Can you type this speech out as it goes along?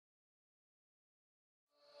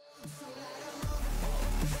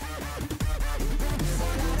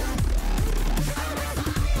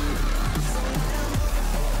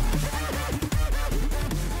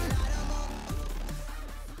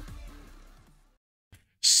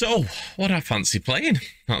So, what I fancy playing?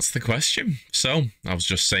 That's the question. So, I was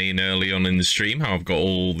just saying early on in the stream how I've got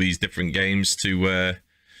all these different games to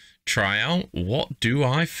try out. What do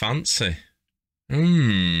I fancy?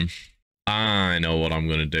 I know what I'm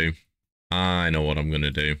going to do.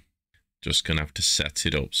 Just going to have to set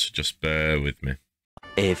it up, so just bear with me.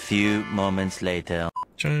 A few moments later.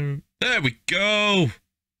 There we go!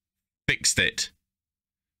 Fixed it.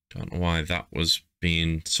 Don't know why that was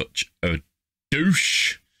being such a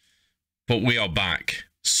douche. But we are back.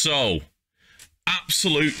 So,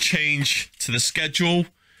 absolute change to the schedule.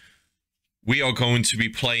 We are going to be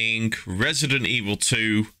playing Resident Evil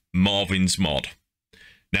 2 Marvin's Mod.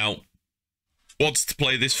 Now, wanted to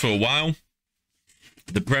play this for a while.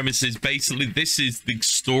 The premise is basically this is the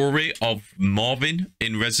story of Marvin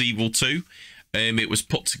in Resident Evil 2. It was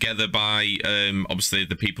put together by, obviously,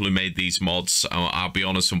 the people who made these mods. I'll be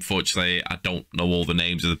honest, unfortunately, I don't know all the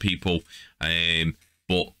names of the people.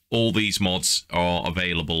 But all these mods are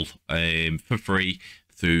available for free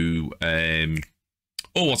through,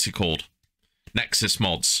 what's it called? Nexus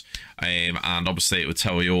Mods. And obviously, it would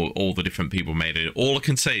tell you all the different people made it. All I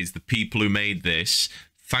can say is the people who made this,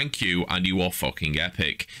 thank you, and you are fucking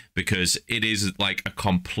epic. Because it is like a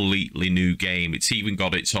completely new game. It's even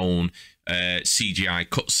got its own CGI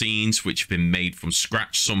cutscenes, which have been made from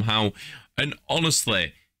scratch somehow. And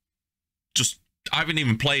honestly, I haven't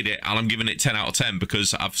even played it, and I'm giving it 10 out of 10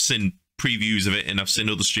 because I've seen previews of it, and I've seen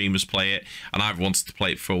other streamers play it, and I've wanted to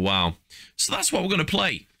play it for a while. So that's what we're going to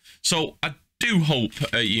play. So I do hope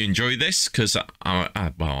you enjoy this, because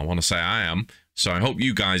I want to say I am. So I hope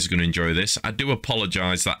you guys are going to enjoy this. I do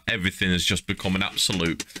apologise that everything has just become an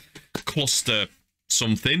absolute cluster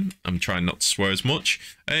something. I'm trying not to swear as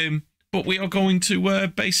much. But we are going to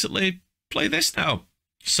basically play this now.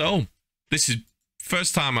 So, this is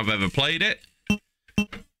first time I've ever played it.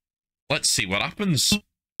 Let's see what happens.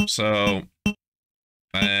 So,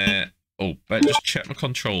 better just check my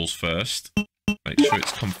controls first. Make sure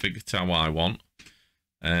it's configured to how I want.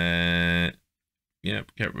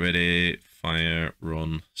 Yep, get ready, fire,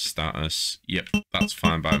 run, status. Yep, that's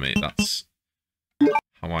fine by me. That's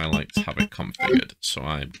how I like to have it configured. So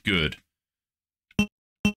I'm good.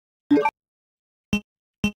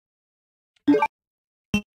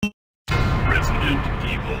 Resident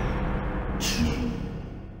Evil 2.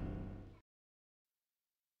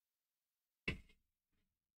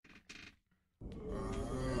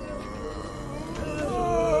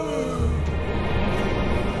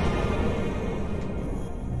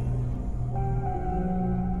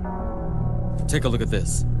 Take a look at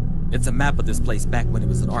this. It's a map of this place back when it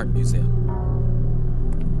was an art museum.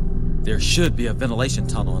 There should be a ventilation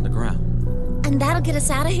tunnel underground. And that'll get us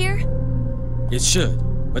out of here? It should,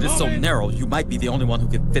 but it's so narrow you might be the only one who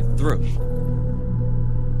can fit through.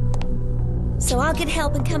 So I'll get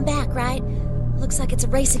help and come back, right? Looks like it's a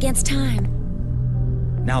race against time.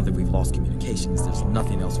 Now that we've lost communications, there's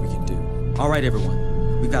nothing else we can do. All right,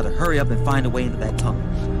 everyone. We've got to hurry up and find a way into that tunnel.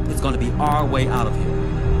 It's going to be our way out of here.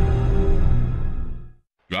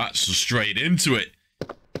 Right, so straight into it.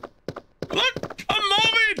 Look, I'm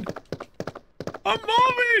Marvin! I'm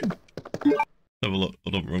Marvin! Have a look.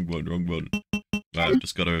 Hold on, wrong button. Right, I've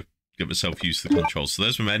just got to get myself used to the controls. So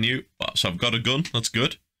there's my menu. So I've got a gun. That's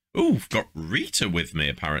good. Ooh, I've got Rita with me,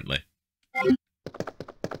 apparently.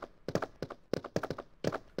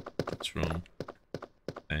 What's wrong?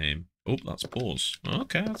 Oh, that's pause.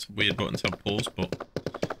 Okay, that's a weird button to have pause, but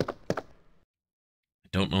I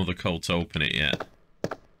don't know the code to open it yet.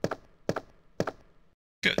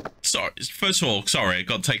 Sorry, first of all, sorry, I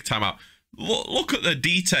got to take time out. Look at the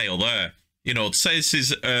detail there. You know, it says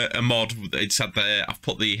this is a mod. It's had the, I've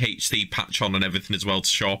put the HD patch on and everything as well to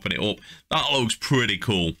sharpen it up. That looks pretty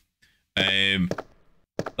cool.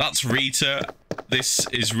 That's Rita. This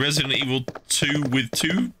is Resident Evil 2 with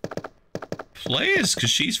 2 players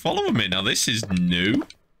because she's following me. Now, this is new.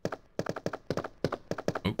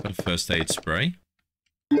 Oh, got a first aid spray.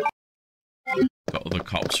 Got other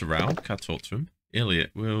cops around. Can't talk to him.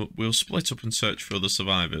 Elliot, we'll split up and search for other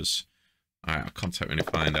survivors. Alright, I'll contact when I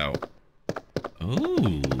find out. Oh,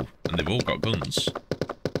 and they've all got guns.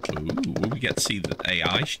 Ooh, will we get to see the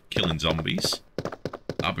AI killing zombies?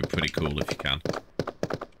 That'd be pretty cool if you can.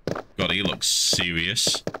 God, he looks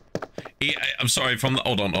serious. I'm sorry, from the...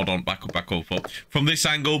 Hold on, back up. From this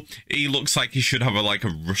angle, he looks like he should have a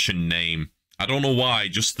Russian name. I don't know why,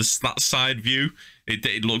 just that side view,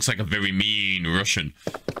 it looks like a very mean Russian.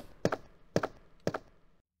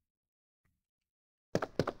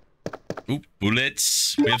 Ooh,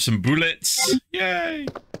 bullets. We have some bullets. Yay!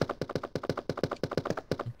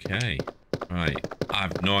 Okay. Right. I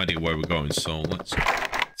have no idea where we're going, so let's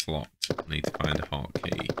locked. I need to find a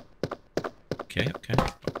hotkey. Okay, okay.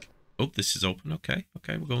 Oh, this is open. Okay,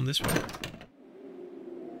 okay, we're going this way.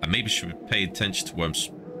 I maybe should pay attention to where I'm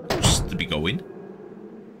supposed to be going.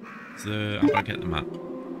 So, how do I get the map?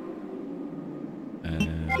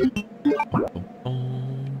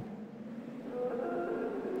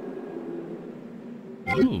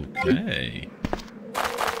 Okay.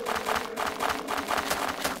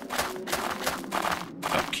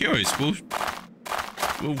 I'm curious, will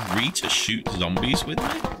Rita shoot zombies with me?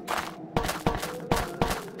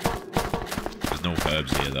 There's no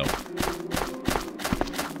herbs here, though.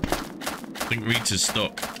 I think Rita's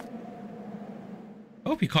stuck. I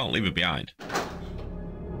hope you can't leave her behind.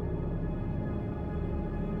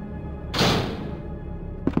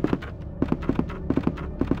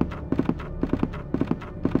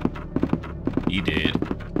 He did.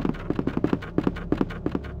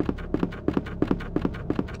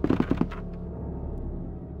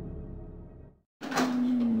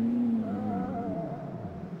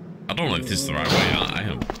 I don't know if this is the right way. I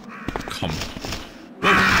am.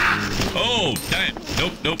 Oh, damn.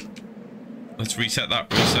 Nope, nope. Let's reset that.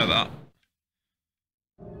 Reset that.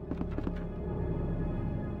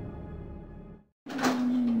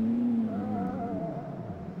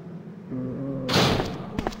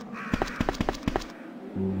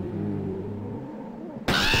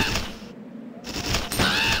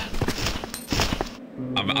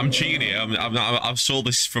 I'm cheating here. I saw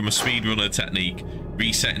this from a speedrunner technique.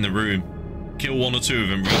 Resetting the room. Kill one or two of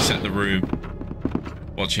them, reset the room.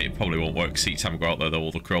 Watch it, probably won't work because each time I go out there, though,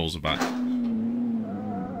 all the crows are back.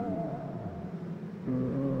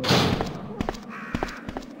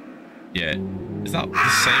 Yeah. Is that the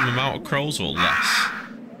same amount of crows or less?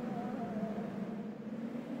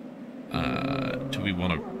 Do we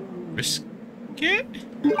want to risk it?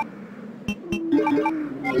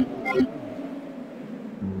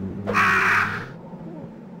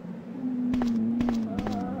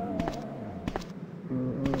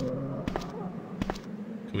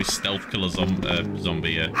 Can we stealth kill a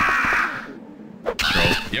zombie here?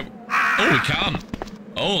 Crow. Yep. Oh, we can.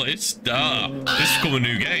 Oh, it's this has become a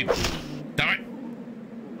new game. Damn it.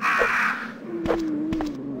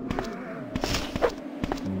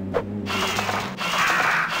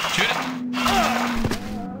 Shoot it.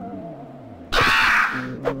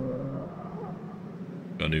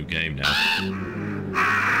 Got a new game now.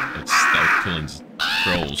 It's stealth killing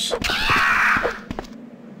trolls.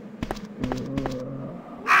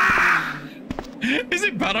 Is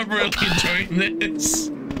it bad? I'm really enjoying this.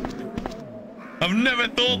 I've never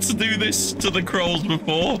thought to do this to the crows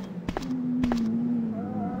before.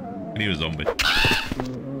 I need a zombie.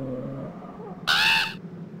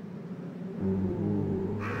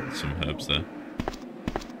 Some herbs there.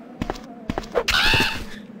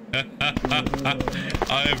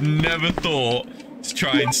 I have never thought to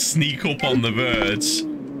try and sneak up on the birds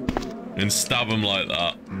and stab them like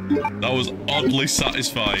that. That was oddly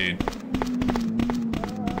satisfying.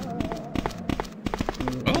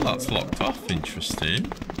 Oh, that's locked off.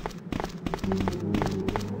 Interesting.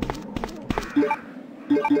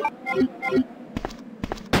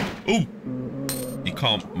 Oh! You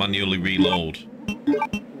can't manually reload.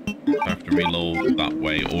 You have to reload that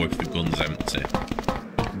way, or if the gun's empty.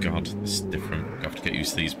 Oh god, this is different. I have to get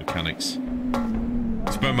used to these mechanics.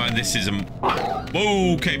 So bear in mind, this is a...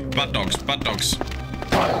 Whoa, okay, bad dogs, bad dogs.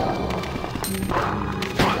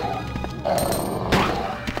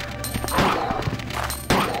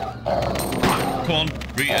 Come on,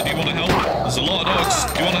 Rita, do you want to help? There's a lot of dogs.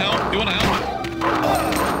 Do you want to help? Do you want to help?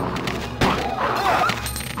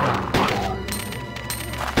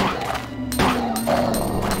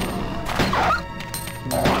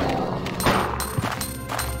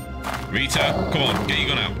 Rita, come on, get your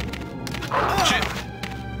gun out. Shit.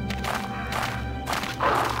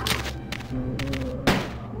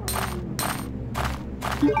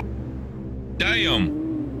 Damn.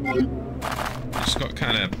 Just got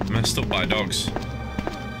kind of messed up by dogs.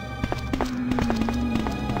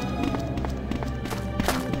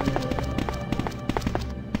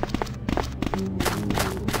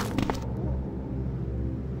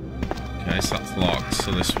 Okay, so that's locked.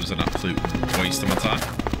 So this was an absolute waste of my time.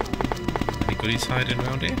 Any goodies hiding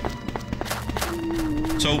around here?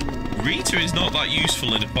 So Rita is not that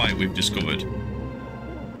useful in a fight, we've discovered.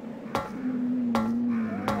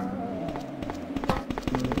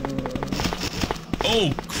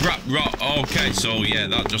 Oh, crap. Okay, so yeah,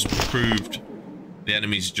 that just proved the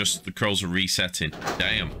enemies just... The crows are resetting.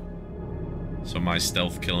 Damn. So my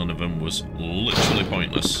stealth killing of them was literally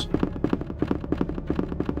pointless.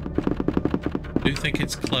 I do think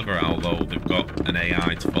it's clever, although they've got an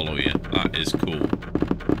AI to follow you. That is cool.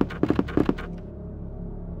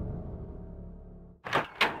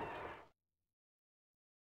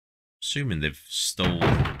 assuming they've stolen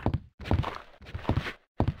them.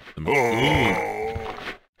 Ooh.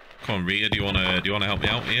 Come on, Rita, do you wanna help me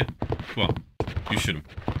out here? Come on, you shoot him.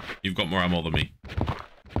 You've got more ammo than me.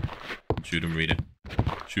 Shoot him, Rita.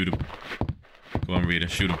 Shoot him. Come on, Rita,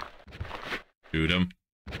 shoot him. Shoot him.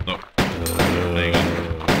 Look. There you go.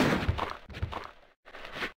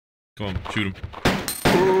 Come on, shoot him.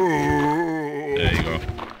 There you go.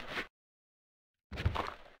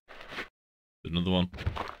 Another one.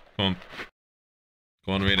 Come on.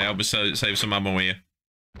 Come on, Rita, help us save some ammo here.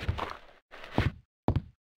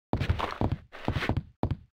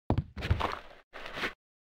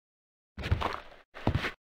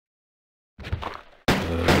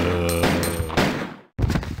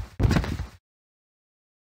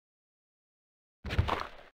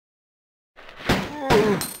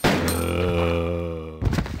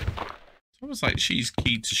 It's almost like she's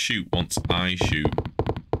key to shoot once I shoot.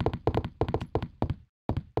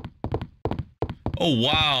 Oh,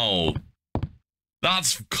 wow.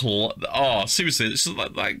 That's oh, seriously, it's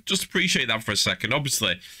like, just appreciate that for a second.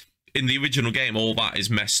 Obviously, in the original game, all that is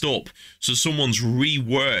messed up. So someone's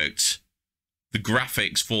reworked the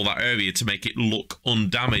graphics for that area to make it look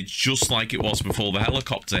undamaged, just like it was before the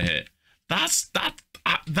helicopter hit. That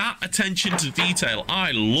attention to detail,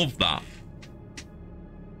 I love that.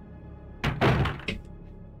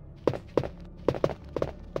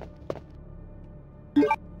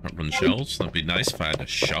 Run shells, that'd be nice if I had a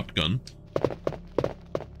shotgun.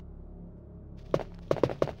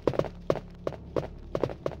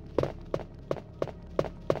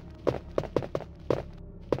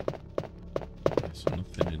 There's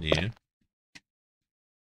nothing in here.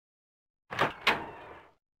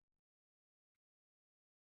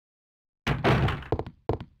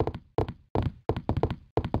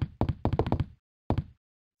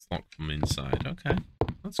 It's locked from inside. Okay,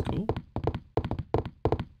 that's cool.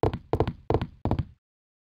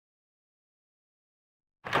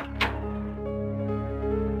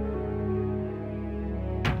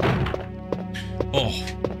 Oh,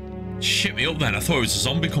 shit me up then. I thought it was a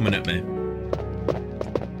zombie coming at me.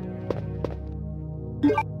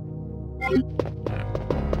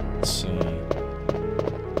 So,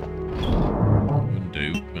 what I'm going to do,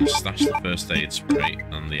 I'm going to stash the first aid spray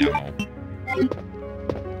and the ammo.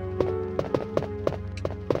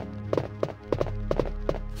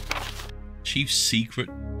 Chief Secret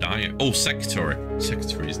Diary. Oh, Secretary.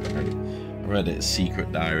 Secretary's diary. I read it,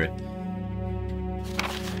 Secret Diary.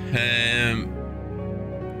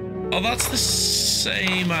 Oh, that's the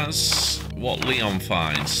same as what Leon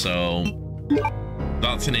finds, so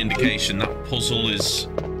that's an indication that puzzle is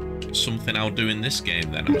something I'll do in this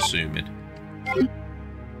game then, I'm assuming.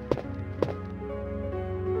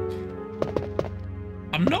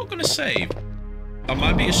 I'm not going to save. That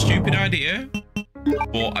might be a stupid idea,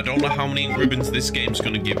 but I don't know how many ribbons this game's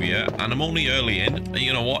going to give you, and I'm only early in, and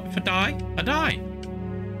you know what? If I die, I die.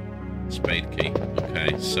 Spade key.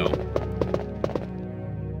 Okay, so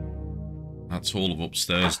that's all of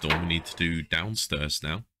upstairs done. We need to do downstairs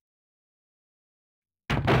now.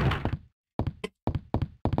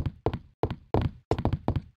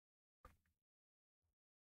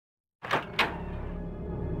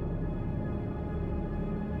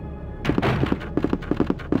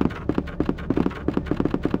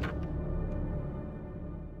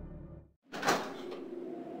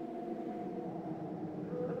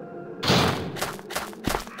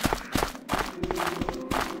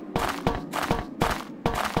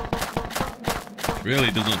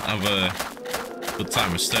 Really doesn't have a good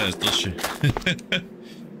time with stairs, does she?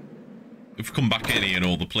 If we come back in here and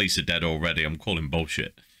all the police are dead already, I'm calling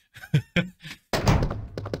bullshit.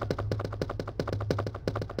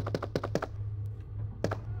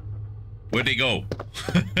 Where'd they go?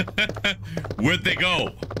 Where'd they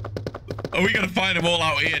go? Are we gonna find them all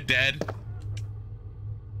out here dead?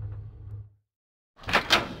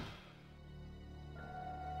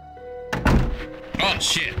 Oh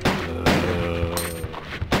shit.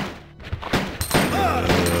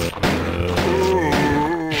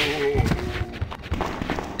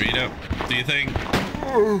 Do you think?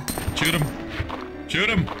 Shoot him. Shoot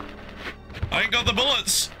him. I ain't got the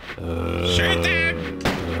bullets. Shoot him.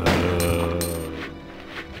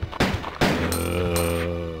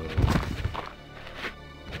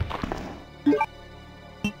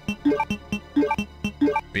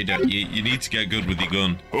 Rita, you need to get good with your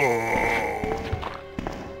gun.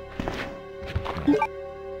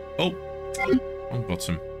 Oh. I've got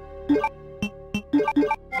some.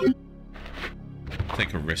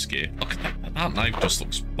 Take a risk here. Look, that knife just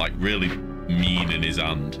looks like really mean in his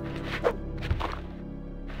hand.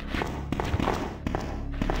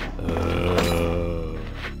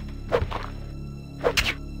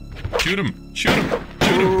 Shoot him. Shoot him.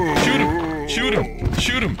 Shoot him. Shoot him. Shoot him.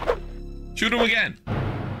 Shoot him. Shoot him again.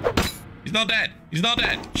 He's not dead. He's not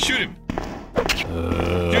dead. Shoot him.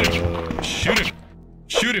 Shoot him. Shoot him.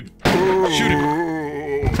 Shoot him. Shoot him.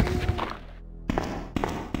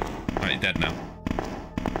 Right, he's dead now.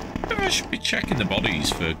 Maybe I should be checking the bodies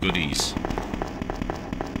for goodies.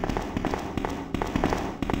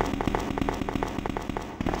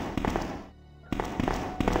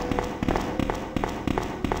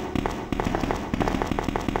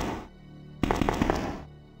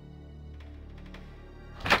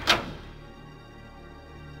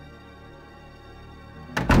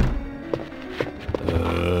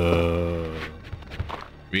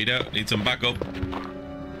 Rita, need some backup.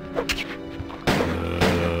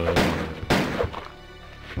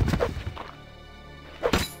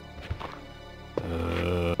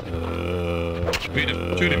 Rita,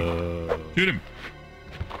 shoot him. Shoot him.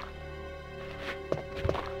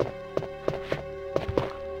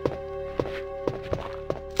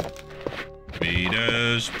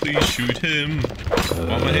 Raiders, please shoot him. What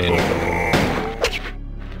am I hitting?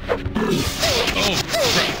 Oh,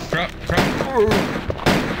 crap.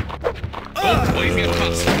 Oh, he's getting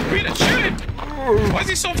fast. Rita, shoot him! Why is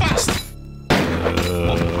he so fast?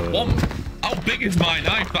 How big is my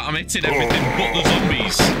knife that I'm hitting everything but the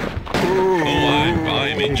zombies? Oh, I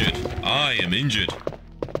am injured. I am injured.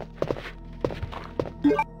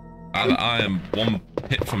 I am one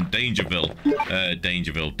hit from Deadville.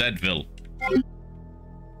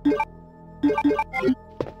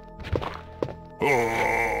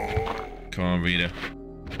 Come on, Rita.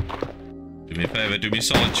 Do me a favor, do me a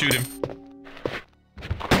solid, shoot him.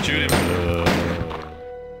 Shoot him.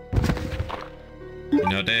 You're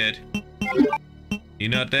not dead. You're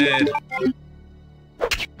not dead.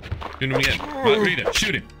 Shoot him again. Right, Rita,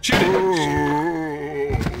 shoot him. Shoot him.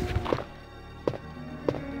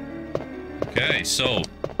 Okay, so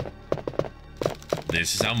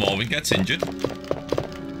this is how Marvin gets injured.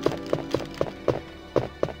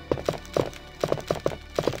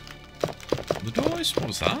 The door is, what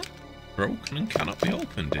was that? Broken and cannot be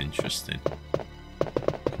opened. Interesting.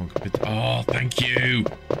 Oh, thank you.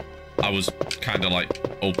 I was kind of like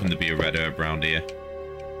hoping to be a red herb around here.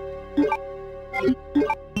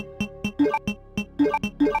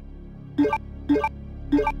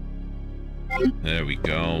 There we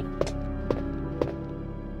go.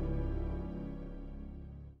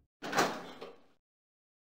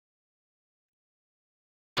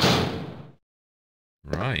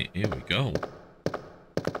 Right, here we go.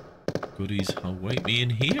 Goodies await me in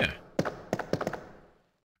here.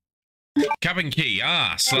 Cabin key.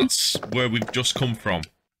 Ah, so that's where we've just come from.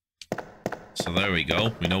 So there we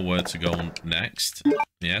go. We know where to go next.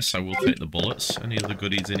 Yes, I will take the bullets. Any other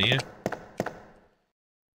goodies in here?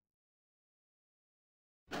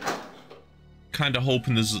 Kind of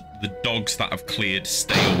hoping there's the dogs that I've cleared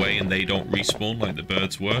stay away and they don't respawn like the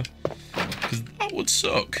birds were. Because that would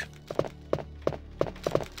suck.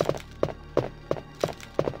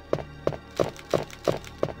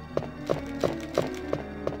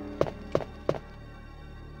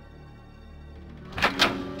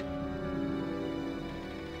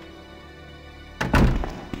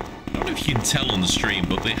 You can tell on the stream,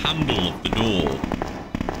 but the handle of the door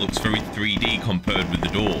looks very 3D compared with the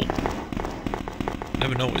door.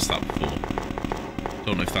 Never noticed that before.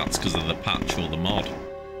 Don't know if that's because of the patch or the mod.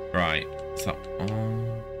 Right, is that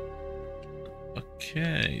on?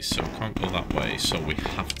 Okay, so can't go that way, so we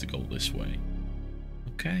have to go this way.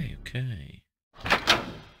 Okay.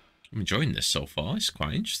 I'm enjoying this so far. It's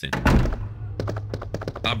quite interesting.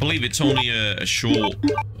 I believe it's only a short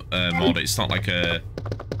mod. It's not like a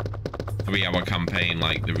 3-hour campaign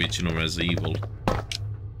like the original Resident Evil.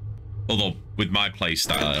 Although, with my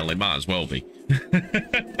playstyle, it might as well be.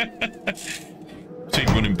 Between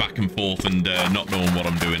running back and forth and not knowing what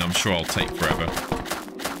I'm doing, I'm sure I'll take forever.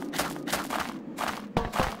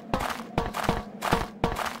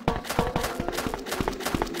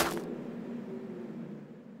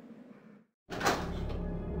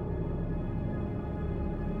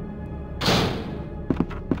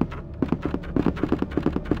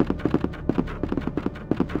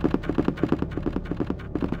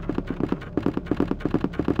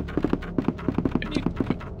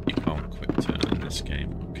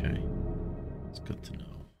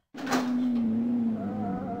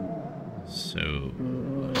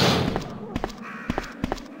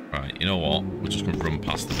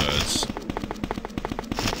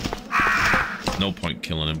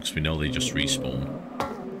 Because we know they just respawn.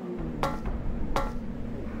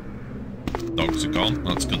 Dogs are gone.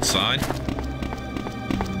 That's a good sign.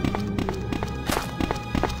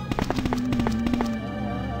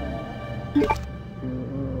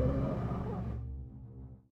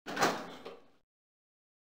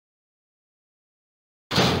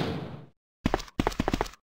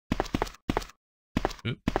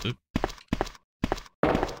 Oop, oop.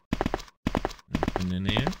 Nothing in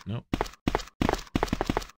here? Nope.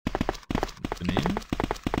 Nothing in here?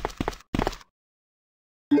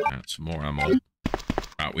 Right, some more ammo.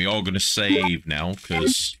 Right, we are going to save now,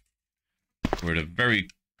 because we're at a very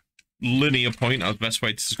linear point, that's the best way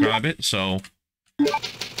to describe it, so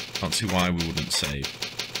can't see why we wouldn't save.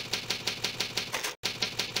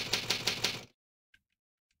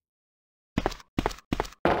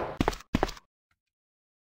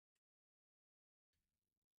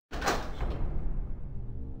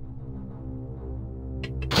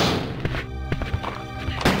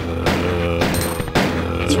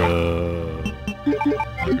 That's right.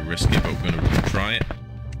 Might be risky, but we're going to try it.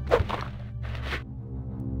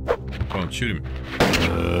 Come on, shoot him.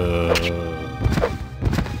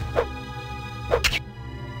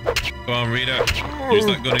 Come on, Rita. Use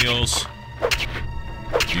that gun of yours.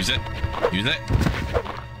 Use it. Use it.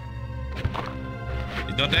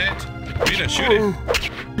 He's not dead. Rita, shoot him.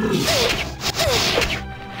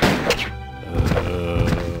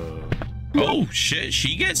 Oh, shit.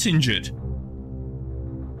 She gets injured.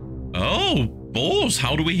 Oh, balls.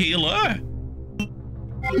 How do we heal her?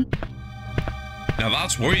 Now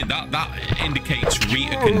that's worrying. That indicates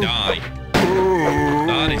Rita can die.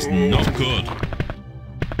 That is not good.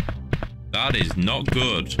 That is not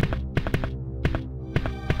good.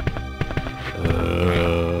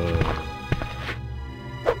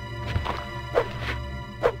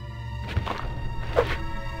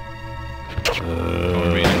 Come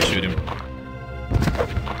on, Rita, shoot him.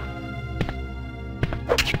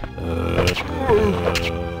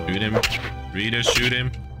 Shoot him. Rita, shoot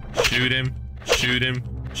him. Shoot him. Shoot him.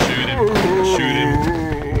 Shoot him. Shoot him.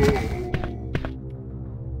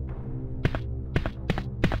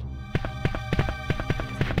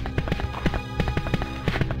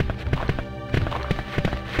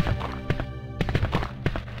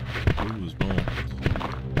 Ooh, there's more.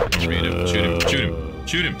 Oh, read him. Shoot him. Shoot him.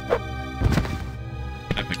 Shoot him.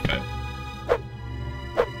 Epic fail.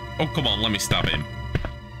 Oh, come on. Let me stab him.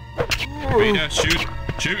 Rita, shoot.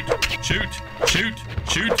 Shoot. Shoot. Shoot.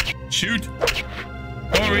 Shoot. Shoot.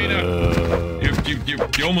 Come on, Rita.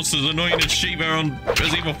 You're almost as annoying as Shiva on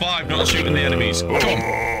Resident Evil 5, not shooting the enemies. Come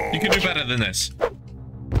on. You can do better than this.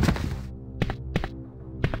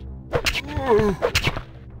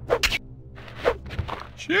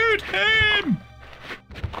 Shoot him!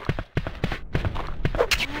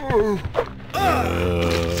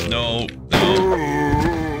 No, no.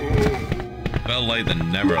 Better late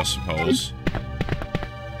than never, I suppose.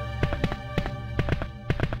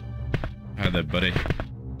 Hi there, buddy.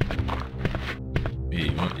 Hey,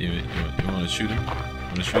 you want to shoot him? You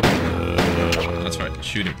want to shoot him? That's right,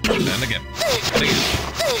 shoot him. And again. And again.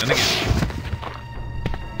 And again.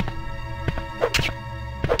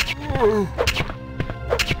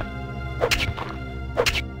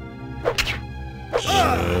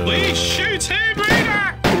 Please shoot him,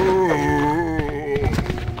 Rita!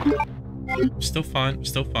 Still fine,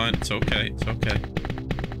 still fine. It's okay, it's okay.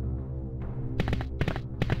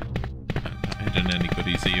 Not hidden any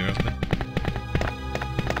goodies here, have they?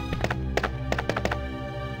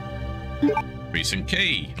 Precinct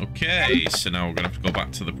key. Okay, so now we're gonna have to go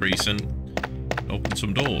back to the precinct and open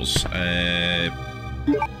some doors.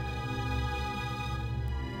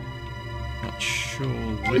 Not sure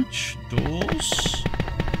which doors.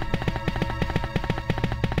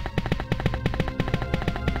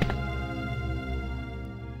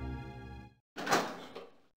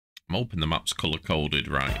 I'm hoping the map's color-coded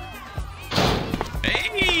right.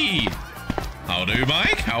 Hey! How do,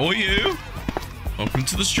 Mike? How are you? Welcome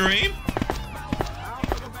to the stream.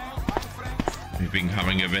 We've been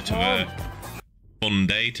having a bit of a fun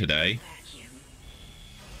day today.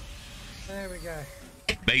 There we go.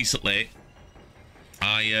 Basically,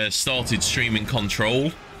 I started streaming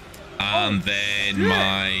Control, and then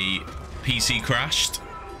my PC crashed.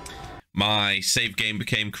 My save game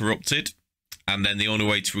became corrupted, and then the only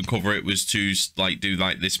way to recover it was to do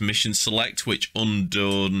this mission select, which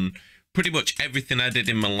undone pretty much everything I did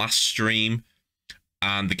in my last stream,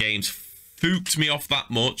 and the game's fooked me off that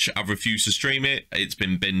much. I've refused to stream it. It's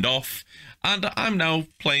been binned off, and I'm now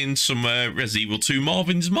playing some Resident Evil 2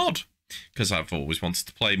 Marvin's Mod, because I've always wanted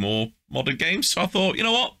to play more modern games. So I thought, you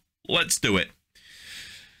know what, let's do it.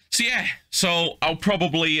 So yeah, so I'll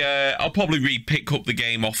probably re-pick up the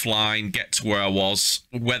game offline, get to where I was,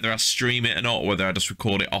 whether I stream it or not, or whether I just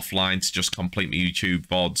record it offline to just complete my YouTube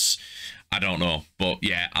VODs. I don't know, but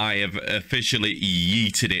yeah, I have officially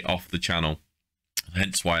yeeted it off the channel.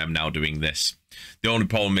 Hence why I'm now doing this. The only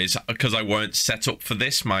problem is, because I weren't set up for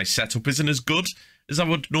this, my setup isn't as good as I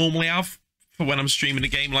would normally have for when I'm streaming a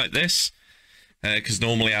game like this. Because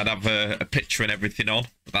normally I'd have a picture and everything on.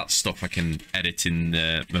 But that stuff I can edit in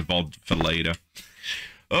my VOD for later.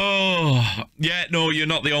 Oh, yeah, no, you're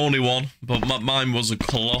not the only one. But mine was a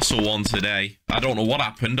colossal one today. I don't know what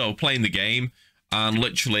happened. I was playing the game. And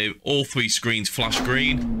literally all 3 screens flash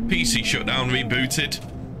green. PC shut down, rebooted.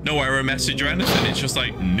 No error message or anything. It's just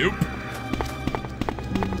like, nope.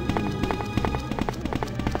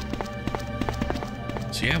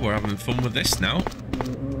 So yeah, we're having fun with this now.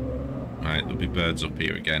 Right, there'll be birds up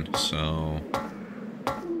here again, so...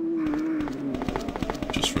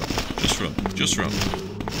 Just run, just run, just run.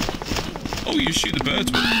 Oh, you shoot the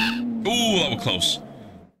birds with... Ooh, that was close.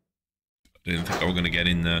 I didn't think I was going to get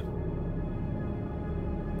in there.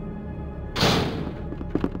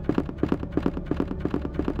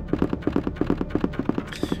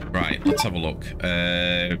 Right, let's have a look.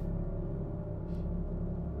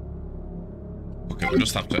 Okay, we'll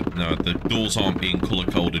just have to... No, the doors aren't being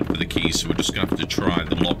colour-coded for the key, so we're just going to have to try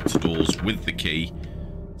the locked doors with the key.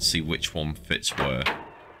 See which one fits where.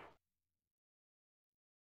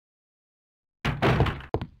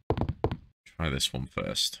 Try this one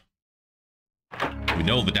first. We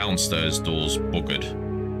know the downstairs door's buggered.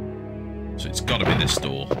 So it's got to be this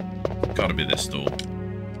door. Got to be this door.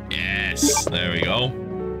 Yes! There we go.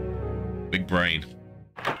 Big brain.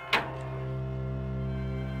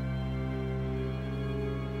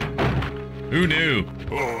 Who knew?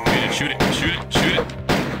 Shoot it, shoot it, shoot it.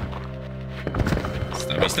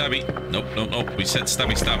 Stabby, stabby. Nope, nope, nope. We said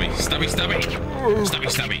stabby, stabby. Stabby, stabby. Stabby,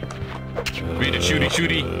 stabby. Read it, shooty,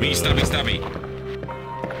 shooty. Me, stabby, stabby.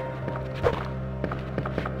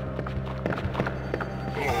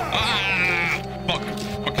 Ah! Fuck.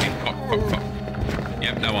 Okay, fuck, fuck, fuck.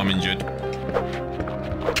 Yep, now I'm injured.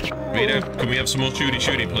 Rita, can we have some more shooty,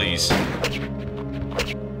 shooty, please?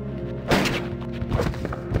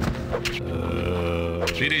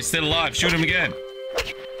 Rita's still alive. Shoot him again.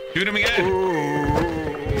 Shoot him again.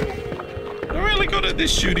 You're really good at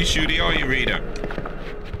this shooty, shooty, are you, Rita?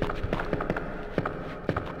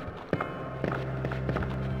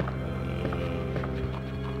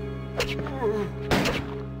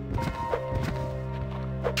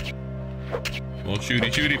 More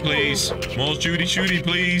shooty, shooty, please. More shooty, shooty,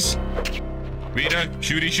 please. Rita,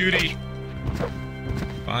 shooty, shooty.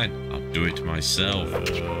 Fine, I'll do it myself.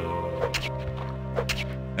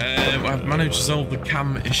 I've managed to solve the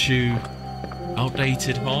cam issue.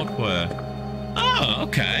 Outdated hardware. Oh,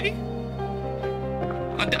 okay.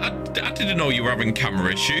 I didn't know you were having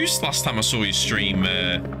camera issues. Last time I saw you stream,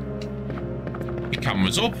 your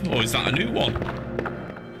camera's up, or is that a new one?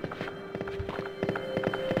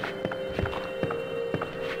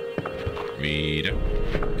 Rita,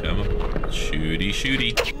 come on. Shooty,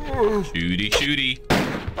 shooty. Shooty, shooty.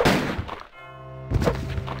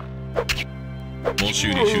 More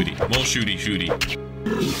shooty, shooty. More shooty, shooty.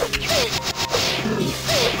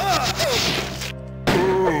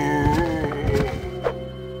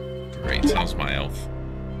 Great, how's my health?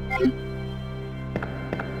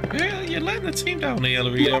 Yeah, you're letting the team down here,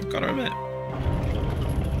 Rita, I've got to admit.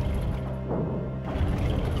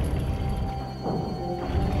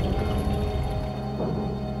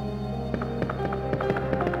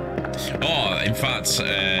 Oh, in fact,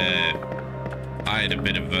 I had a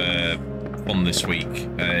bit of fun this week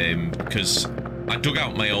because I dug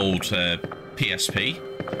out my old PSP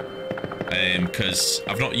because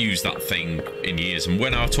I've not used that thing in years, and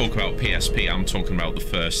when I talk about PSP, I'm talking about the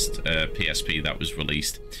first PSP that was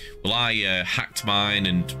released. Well, I hacked mine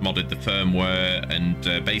and modded the firmware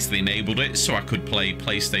and basically enabled it so I could play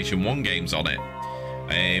PlayStation 1 games on it,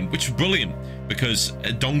 which was brilliant because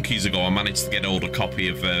donkeys ago I managed to get hold of a copy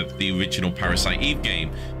of the original Parasite Eve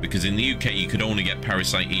game, because in the UK you could only get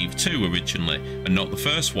Parasite Eve 2 originally and not the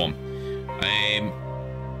first one.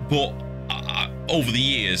 But over the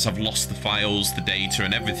years I've lost the files, the data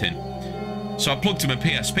and everything. So I plugged in my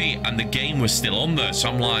PSP and the game was still on there. So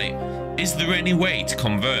I'm like, is there any way to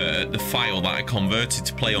convert the file that I converted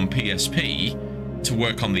to play on PSP to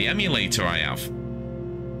work on the emulator I have?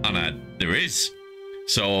 And there is.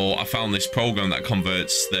 So I found this program that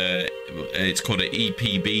converts it's called an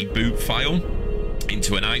EPB boot file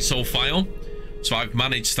into an ISO file. So I've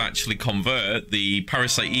managed to actually convert the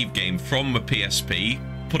Parasite Eve game from my PSP,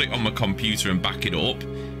 put it on my computer and back it up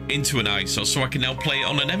into an ISO so I can now play it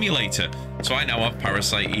on an emulator. So I now have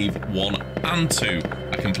Parasite Eve 1 and 2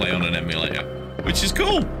 I can play on an emulator, which is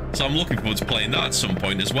cool. So I'm looking forward to playing that at some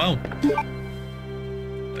point as well.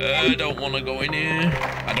 I don't want to go in here.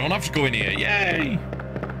 I don't have to go in here. Yay!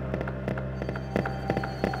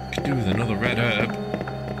 Could do with another red herb.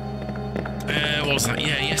 What was that?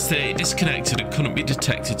 Yeah, yesterday it disconnected and couldn't be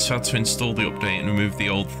detected, so I had to install the update and remove the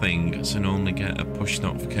old thing, so I only get a push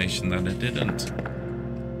notification that I didn't.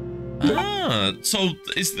 Ah, so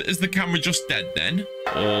is the camera just dead then?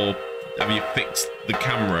 Or have you fixed the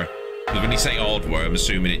camera? Because when you say hardware, I'm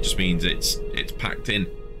assuming it just means it's packed in.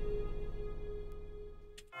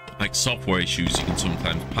 Like software issues, you can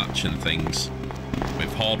sometimes patch and things.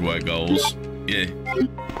 With hardware goals, yeah.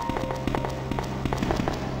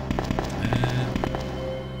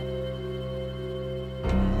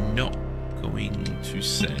 Not going to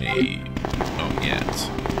save. Not yet.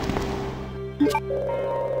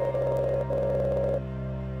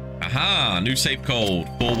 Aha! New save code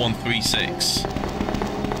 4136.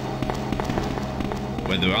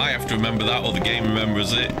 Whether I have to remember that or the game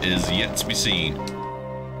remembers it is yet to be seen.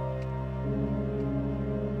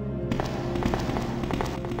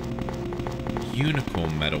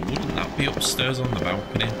 Unicorn medal. Wouldn't that be upstairs on the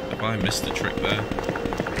balcony? Have I missed the trick there?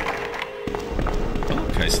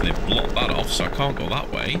 Okay, so they've blocked that off, so I can't go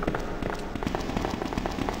that way.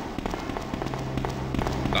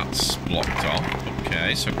 That's blocked off.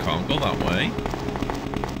 Okay, so I can't go that way.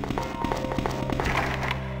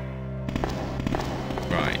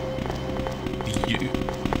 Right.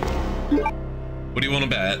 What do you want to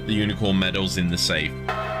bet? The unicorn medal's in the safe.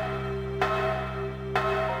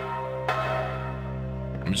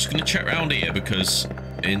 I'm just going to check around here because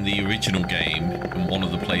in the original game, in one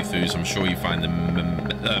of the playthroughs, I'm sure you find the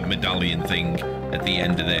medallion thing at the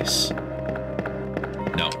end of this.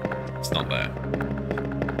 No, it's not there.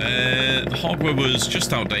 The hardware was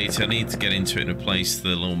just outdated. I need to get into it and replace the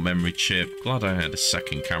little memory chip. Glad I had a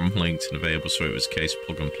second camera linked and available, so it was case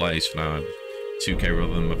plug and play. So now I have 2K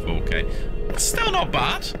rather than my 4K. It's still not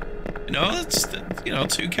bad. You know, it's, you know,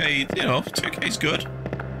 2K, you know, 2K is good.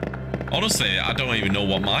 Honestly, I don't even know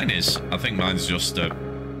what mine is. I think mine's just a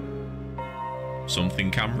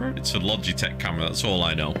something camera. It's a Logitech camera, that's all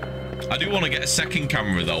I know. I do want to get a second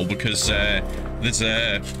camera though, because there's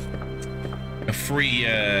a free,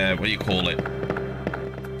 what do you call it,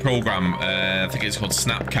 program, I think it's called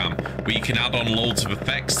Snapcam, where you can add on loads of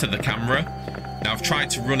effects to the camera. Now, I've tried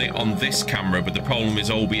to run it on this camera, but the problem is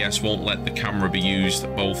OBS won't let the camera be used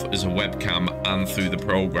both as a webcam and through the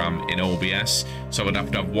program in OBS. So I'd have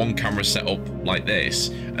to have one camera set up like this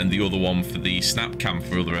and the other one for the Snapcam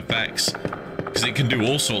for other effects, because it can do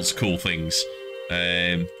all sorts of cool things.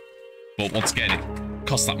 But once again, it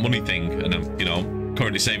costs that money thing, and I'm, you know,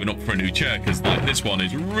 currently saving up for a new chair because like this one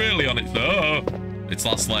is really on its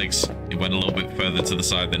last legs. It went a little bit further to the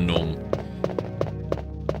side than normal.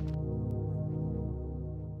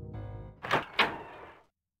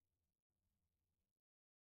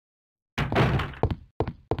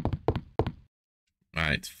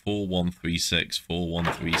 Right, 4136,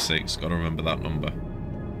 4136. Gotta remember that number.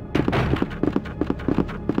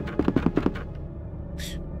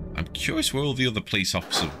 I'm curious where all the other police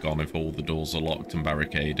officers have gone if all the doors are locked and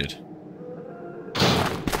barricaded.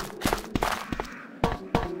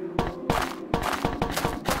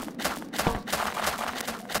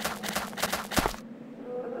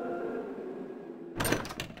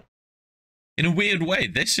 In a weird way,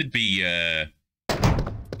 this would be a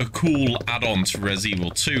cool add-on to Res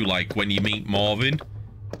Evil 2, like when you meet Marvin,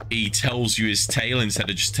 he tells you his tale instead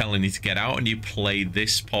of just telling you to get out, and you play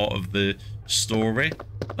this part of the story.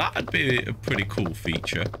 That'd be a pretty cool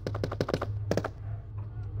feature.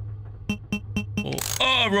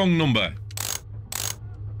 Oh, wrong number.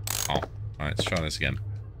 Oh, all right, let's try this again.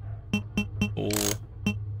 4,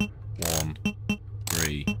 1,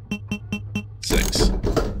 3, 6.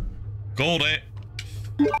 Called it.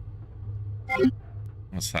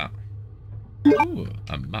 What's that? Ooh,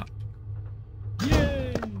 a map.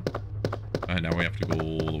 Yay! Alright, now we have to go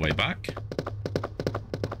all the way back.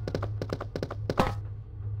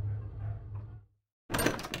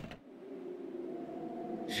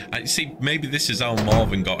 I see, maybe this is how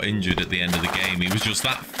Marvin got injured at the end of the game. He was just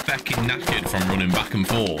that feckin' knackered from running back and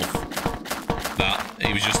forth that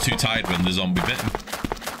he was just too tired when the zombie bit him.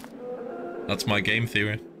 That's my game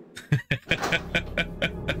theory.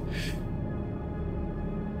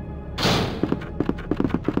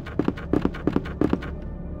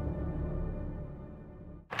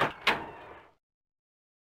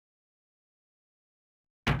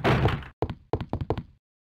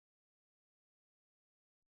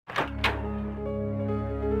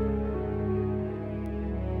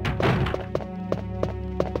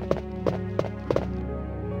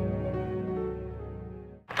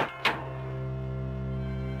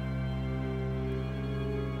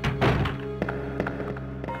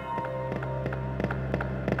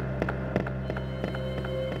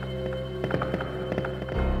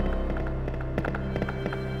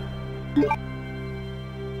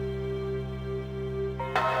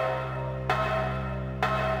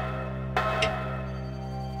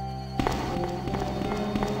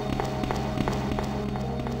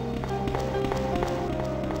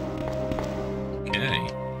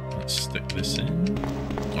 this in.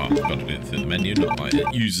 Oh, I've got to do it through the menu, not like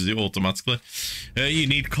it uses it automatically. You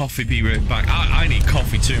need coffee, be right back. I need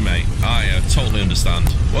coffee too, mate. I totally understand.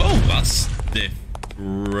 Whoa, that's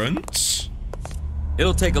different.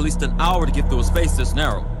 It'll take at least an hour to get through a space this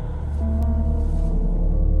narrow.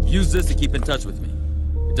 Use this to keep in touch with me.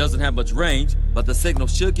 It doesn't have much range, but the signal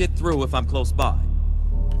should get through if I'm close by.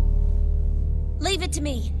 Leave it to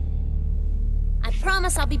me. I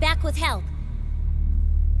promise I'll be back with help.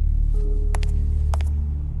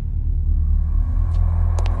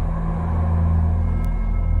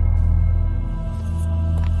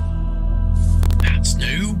 That's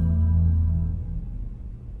new.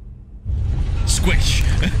 Squish.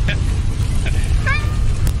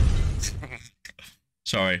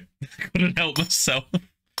 Sorry, I couldn't help myself.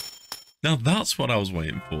 Now that's what I was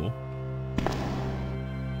waiting for.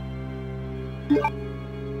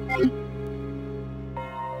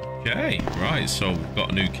 Okay, right, so we've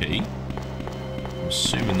got a new key. I'm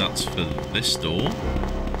assuming that's for this door.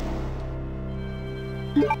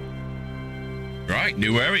 Right,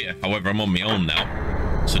 new area. However, I'm on my own now.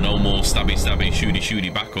 So no more stabby, stabby, shooty,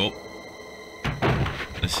 shooty, back up.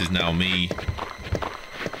 This is now me.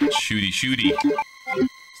 Shooty, shooty.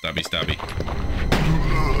 Stabby, stabby.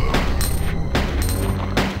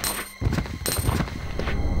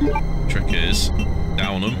 Trick is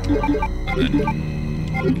down them and then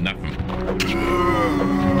nap them.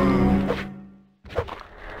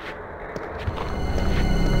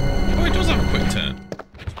 Oh, it does have a quick turn.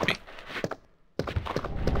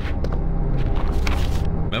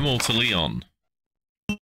 Memo to Leon.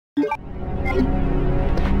 Don't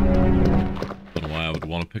know why I would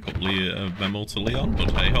want to pick up memo to Leon,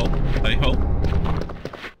 but hey ho, hey ho.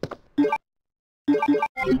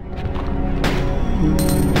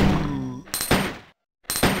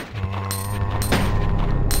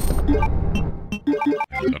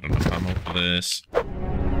 Got enough ammo for this. Oh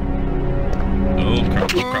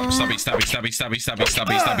crap, oh crap. Stabby, stabby, stabby, stabby, stabby,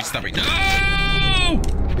 stabby, stabby, stabby. No!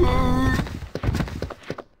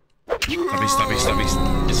 Stabby, stabby, stabby.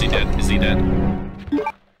 Is he dead? Is he dead?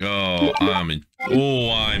 Oh, I'm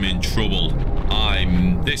in trouble.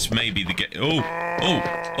 This may be the get. I'm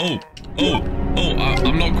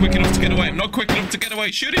not quick enough to get away. I'm not quick enough to get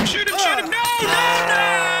away. Shoot him, shoot him, shoot him. No, no,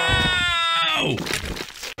 no!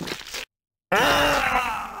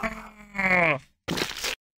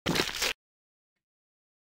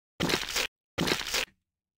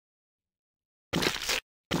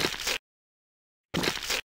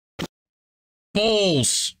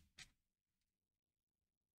 Balls!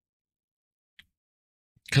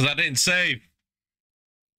 Because I didn't save.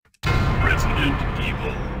 Resident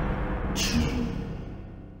Evil 2.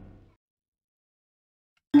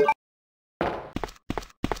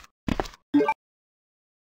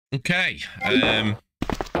 Okay, so we're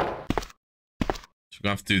gonna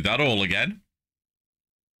have to do that all again.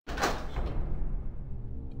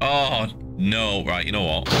 Oh no! Right, you know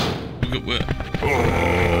what? We're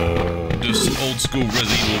just old school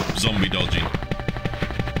Resident Evil zombie dodging.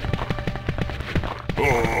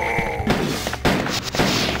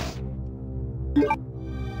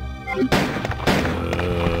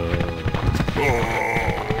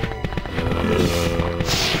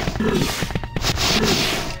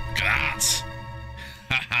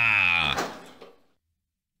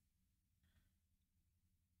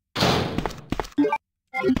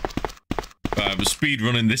 We're speed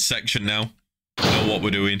running this section now. We know what we're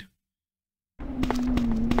doing.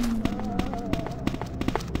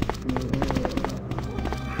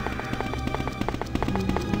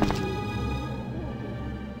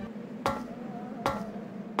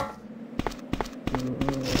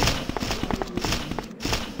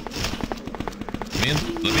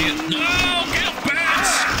 Let me in. No! Get off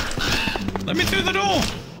beds! Let me through the door!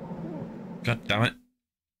 God damn it.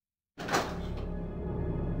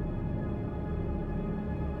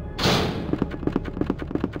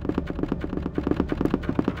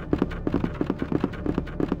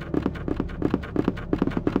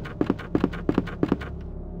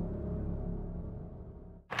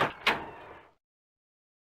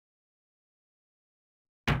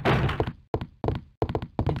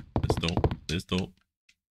 This door.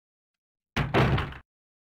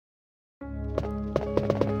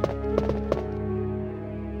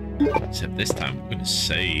 Except this time we're going to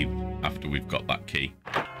save after we've got that key.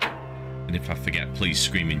 And if I forget, please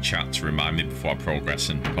scream in chat to remind me before I progress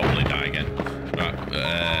and probably die again. Right,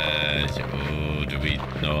 oh, do we?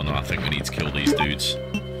 No, I think we need to kill these dudes.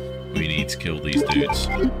 We need to kill these dudes.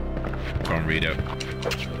 Come on, Rito.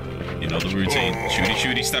 You know the routine. Shooty,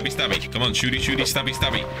 shooty, stabby, stabby. Come on, shooty, shooty, stabby,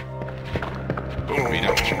 stabby.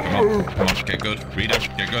 Reader, come on, come on, get good. Reader,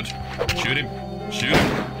 get good. Shoot him, shoot him.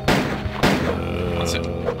 That's it.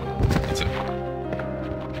 That's it.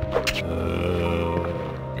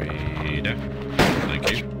 Reader. Thank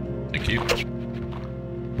you. Thank you.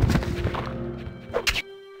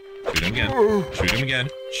 Shoot him again. Shoot him again.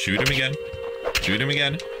 Shoot him again. Shoot him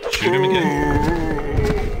again. Shoot him again.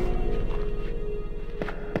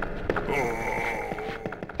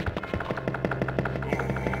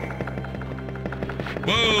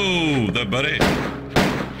 Whoa, there, buddy.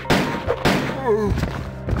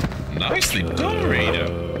 Nicely done, Raider.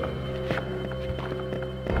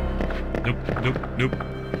 Nope, nope, nope.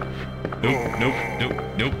 Nope, nope, nope,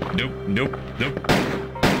 nope, nope, nope, nope.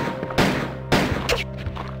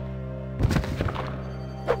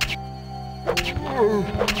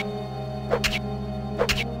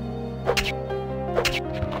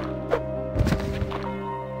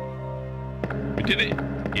 We did it.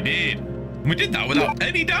 You did. We did that without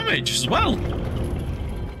any damage as well.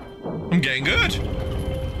 I'm getting good.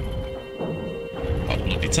 Oh,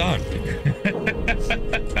 bloody time.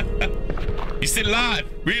 He's still alive.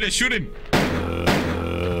 Rita, shoot him.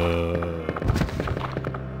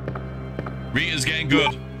 Rita's getting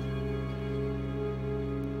good.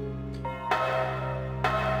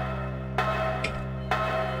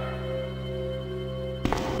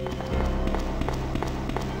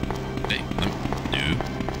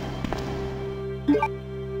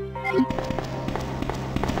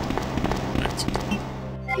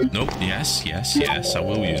 Nope, yes, yes, yes, I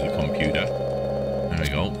will use the computer. There we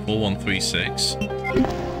go, 4136.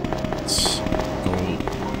 Let's go.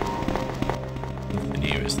 Nothing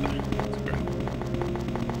here, is there? Let's grab.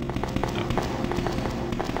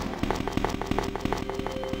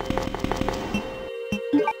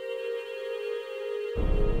 No.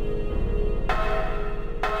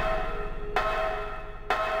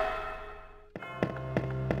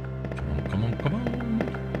 Come on, come on, come on.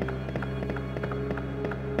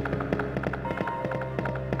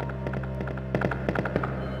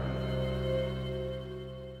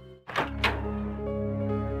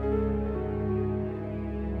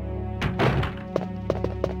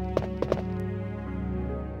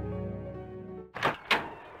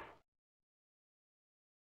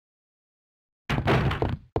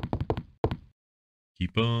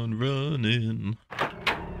 Keep on running.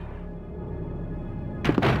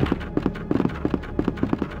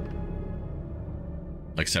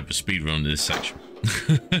 Like I said, for speed run in this section.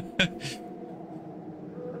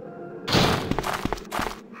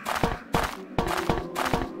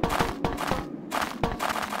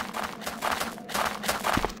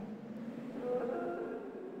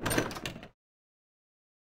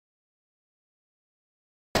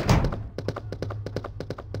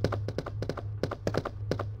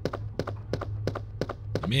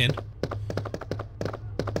 In.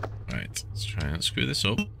 Right, let's try and screw this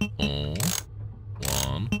up. 4,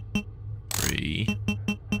 1, 3,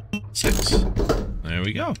 6. There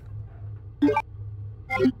we go.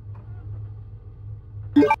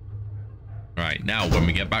 Right, now when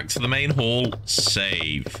we get back to the main hall,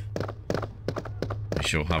 save. We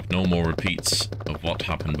shall have no more repeats of what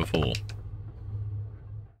happened before.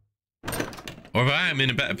 Or if I am in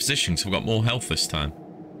a better position because I've got more health this time.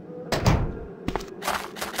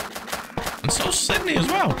 And so Sydney as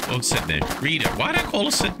well. Oh, Sydney. Reader. Why did I call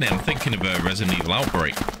her Sydney? I'm thinking of a Resident Evil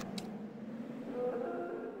Outbreak.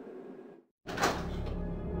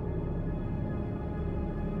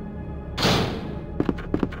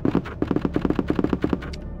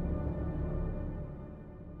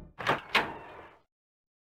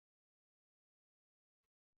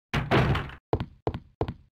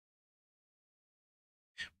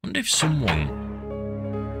 I wonder if someone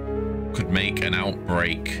could make an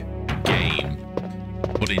Outbreak game,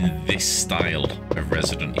 but in this style of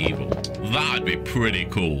Resident Evil. That'd be pretty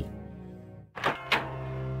cool.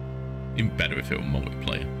 Even better if it were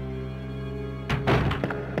multiplayer.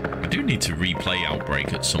 I do need to replay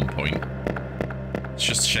Outbreak at some point. It's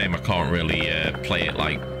just a shame I can't really play it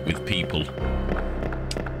like with people.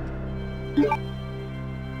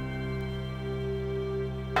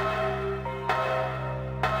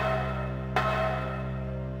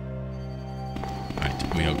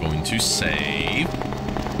 We are going to save.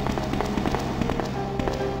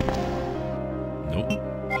 Nope.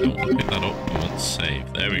 Don't want to pick that up. I want to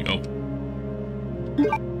save. There we go.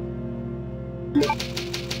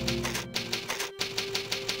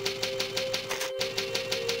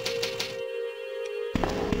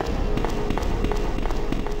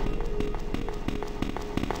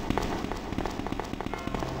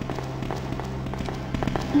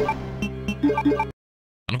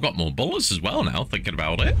 I've got more bullets as well now, thinking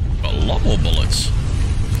about it. Got a lot more bullets.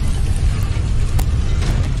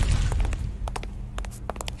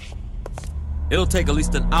 It'll take at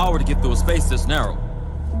least an hour to get through a space this narrow.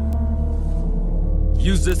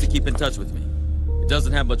 Use this to keep in touch with me. It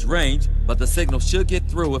doesn't have much range, but the signal should get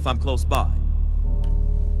through if I'm close by.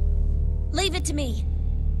 Leave it to me.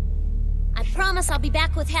 I promise I'll be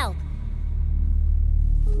back with help.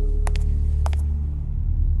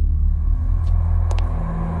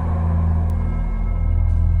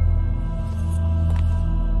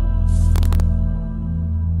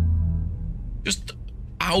 Just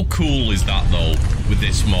how cool is that though with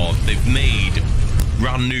this mod? They've made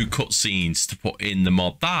brand new cutscenes to put in the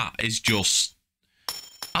mod. That is just,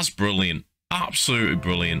 that's brilliant. Absolutely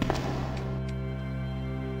brilliant.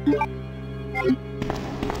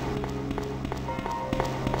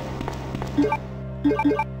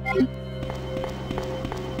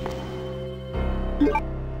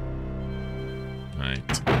 Right,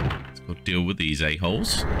 let's go deal with these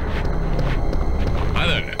a-holes. Hi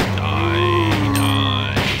there. Die.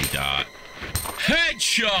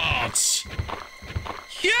 Headshots!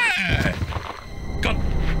 Yeah! God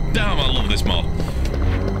damn, I love this mod.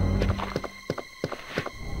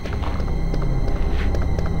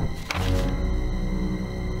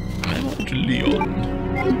 Mount Leon.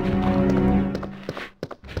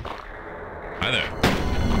 Hi there.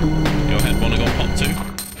 Go ahead, wanna go pop too?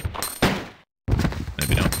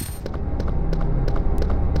 Maybe not.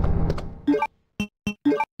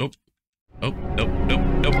 Nope.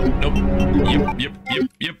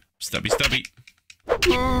 Yep. Stabby.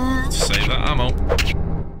 Save that ammo.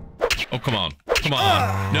 Oh, come on.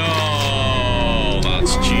 No,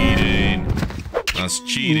 that's cheating. That's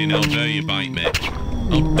cheating. How dare you bite me?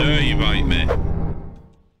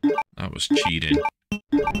 That was cheating.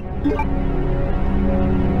 No.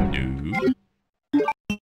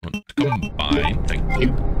 Want to combine, thank you.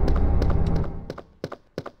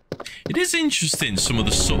 It is interesting, some of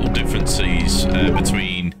the subtle differences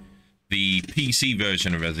between the PC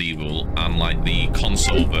version of Resident Evil and like the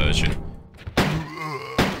console version.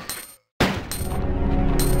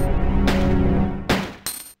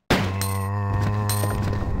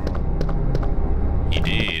 He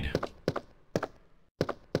did.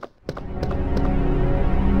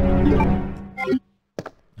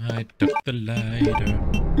 I took the lighter.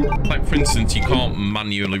 Like for instance, you can't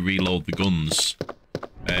manually reload the guns.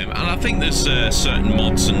 And I think there's certain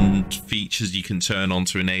mods and features you can turn on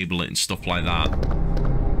to enable it and stuff like that.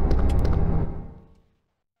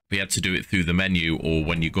 But you had to do it through the menu or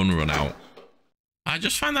when your gun run out. I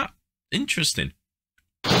just find that interesting.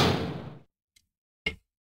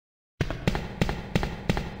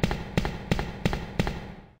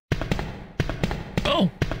 Oh,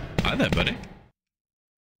 hi there, buddy.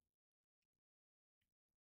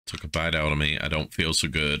 Took a bite out of me. I don't feel so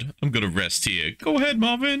good. I'm gonna rest here. Go ahead,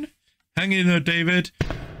 Marvin. Hang in there, David.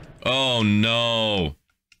 Oh, no.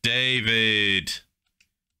 David.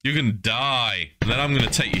 You're gonna die. And then I'm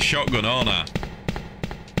gonna take your shotgun, aren't I?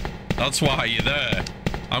 That's why you're there.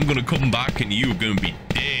 I'm gonna come back and you're gonna be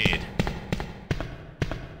dead.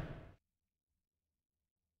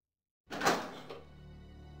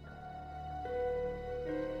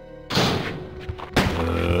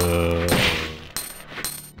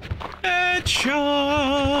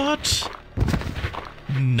 Headshot.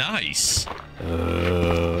 Nice.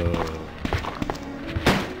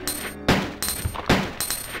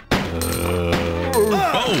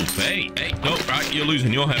 Oh, hey, no, right, you're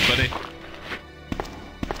losing your head, buddy.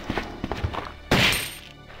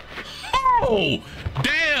 Oh,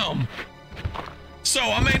 damn. So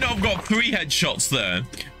I may not have got 3 headshots there,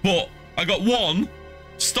 but I got one,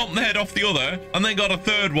 stomped the head off the other, and then got a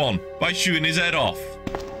third one by shooting his head off.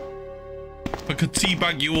 If I could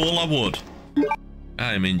teabag you all, I would.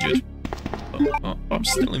 I am injured. But I'm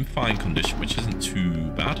still in fine condition, which isn't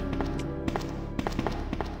too bad.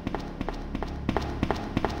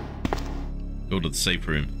 Go to the safe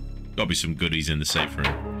room. Gotta be some goodies in the safe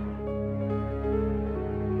room.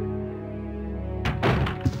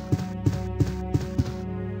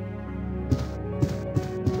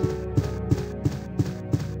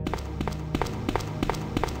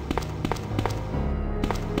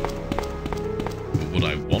 Would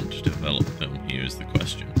I want to develop them? Here is the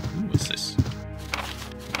question. Ooh, what's this?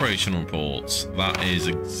 Operation reports. That is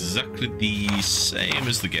exactly the same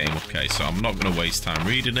as the game. Okay, so I'm not going to waste time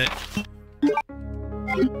reading it.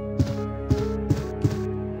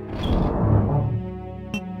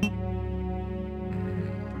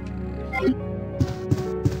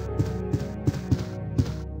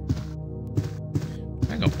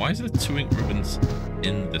 Hang on, why is there 2 ink ribbons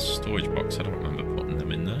in the storage box? I don't remember putting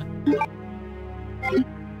them in there.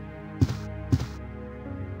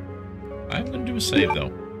 a save,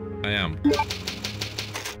 though. I am.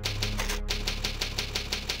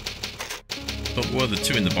 But were the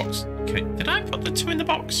 2 in the box? Okay, did I put the 2 in the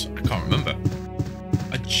box? I can't remember.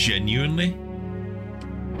 I genuinely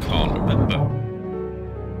can't remember.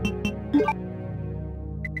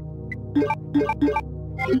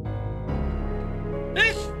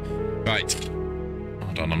 Right.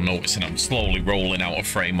 Hold on, I'm noticing I'm slowly rolling out of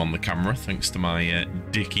frame on the camera thanks to my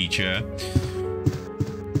dicky chair.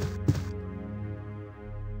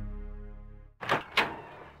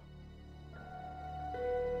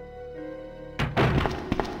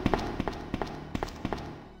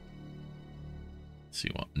 See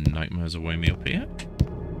what nightmares await me up here.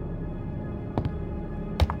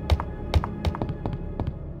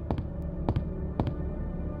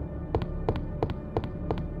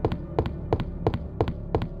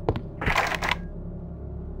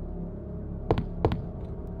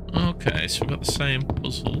 Okay, so we've got the same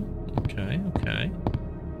puzzle. Okay, okay.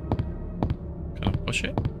 Can I push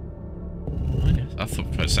it? Oh, yes. I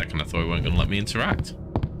thought for a second I thought it weren't going to let me interact.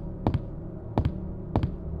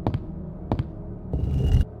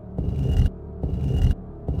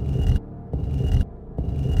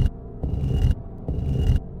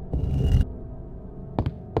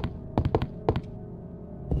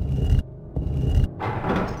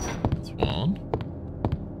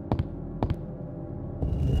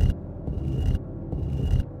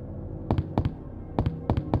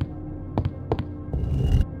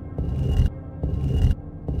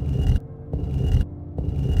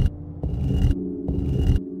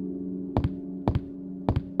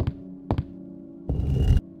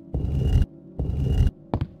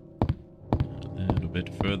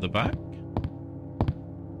 Further back.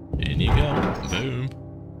 In you go. Boom.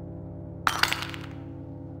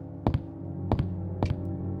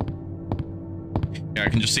 Yeah, I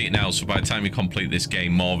can just see it now. So by the time you complete this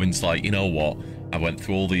game, Marvin's like, you know what? I went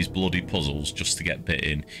through all these bloody puzzles just to get bit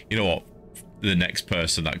in. You know what? The next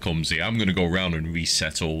person that comes here, I'm going to go around and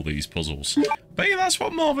reset all these puzzles. But yeah, that's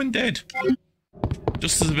what Marvin did.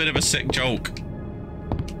 Just as a bit of a sick joke.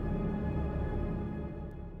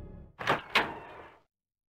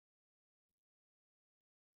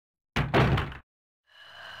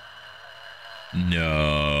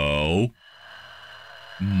 No.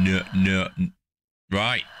 No.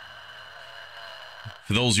 Right.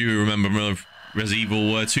 For those of you who remember Resident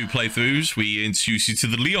Evil 2 playthroughs, we introduced you to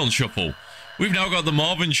the Leon Shuffle. We've now got the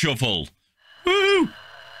Marvin Shuffle. Woo!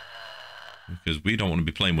 Because we don't want to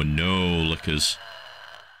be playing with no lickers.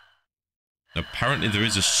 Apparently there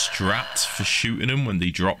is a strat for shooting them when they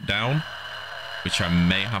drop down, which I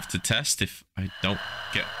may have to test if I don't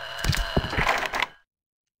get...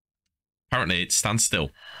 Apparently it stands still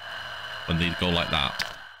when they go like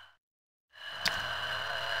that.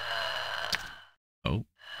 Oh,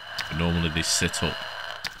 but normally they sit up.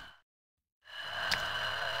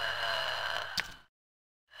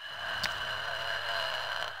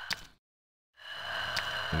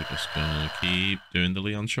 We're just gonna keep doing the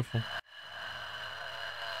Leon Shuffle.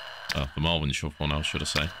 Oh, the Marvin Shuffle now, should I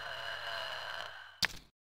say.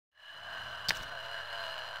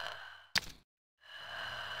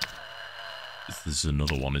 There's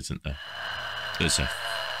another one, isn't there? There's a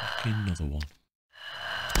fucking another one.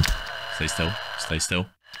 Stay still. Stay still.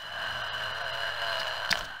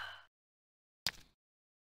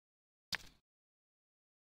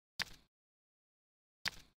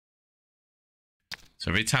 So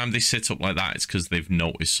every time they sit up like that, it's because they've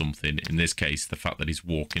noticed something. In this case, the fact that he's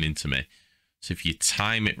walking into me. So if you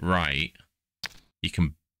time it right, you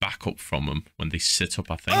can back up from them when they sit up,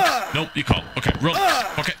 I think. Nope, you can't. Okay, run.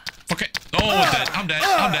 Fuck it. Fuck it. Oh, I'm dead. I'm dead.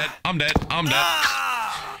 I'm dead. I'm dead. I'm dead.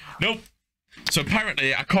 Nope. So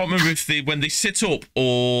apparently, I can't remember if they, when they sit up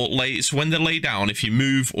or lay, so when they lay down, if you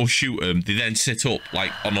move or shoot them, they then sit up,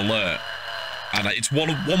 like, on alert. And it's one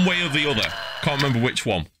way or the other. Can't remember which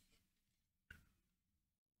one.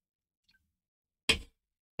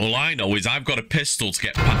 All I know is I've got a pistol to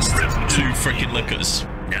get past 2 freaking lickers.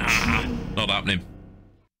 Nah, not happening.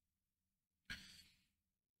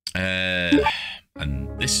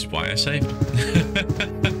 And this is why I saved.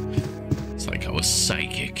 It's like I was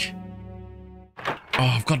psychic. Oh,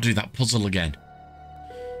 I've got to do that puzzle again.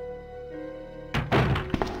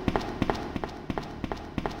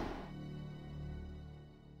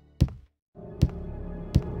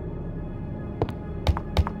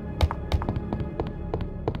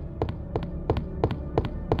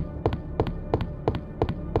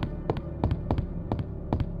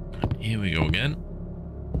 Here we go again.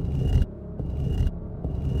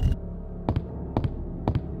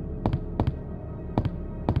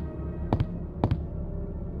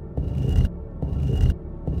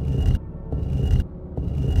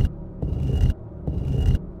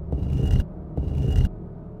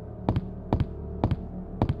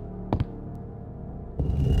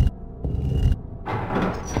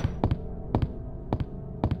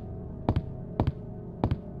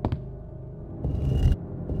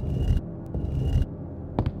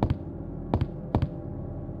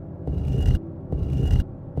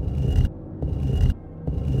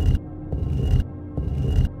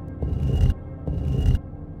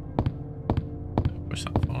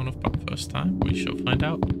 back first time? We shall find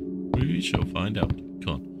out. We shall find out.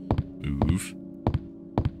 Come on. Move.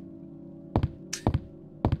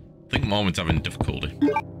 I think Marvin's having difficulty.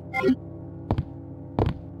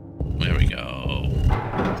 There we go.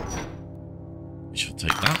 We shall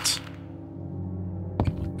take that.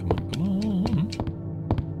 Come on, come on, come on.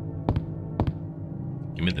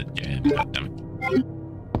 Give me the gem, goddammit.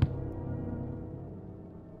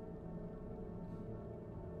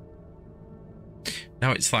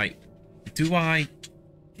 Now it's like, do I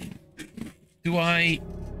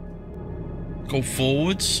go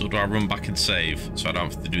forwards or do I run back and save so I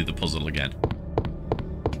don't have to do the puzzle again?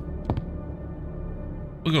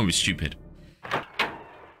 We're gonna be stupid.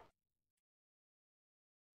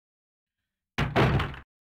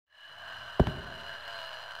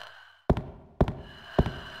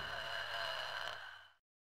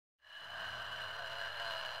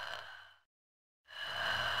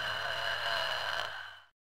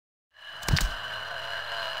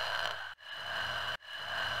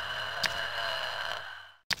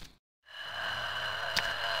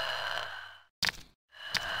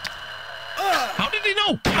 How did he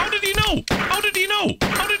know? How did he know? How did he know?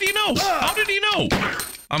 How did he know? How did he know?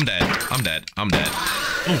 I'm dead. I'm dead. I'm dead.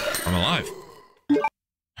 Oh, I'm alive.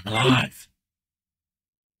 I'm alive.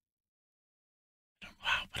 I don't know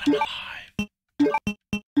how, but I'm alive.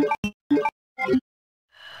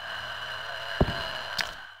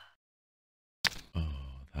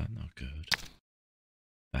 Oh, that not good.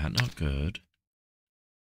 That not good.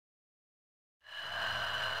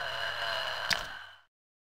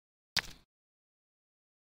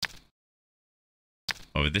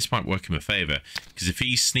 Oh, this might work in my favour. Because if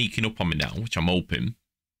he's sneaking up on me now, which I'm hoping,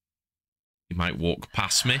 he might walk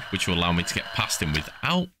past me, which will allow me to get past him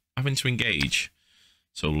without having to engage.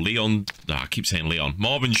 So Leon... I keep saying Leon.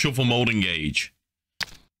 Marvin, shuffle mode, engage.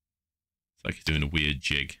 It's like he's doing a weird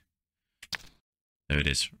jig. There it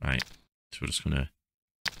is. Right. So we're just going to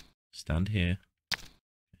stand here.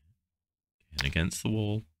 And against the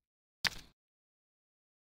wall.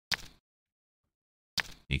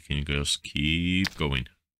 You can just keep going.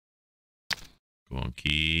 Go on,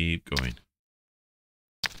 keep going.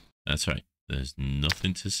 That's right. There's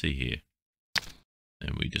nothing to see here.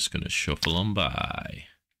 And we're just going to shuffle on by.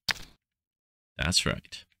 That's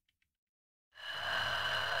right.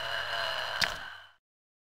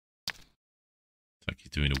 It's like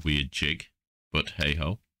he's doing a weird jig. But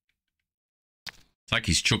hey-ho. It's like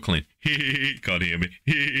he's chuckling. Can't hear me.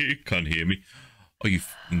 Can't hear me. Are you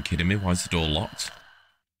f***ing kidding me? Why is the door locked?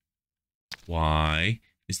 Why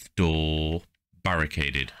is the door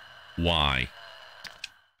barricaded? Why?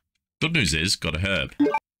 Good news is, got a herb.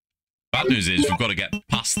 Bad news is, we've got to get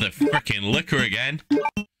past the frickin' liquor again.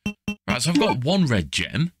 Right, so I've got one red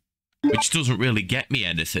gem, which doesn't really get me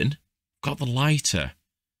anything. Got the lighter.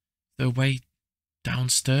 The way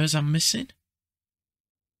downstairs I'm missing?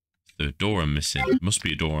 The door I'm missing. Must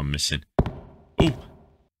be a door I'm missing. Oh!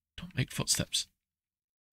 Don't make footsteps.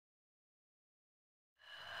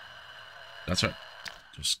 That's right.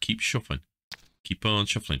 Just keep shuffling. Keep on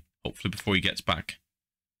shuffling. Hopefully before he gets back.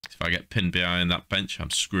 If I get pinned behind that bench, I'm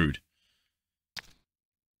screwed.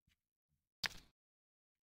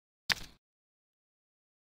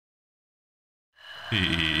 Come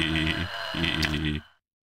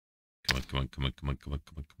on, come on, come on, come on, come on,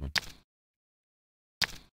 come on, come on.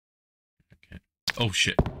 Okay. Oh,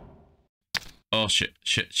 shit. Oh, shit,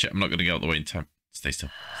 shit, shit. I'm not going to get out of the way in time. Stay still.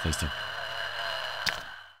 Stay still.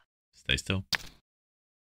 Stay still.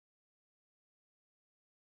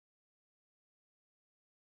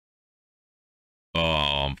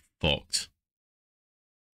 Oh, I'm fucked.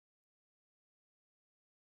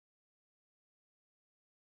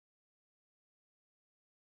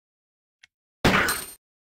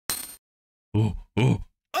 Oh, oh.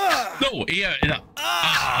 No, yeah.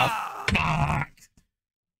 Ah, fuck.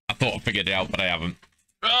 I thought I figured it out, but I haven't.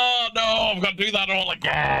 Oh, no, I've got to do that all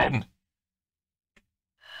again.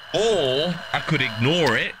 Or I could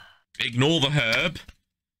ignore it, ignore the herb,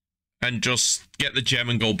 and just get the gem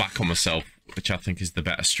and go back on myself, which I think is the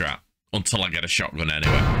better strat, until I get a shotgun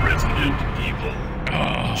anyway.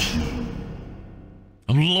 Oh.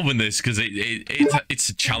 I'm loving this because it's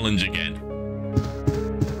a challenge again.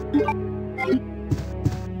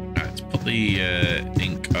 Right, let's put the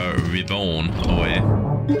ink ribbon away.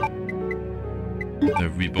 The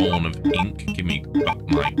ribbon of ink. Give me back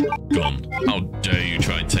my gun. How dare you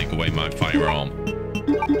try and take away my firearm?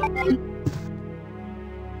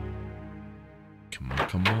 Come on,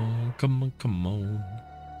 come on, come on, come on.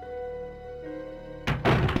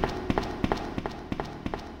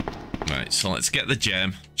 Right, so let's get the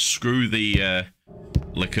gem. Screw the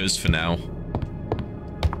liquors for now.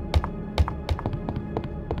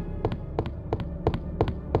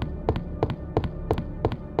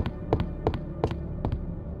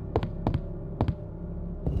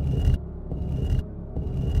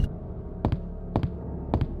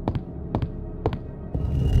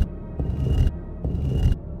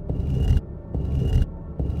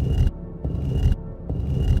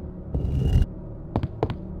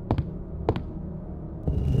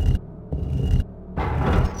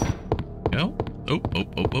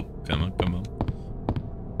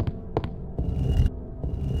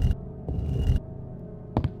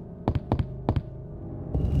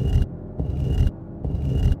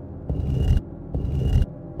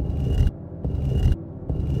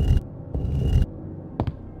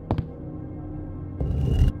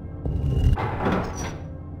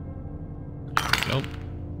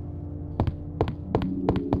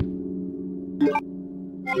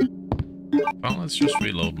 let's just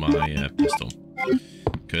reload my pistol.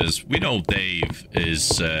 Because we know Dave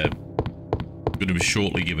is going to be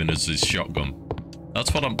shortly giving us his shotgun.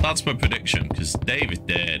 That's my prediction. Because Dave is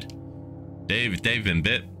dead. Dave been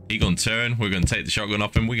bit. He gonna turn. We're gonna take the shotgun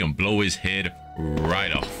off him. We're gonna blow his head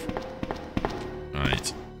right off.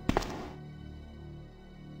 Right.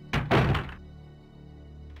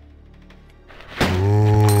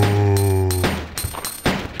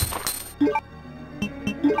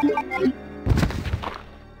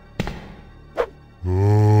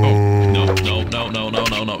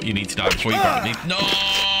 No. You need to die before you grab it. No!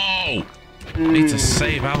 I need to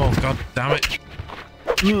save ammo. God damn it.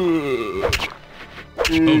 Oh crap.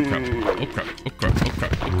 Oh crap. Oh crap. Oh crap. Oh crap. Oh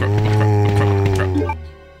crap. Oh crap. Oh crap.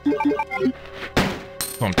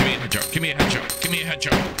 Come on, give me a headshot. Give me a headshot. Give me a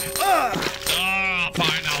headshot. Ah,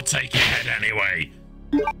 fine. I'll take your head anyway.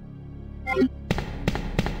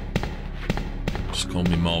 Just call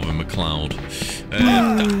me Marvin McLeod.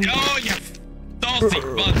 Oh, you nasty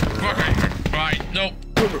motherfucker. Right, nope.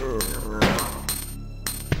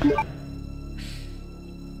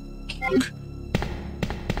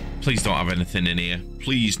 Please don't have anything in here.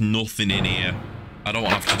 Please, nothing in here. I don't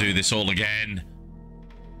want to have to do this all again.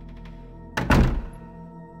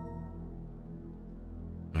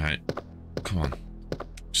 Right. Come on.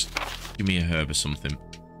 Just give me a herb or something.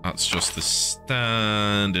 That's just the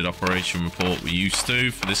standard operation report we're used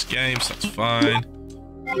to for this game, so that's fine.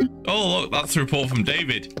 Oh, look, that's the report from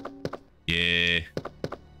David. Yeah.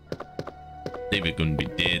 David gonna be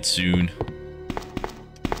dead soon.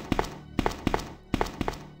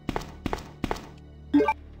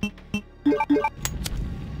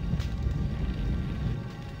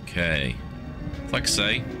 Okay. Like I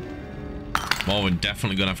say, Marvin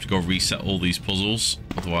definitely gonna have to go reset all these puzzles.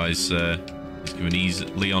 Otherwise, he's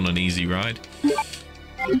giving Leon an easy ride.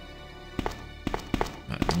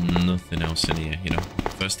 Nothing else in here, you know.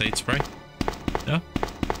 First aid spray? No?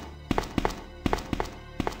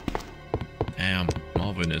 Damn,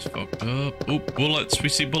 Marvin is fucked up. Oh, bullets. We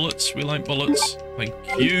see bullets. We like bullets. Thank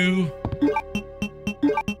you.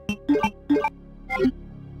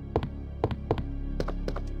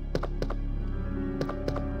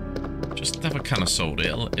 Just have a can of soda.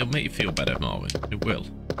 It'll make you feel better, Marvin. It will.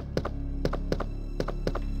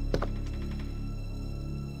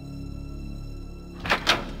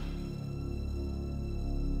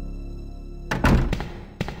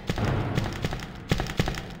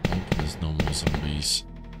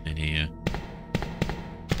 In here.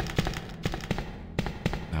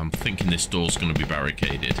 I'm thinking this door's going to be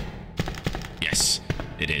barricaded. Yes,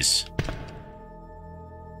 it is.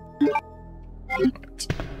 Right.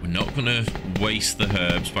 We're not going to waste the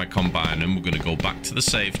herbs by combining them. We're going to go back to the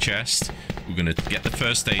safe chest. We're going to get the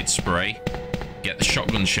first aid spray. Get the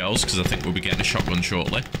shotgun shells, because I think we'll be getting a shotgun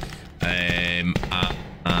shortly. And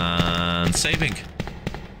saving.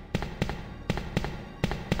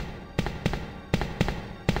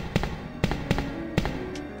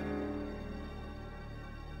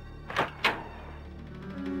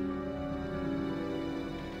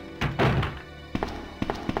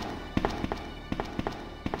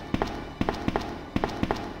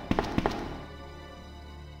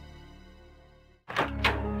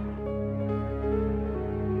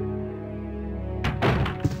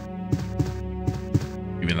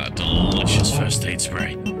 First aid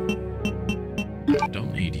spray. I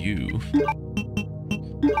don't need you. You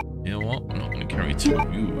know what? I'm not going to carry two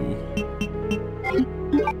of you.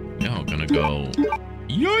 You're going to go.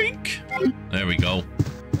 Yoink! There we go.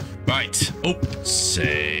 Right. Oh,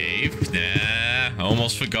 save. Nah.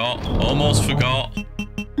 Almost forgot. Almost forgot.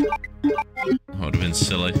 That would have been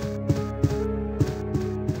silly.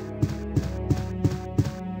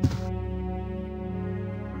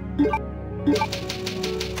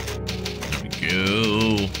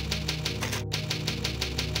 Go.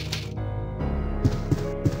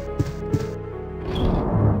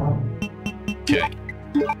 Okay.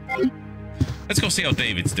 Let's go see how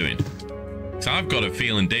David's doing. So I've got a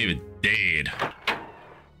feeling David dead.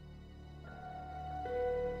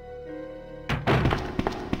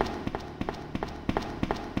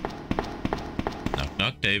 Knock,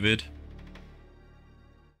 knock, David.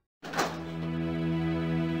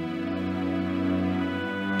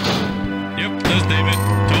 Yep, there's David.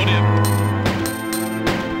 Told you.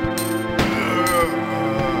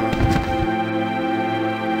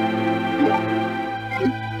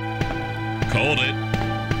 Called it.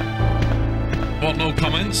 What, no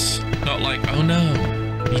comments? Not like, oh no,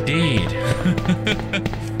 he did.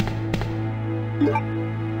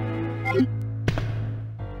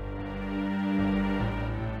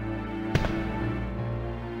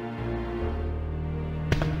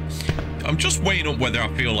 just weighing up whether I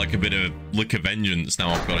feel like a bit of liquor vengeance now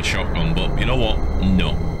I've got a shotgun, but you know what?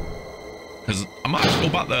 No. Because I might go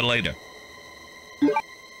back there later.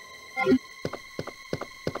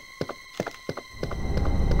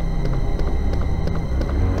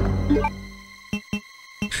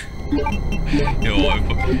 You know,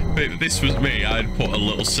 if this was me, I'd put a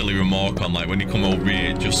little silly remark on, like when you come over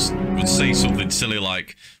here, just would say something silly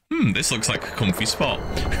like, this looks like a comfy spot.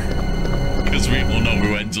 Because we will know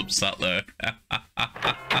who ends up sat there.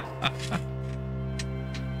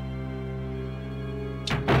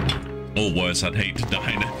 Or worse, I'd hate to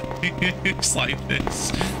die in it's like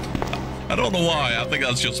this. I don't know why, I think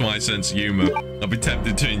that's just my sense of humour. I'd be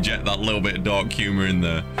tempted to inject that little bit of dark humour in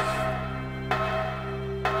there.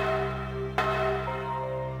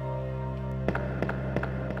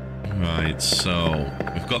 Right, so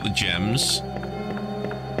we've got the gems.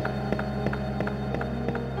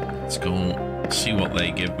 Let's go see what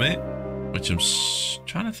they give me. Which I'm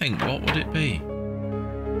trying to think, what would it be?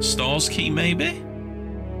 Stars key, maybe?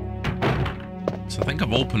 So I think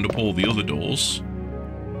I've opened up all the other doors.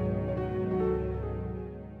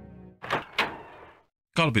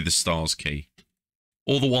 Gotta be the stars key.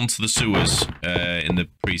 Or the one to the sewers in the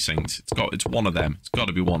precinct. It's one of them. It's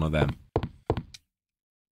gotta be one of them.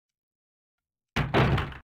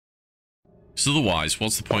 Because otherwise,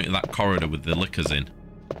 what's the point of that corridor with the liquors in?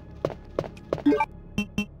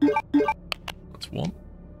 That's one.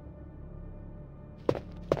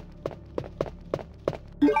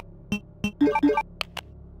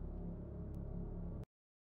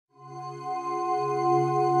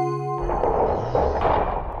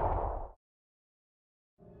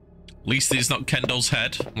 At least it's not Kendall's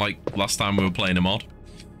head, like last time we were playing a mod.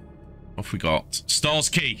 What have we got? Stars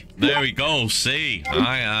key. There we go. See.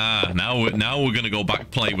 Now we're gonna go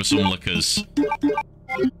back play with some liquors.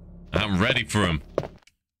 I'm ready for them.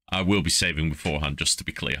 I will be saving beforehand, just to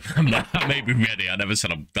be clear. I may be ready. I never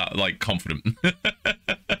said I'm that like confident. Because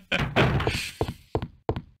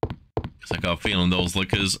I got a feeling those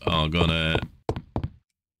liquors are gonna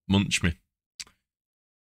munch me.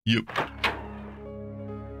 Yep.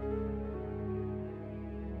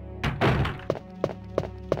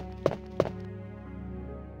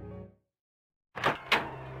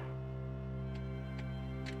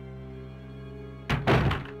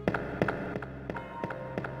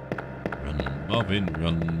 Marvin,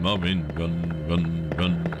 run, Marvin, run, run,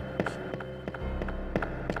 run.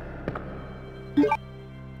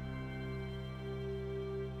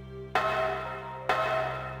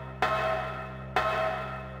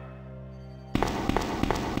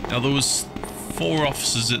 Now there was 4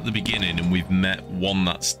 officers at the beginning and we've met one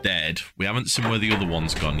that's dead. We haven't seen where the other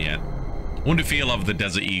one's gone yet. I wonder if he'll have the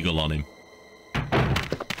Desert Eagle on him.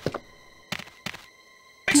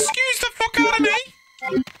 Excuse the fuck out of me!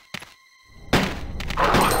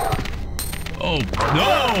 Oh,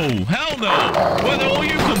 no! Hell no! Where the hell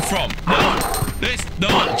you come from?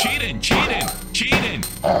 No! Cheating! Cheating! Cheating!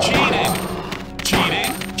 Cheating!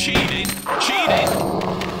 Cheating! Cheating! Cheating!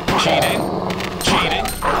 Cheating! Cheating!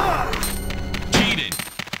 Cheating!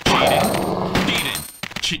 Cheating!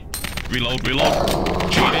 Cheating! Reload! Reload!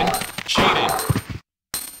 Cheating! Cheating!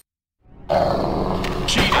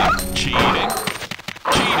 Cheating! Cheating!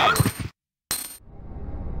 Cheating!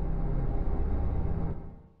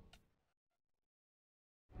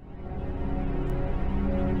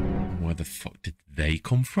 Where the fuck did they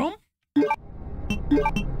come from?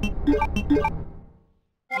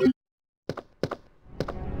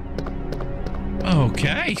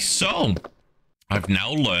 Okay, so I've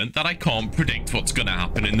now learned that I can't predict what's going to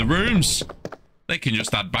happen in the rooms. They can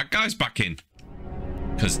just add bad guys back in.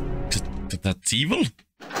 Because that's evil.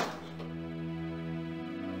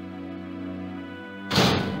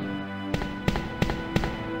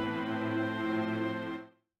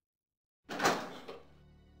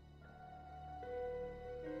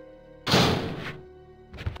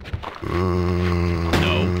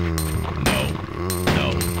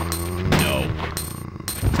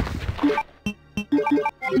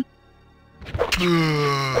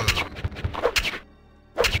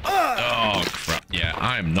 Oh, crap. Yeah,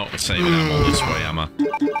 I am not saving ammo this way, am I?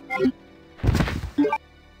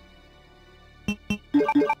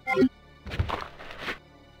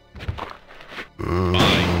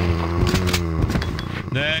 Bye.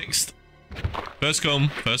 Next. First come,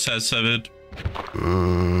 first head severed.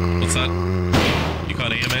 What's that? You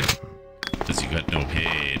can't hear me? Does you got no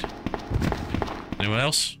head? Anyone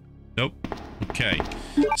else? Nope. Okay.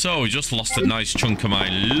 So, we just lost a nice chunk of my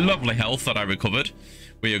lovely health that I recovered.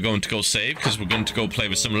 We are going to go save, because we're going to go play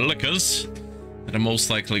with some liquors that are most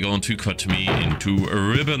likely going to cut me into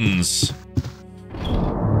ribbons.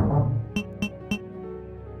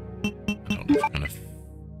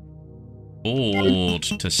 board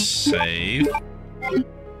to save,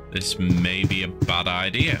 this may be a bad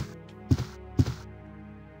idea.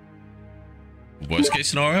 Worst case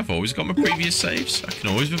scenario, I've always got my previous saves. I can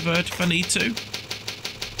always revert if I need to.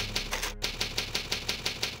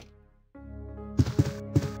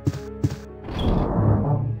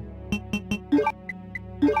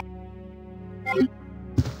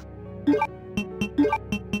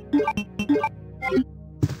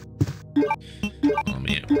 I'm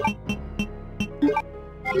here.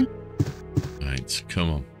 Right, come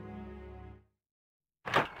on.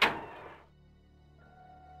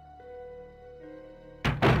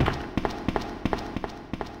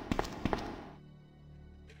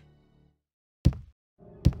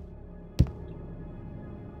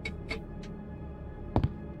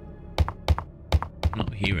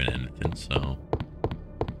 Not hearing anything, so...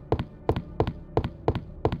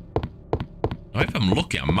 If I'm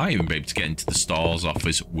lucky, I might even be able to get into the store's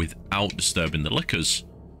office without disturbing the liquors,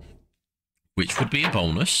 which would be a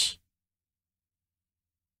bonus.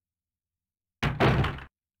 Back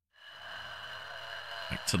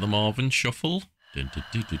to the Marvin shuffle. I'm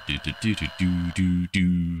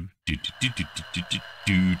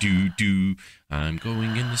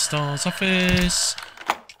going in the store's office.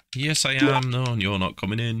 Yes, I am. No, and you're not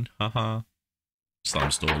coming in. Haha.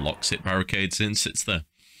 Slams door, locks it, barricades in, sits there.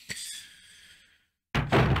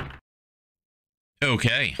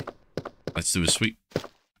 Okay, let's do a sweep.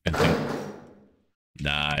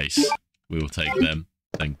 Nice. We will take them.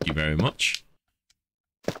 Thank you very much.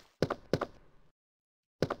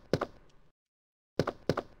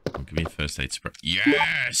 I'll give me a first aid spray.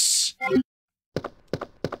 Yes!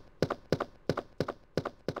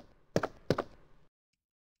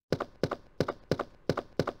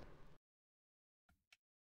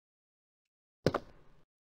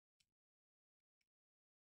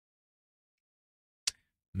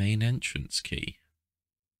 Main entrance key.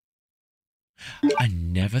 I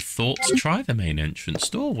never thought to try the main entrance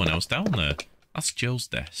door when I was down there. That's Jill's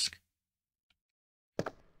desk.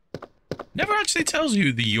 Never actually tells you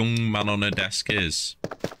who the young man on her desk is.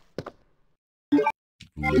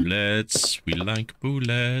 Bullets. We like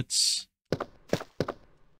bullets.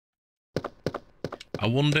 I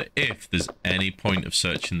wonder if there's any point of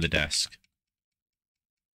searching the desk.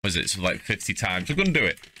 Was it so like 50 times? We're going to do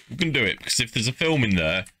it. We're going to do it, because if there's a film in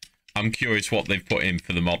there, I'm curious what they've put in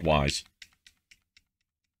for the mod-wise.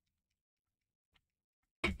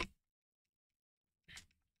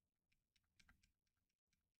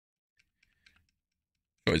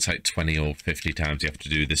 But it's like 20 or 50 times you have to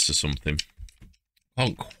do this or something. I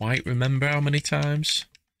don't quite remember how many times.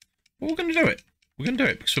 But we're going to do it. We're going to do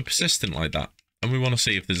it, because we're persistent like that. And we want to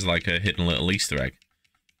see if there's like a hidden little Easter egg.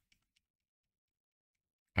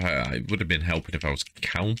 It would have been helping if I was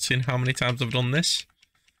counting how many times I've done this.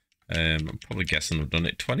 I'm probably guessing I've done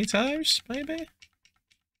it 20 times, maybe?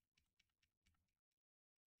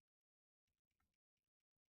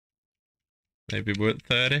 Maybe we're at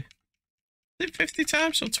 30? Is it 50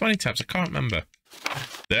 times or 20 times? I can't remember.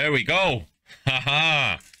 There we go!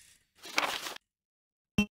 Haha!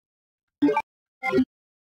 I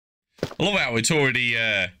love how it's already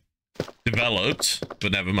developed,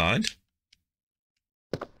 but never mind.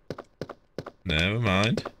 Never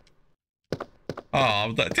mind.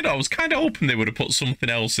 Oh, I was kind of hoping they would have put something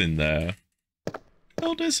else in there.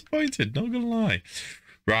 Well disappointed, not gonna lie.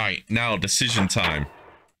 Right, now decision time.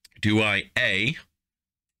 Do I A,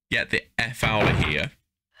 get the F out of here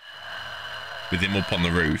with him up on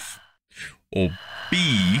the roof, or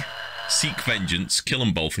B, seek vengeance, kill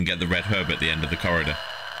them both and get the red herb at the end of the corridor?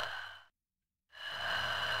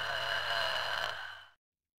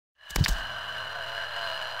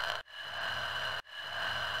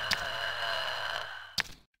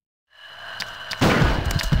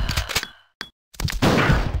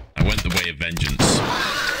 I went the way of vengeance.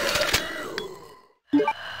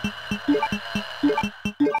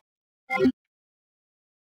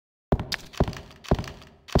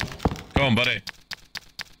 Go on, buddy.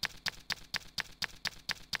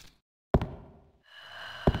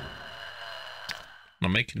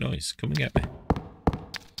 I'm making noise. Come and get me.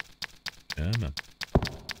 Come on.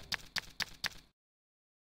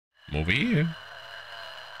 I'm over here.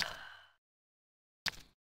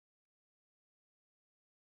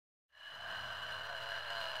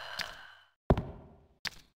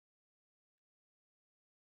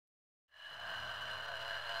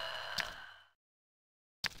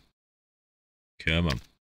 Come on.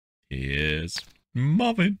 Here's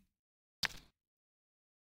Marvin.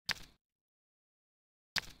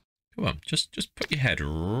 Come on, just put your head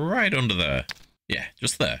right under there. Yeah,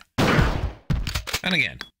 just there. And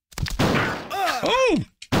again. Oh!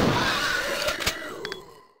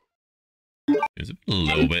 He was a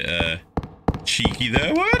little bit cheeky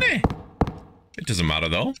there, weren't he? It doesn't matter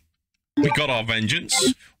though. We got our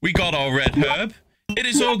vengeance. We got our red herb. It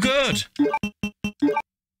is all good.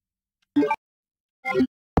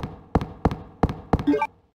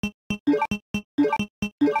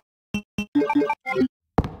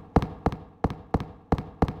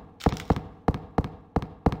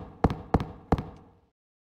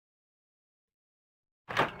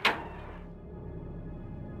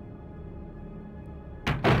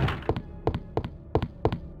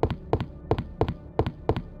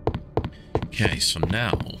 Okay, so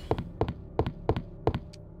now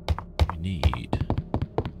we need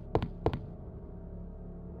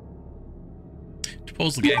to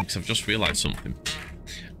pause the game because I've just realised something.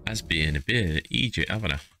 As being a bit EJ,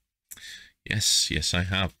 haven't I? Yes, I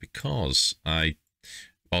have, because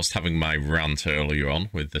whilst having my rant earlier on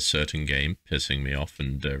with a certain game pissing me off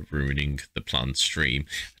and ruining the planned stream,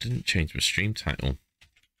 I didn't change my stream title.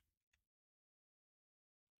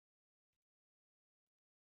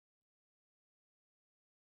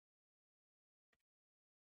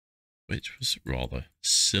 Which was rather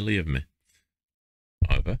silly of me.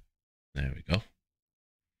 However, there we go.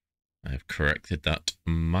 I have corrected that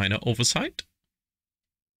minor oversight.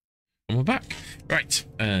 And we're back. Right.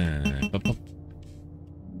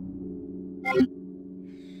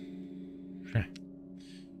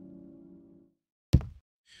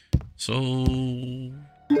 So,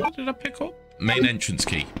 what did I pick up? Main entrance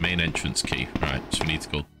key. Main entrance key. Right, so we need to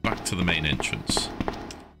go back to the main entrance.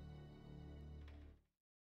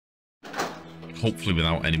 Hopefully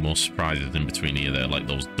without any more surprises in between here there, like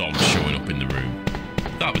those dogs showing up in the room.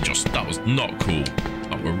 That was not cool.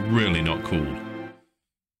 That were really not cool.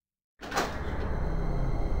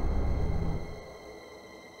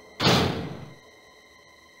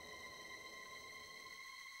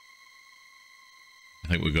 I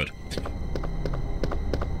think we're good.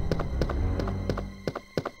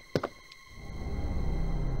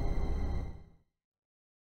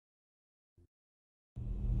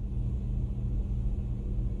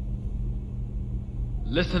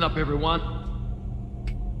 Listen up, everyone.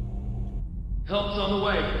 Help's on the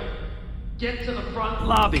way. Get to the front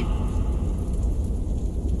lobby.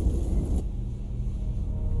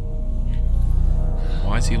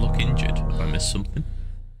 Why does he look injured? Have I missed something?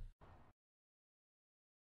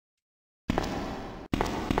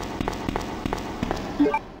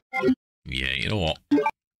 Yeah, you know what?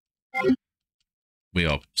 We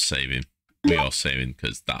are saving. We are saving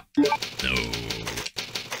because that... No.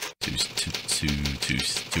 Too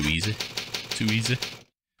easy. Too easy.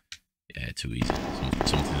 Yeah, too easy.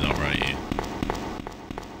 Something's not right here.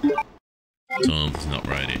 Something's not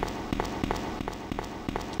right here.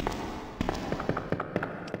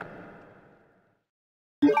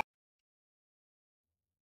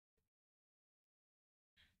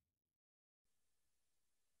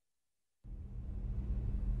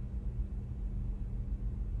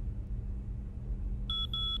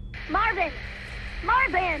 Marvin!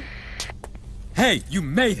 Marvin! Hey, you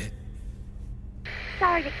made it!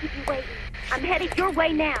 Sorry to keep you waiting. I'm headed your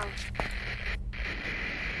way now.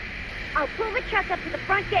 I'll pull the truck up to the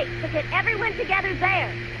front gate to get everyone together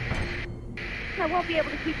there. I won't be able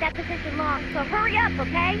to keep that position long, so hurry up,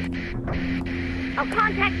 okay? I'll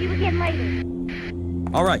contact you again later.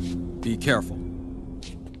 All right, be careful.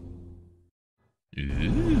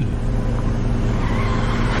 Ooh.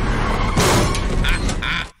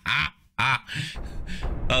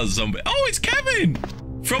 That was zombie. Oh, it's Kevin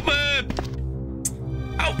from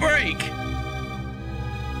Outbreak.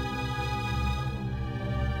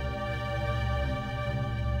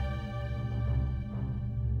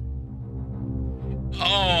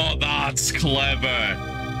 Oh, that's clever.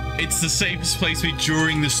 It's the safest place to be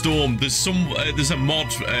during the storm. There's a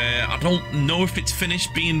mod. I don't know if it's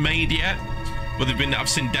finished being made yet, but I've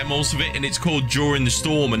seen demos of it, and it's called During the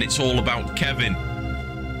Storm, and it's all about Kevin.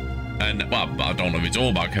 And, well, I don't know if it's all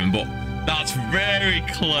about Kevin, but that's very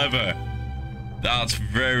clever. That's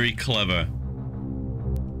very clever.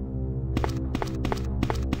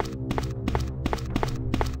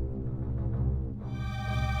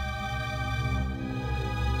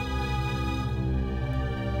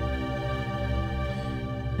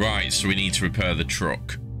 Right, so we need to repair the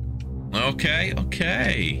truck. Okay,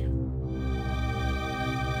 okay.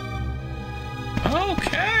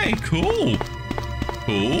 Okay, cool.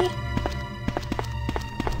 Cool.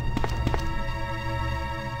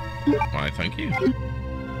 Why, thank you.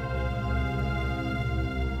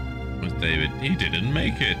 Where's David? He didn't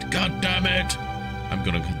make it. God damn it! I'm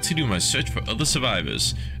gonna continue my search for other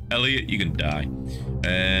survivors. Elliot, you can die.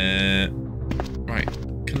 Right.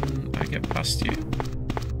 Can I get past you?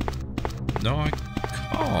 No, I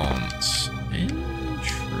can't.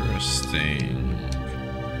 Interesting.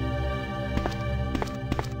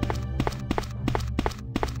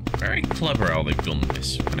 Very clever how they've done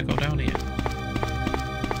this. Can I go down here?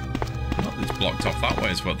 Not that it's blocked off that way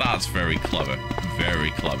as well. That's very clever. Very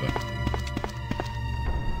clever.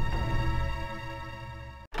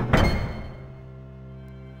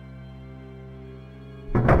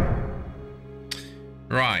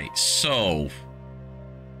 Right, so...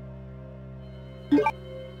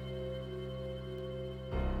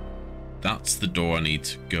 that's the door I need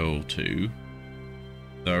to go to.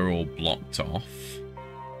 They're all blocked off.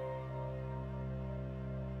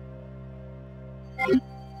 I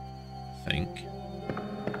think.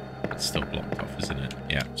 It's still blocked off, isn't it?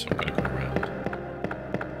 Yeah, so I've got to go around.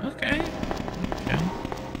 Okay. Okay.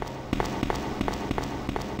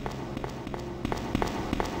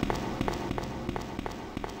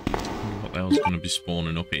 What the hell's going to be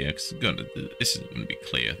spawning up here? Because this isn't going to be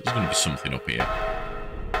clear. There's going to be something up here.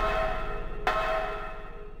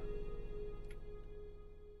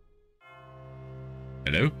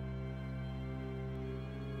 Hello?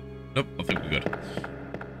 Nope, I think we're good.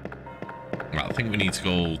 Right, I think we need to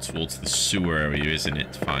go towards the sewer area, isn't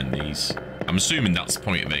it, to find these? I'm assuming that's the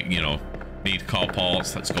point of it, you know. Need car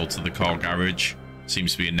parts, let's go to the car garage.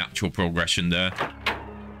 Seems to be a natural progression there.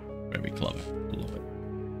 Very clever. Love it.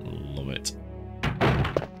 Love it.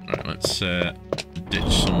 Alright, let's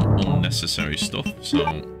ditch some unnecessary stuff. So,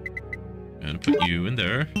 I'm going to put you in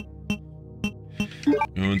there.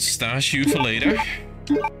 Go and stash you for later.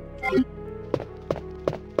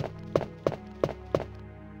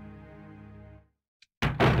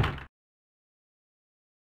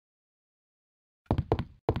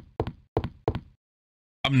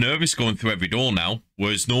 I'm nervous going through every door now,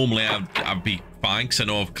 whereas normally I'd be fine because I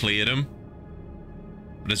know I've cleared them.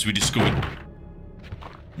 But as we discovered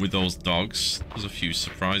with those dogs, there's a few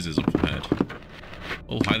surprises up ahead.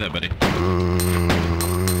 Oh, hi there, buddy.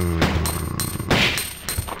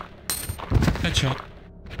 Headshot.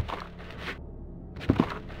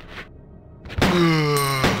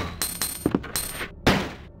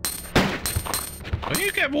 Well,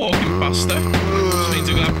 you get walking faster. Which means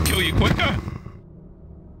I'm gonna have to kill you quicker.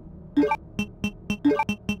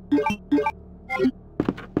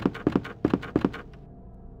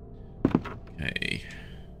 Okay.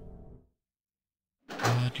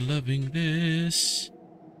 Not loving this.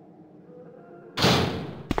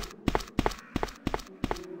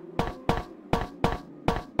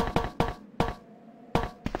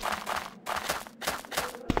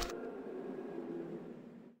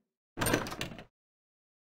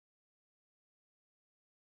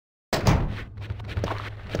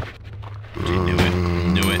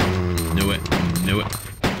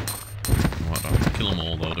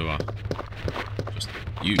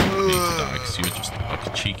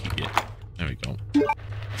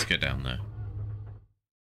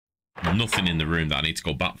 Nothing in the room that I need to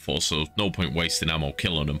go back for, so no point wasting ammo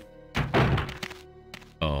killing them.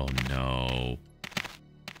 Oh no.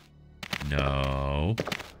 No.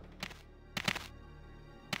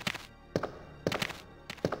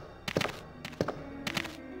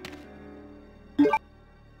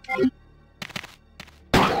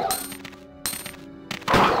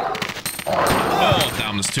 Oh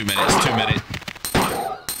damn, there's 2 minutes, 2 minutes.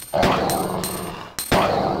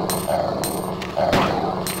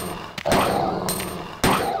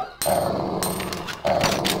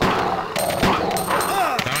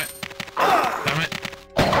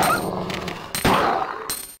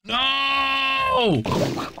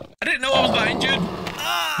 I didn't know I was that injured.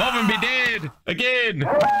 Marvin be dead again.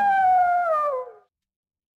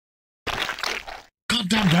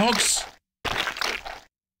 Goddamn dogs.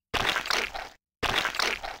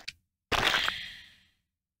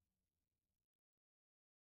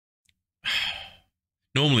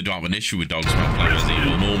 Normally don't have an issue with dogs when I play Resident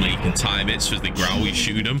Evil. Normally you can time it so as they growl, you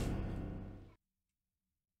shoot them.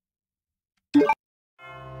 I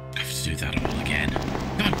have to do that all again.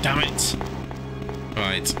 God damn it.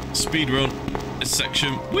 Right, speed run this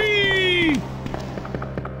section. Whee!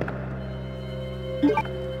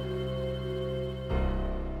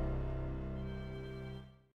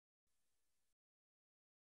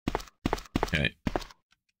 Okay.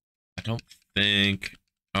 I don't think...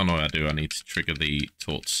 oh no, I do. I need to trigger the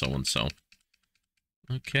torch so-and-so.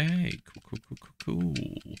 Okay, cool.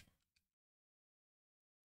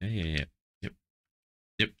 Yeah. Yep.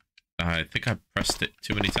 I think I pressed it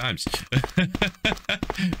too many times.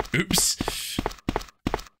 Oops.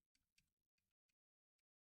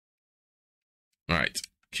 Right,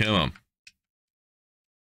 come on.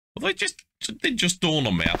 Well, they just did just dawn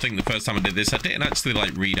on me. I think the first time I did this, I didn't actually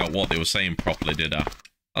like read out what they were saying properly, did I?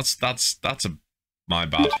 That's my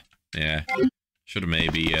bad. Yeah, should have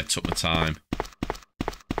maybe took my time,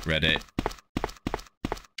 read it.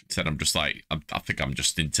 Instead, I'm just like, I think I'm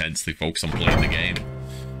just intensely focused on playing the game.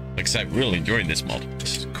 Like I said, really enjoying this mod.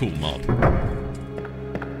 This is a cool mod.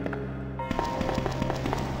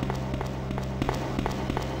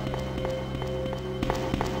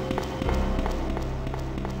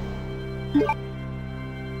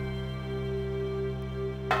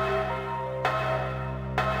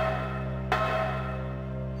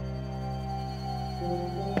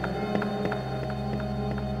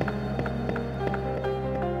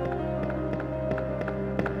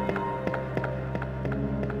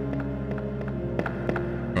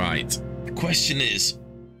 The question is,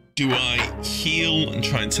 do I heal and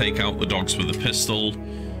try and take out the dogs with a pistol,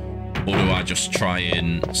 or do I just try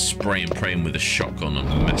and spray and pray with a shotgun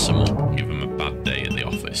and mess them up, give them a bad day at the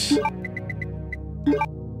office?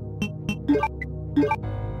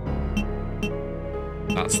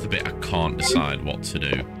 That's the bit I can't decide what to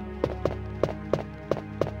do.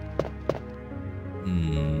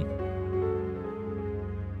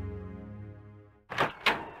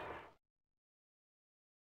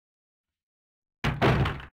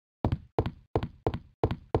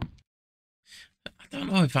 I don't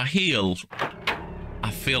know if I heal.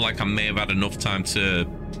 I feel like I may have had enough time to...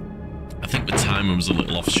 I think the timer was a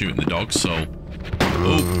little off shooting the dog, so...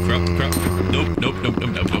 Oh, crap. Nope.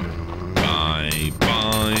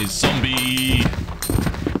 Bye, zombie.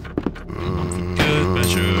 Good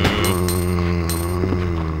measure.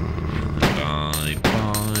 Bye.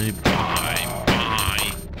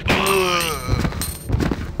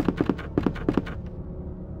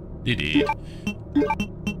 Did it.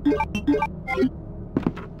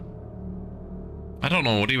 I don't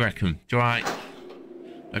know, what do you reckon? Do I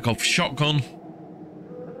go for shotgun?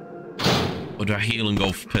 Or do I heal and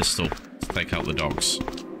go for pistol to take out the dogs?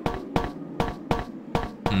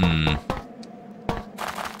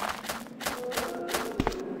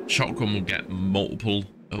 Shotgun will get multiple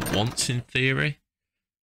at once in theory.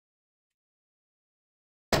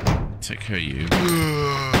 Take care of you.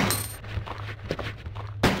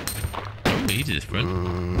 Oh, he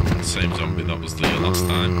different. Same zombie that was there last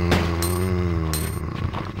time.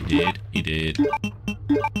 He did.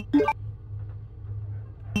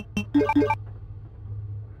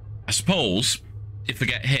 I suppose if I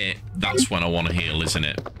get hit, that's when I want to heal, isn't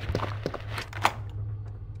it?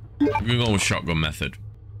 We're gonna go with shotgun method.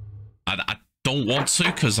 I don't want to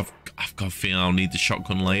because I've got a feeling I'll need the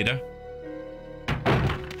shotgun later.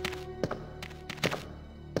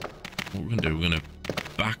 What we're gonna do? We're gonna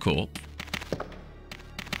back up.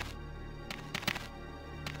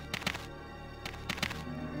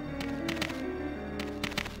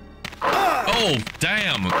 Oh,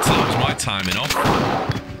 damn. That was my timing off.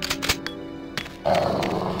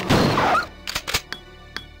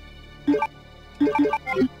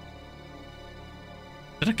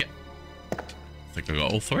 Did I get... I think I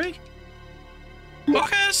got all three. Okay,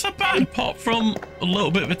 that's not bad. Apart from a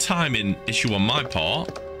little bit of a timing issue on my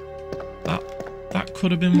part. That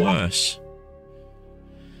could have been worse.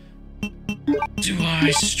 Do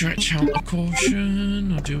I stretch out the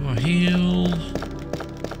caution or do I heal?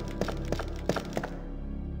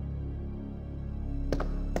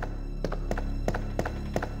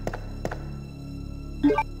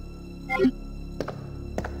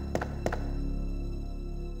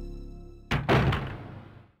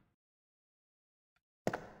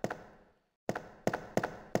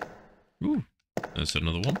 Ooh, there's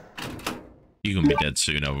another one. You're gonna be dead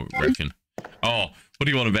soon, I reckon. Oh, what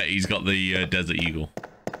do you want to bet he's got the Desert Eagle?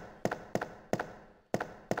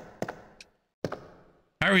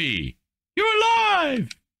 Harry, you're alive!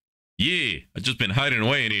 Yeah, I've just been hiding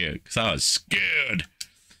away in here because I was scared.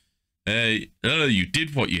 You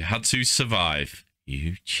did what you had to survive.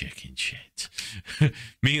 You chicken shit.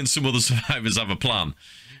 Me and some other survivors have a plan.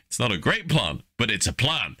 It's not a great plan, but it's a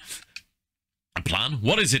plan. A plan?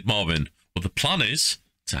 What is it, Marvin? Well, the plan is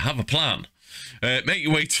to have a plan. Make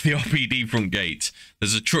your way to the R.P.D. front gate.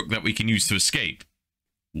 There's a truck that we can use to escape.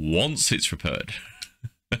 Once it's repaired.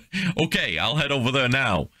 Okay, I'll head over there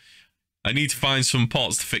now. I need to find some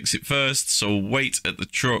parts to fix it first, so wait at the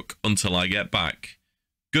truck until I get back.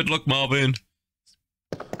 Good luck, Marvin.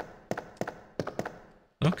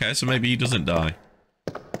 Okay, so maybe he doesn't die.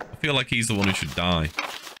 I feel like he's the one who should die.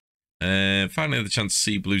 Finally had the chance to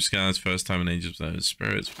see blue skies, first time in ages of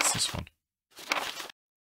spirits. What's this one?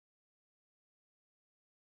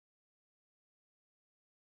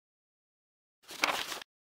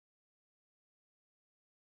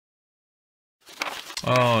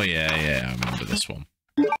 Oh, yeah, I remember this one.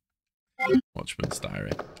 Watchman's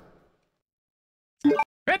Diary.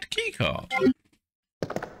 Red keycard.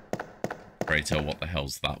 Kratos, what the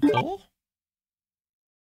hell's that for?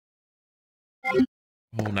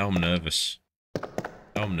 Oh, now I'm nervous.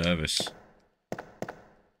 Now I'm nervous.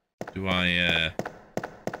 Do I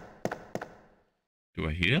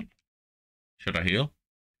heal? Should I heal? Do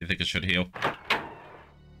you think I should heal? I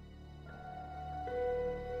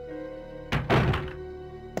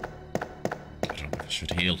don't know if I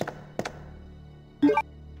should heal.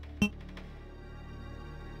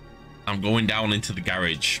 I'm going down into the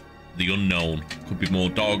garage. The unknown. Could be more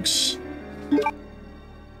dogs.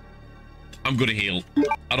 I'm gonna heal.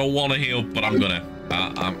 I don't want to heal, but I'm gonna.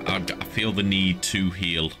 I feel the need to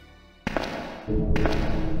heal. I'm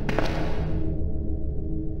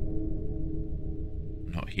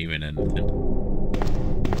not hearing anything.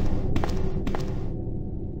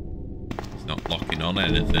 It's not locking on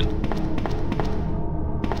anything.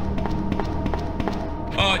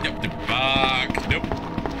 Oh, yep, the back. Nope.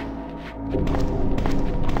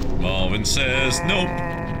 Marvin says nope.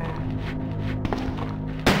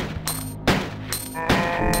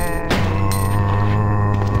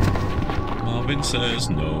 Marvin says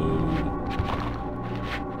no.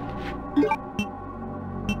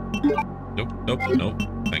 Nope.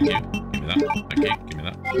 Thank you. Give me that. Thank you. Give me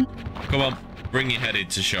that. Come on. Bring your head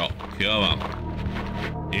into shot. Come on.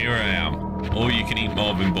 Here I am. All you can eat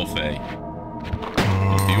Marvin buffet.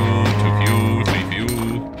 Two few.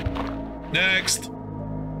 Next.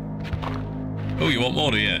 Oh, you want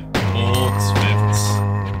more, do you? 4th, 5th.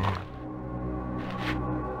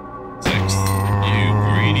 6th. You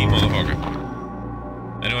greedy motherfucker.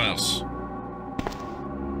 Anyone else?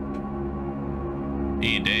 He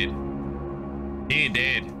ain't dead. He ain't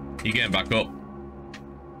dead. He getting back up.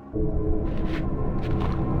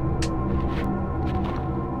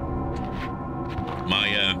 My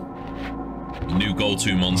new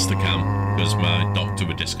go-to monster cam, because my doctor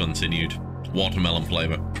were discontinued. Watermelon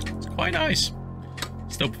flavour. It's quite nice.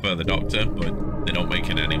 Still prefer the doctor, but they don't make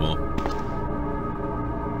it anymore.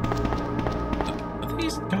 Are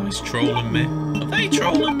these guys trolling me? Are they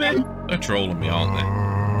trolling me? They're trolling me, aren't they?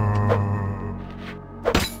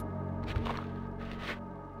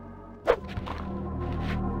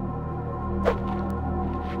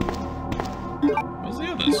 Where's the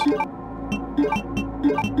others?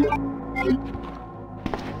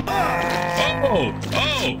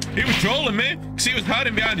 Oh! He was trolling me because he was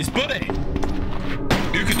hiding behind his buddy.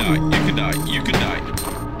 You can die. You can die. You can die.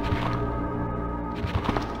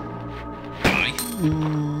 Die.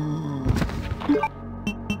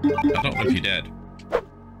 I don't know if you're dead.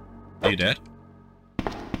 Are you dead?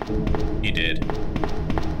 You did.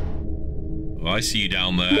 Oh, I see you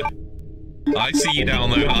down there. I see you down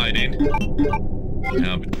there hiding.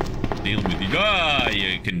 Now I'm dealing with you. Ah,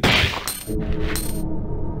 you can die.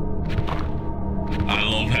 I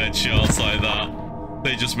love headshots like that.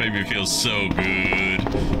 They just make me feel so good.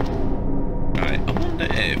 Right, I wonder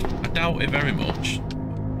if... I doubt it very much.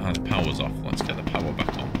 Ah, the power's off. Let's get the power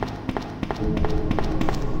back on.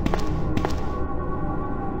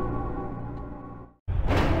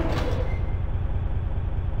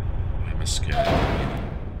 Why am I scared?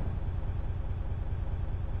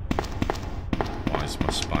 Why is my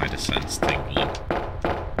spider sense tingling?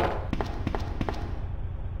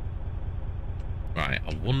 Right,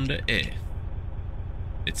 I wonder if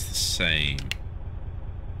it's the same.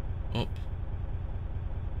 Up,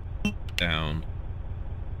 down,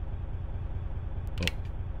 up,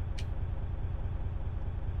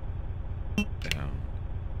 down,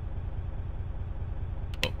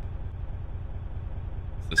 up.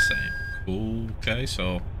 It's the same. Cool. Okay,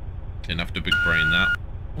 so didn't have to big brain that.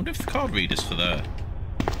 I wonder if the card reader's for there.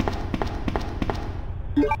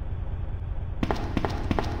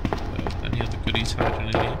 Any other goodies hiding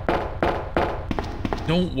in here?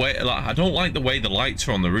 Don't wait. Like, I don't like the way the lights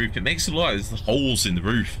are on the roof. It makes it look like there's holes in the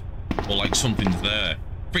roof, or like something's there.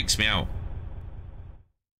 Freaks me out.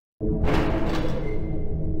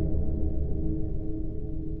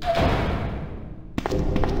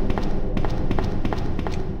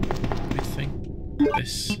 I think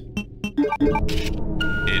this.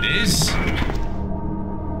 It is.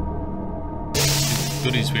 What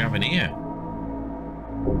goodies we have in here?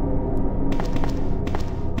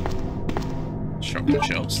 Shotgun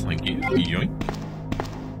shells, thank you. Yoink.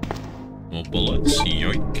 More bullets.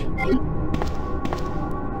 Yoink.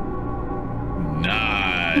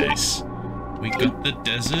 Nice. We got the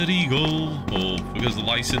Desert Eagle, or because the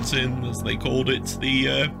licensing, as they called it,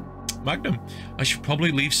 the Magnum. I should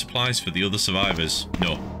probably leave supplies for the other survivors.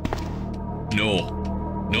 No.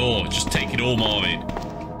 No, just take it all, Marvin.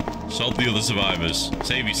 Solve the other survivors.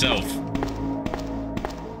 Save yourself.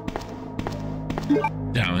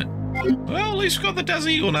 Damn it. Well, at least we've got the Desert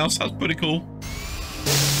Eagle now, so that's pretty cool.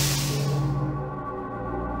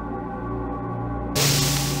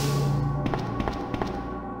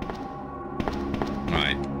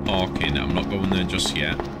 Right, parking. I'm not going there just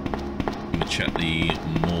yet. I'm gonna check the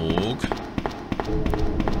morgue.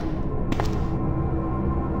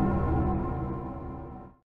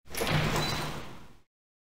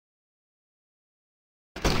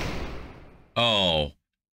 Oh.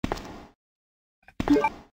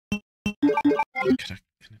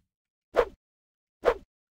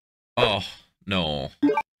 Oh, no.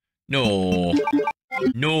 No.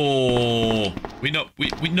 No. We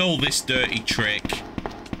know this dirty trick.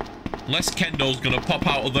 Unless Kendo's gonna pop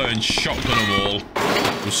out of there and shotgun them all,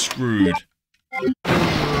 we're screwed.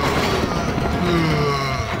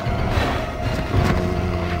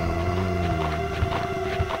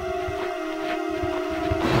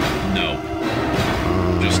 No.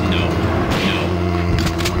 Just no. No.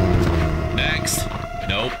 Next.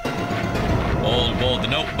 Nope. All aboard the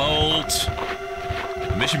note bolt.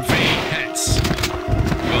 Mission fee, hets.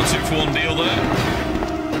 Got a 2-for-1 deal there.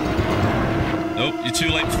 Nope, you're too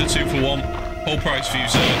late for the 2-for-1. Whole price for you,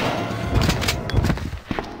 sir.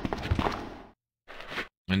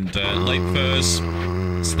 And late first.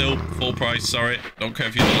 Still full price, sorry. Don't care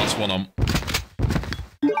if you're the last one on.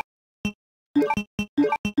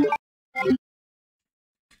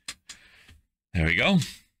 There we go.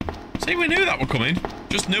 See, we knew that were coming.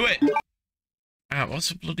 Just knew it. Ah,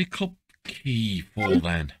 what's a bloody club key for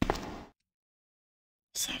then?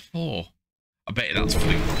 What's that for? I bet that's for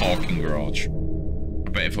the parking garage. I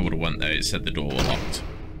bet if I would have went there, it said the door was locked.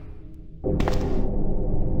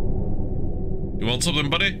 You want something,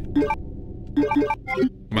 buddy?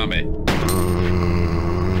 Come at me.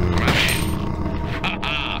 Come at me.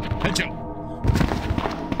 Ha-ha! Headshot!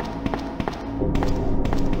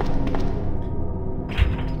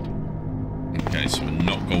 Okay, so we're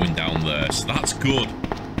not going down there. So that's good.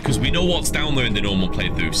 Because we know what's down there in the normal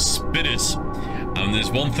playthrough. Spitters. And there's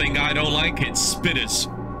one thing I don't like. It's spitters.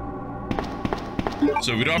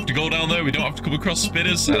 So we don't have to go down there. We don't have to come across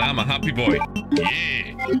spitters. And I'm a happy boy.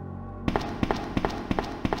 Yeah.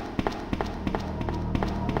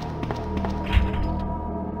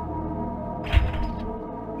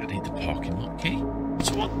 I need the parking lot key.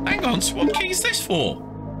 So what? Hang on. So what key is this for?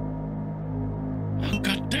 Oh,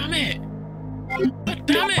 god damn it. God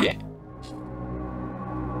damn it!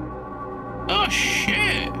 Oh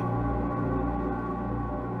shit!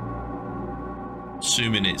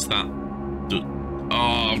 Assuming it's that.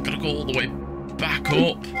 Oh, I've got to go all the way back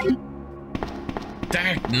up.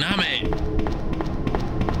 Dagnammit!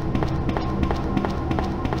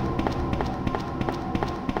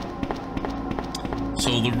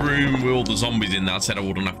 So the room with all the zombies in that said I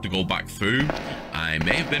wouldn't have to go back through. I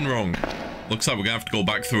may have been wrong. Looks like we're gonna have to go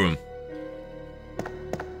back through them.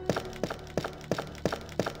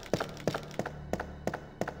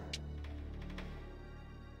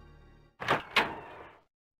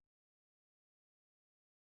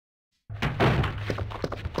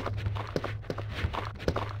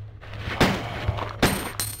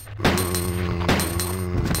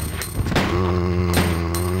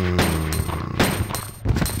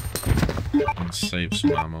 Save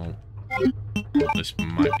some ammo. This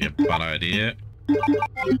might be a bad idea.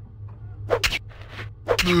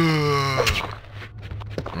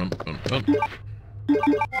 Run, run, run.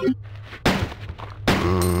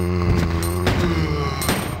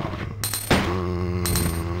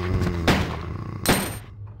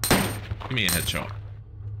 Give me a headshot.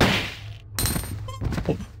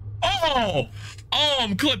 Oh! Oh,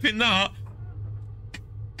 I'm clipping that.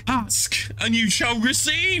 Ask and you shall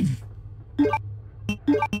receive.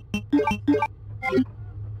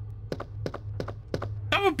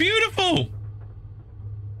 That was beautiful.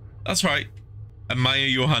 That's right. Admire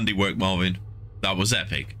your handiwork, Marvin. That was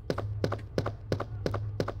epic.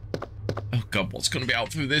 Oh god, what's gonna be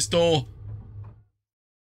out through this door?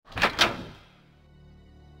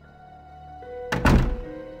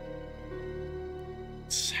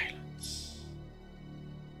 Silence.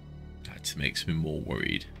 That makes me more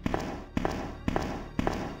worried.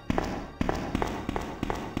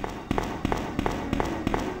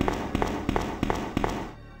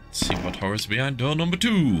 See what horrors behind door number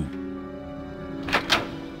 2.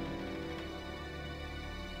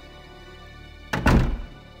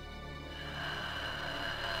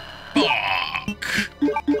 Fuck!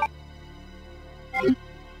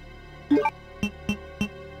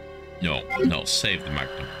 No, save the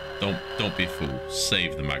Magnum. Don't be a fool.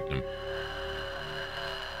 Save the Magnum.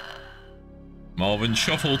 Marvin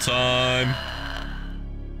shuffle time.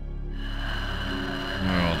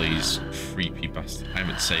 Where are these creepy bastards? I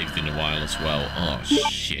haven't saved in a while as well. Oh,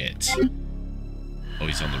 shit. Oh,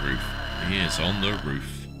 he's on the roof. He is on the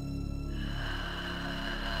roof.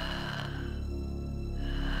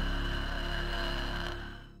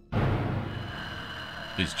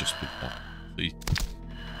 Please just be one. Please.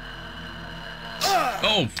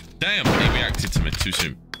 Oh, damn. He reacted to me too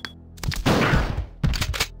soon.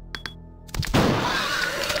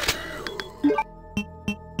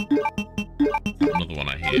 Another one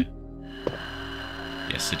I hear.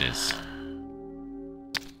 Yes, it is.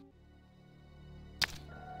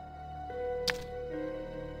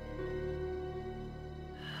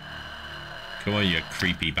 Come on, you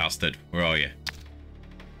creepy bastard. Where are you?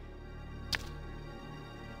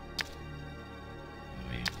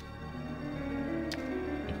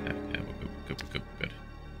 Good.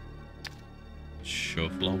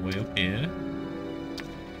 Shuffle our way up here.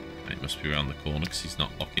 It must be around the corner because he's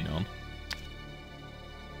not locking on.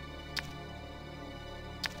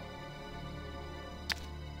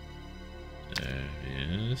 There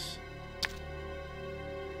he is.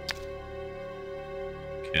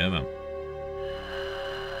 Come on.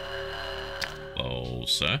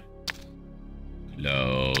 Closer.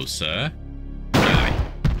 Closer.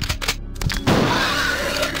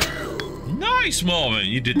 Nice, Marvin.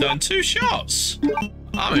 You did that in 2 shots.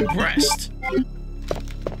 I'm impressed.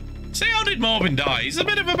 See, how did Marvin die? He's a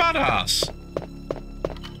bit of a badass.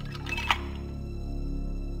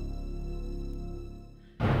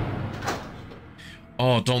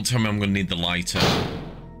 Oh, don't tell me I'm going to need the lighter.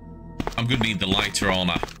 I'm going to need the lighter,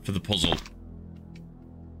 aren't I, for the puzzle?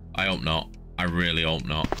 I hope not. I really hope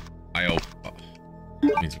not. I hope... Oh,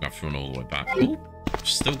 that means I'm going to have to run all the way back. Oh, I've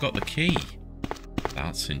still got the key.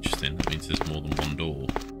 That's interesting. That means there's more than one door.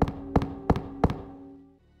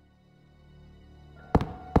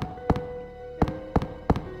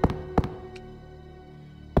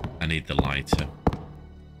 I need the lighter.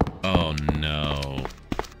 Oh no.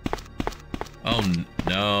 Oh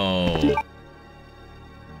no.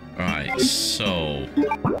 Right, so.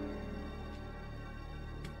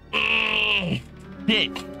 Oh,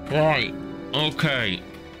 right. Okay.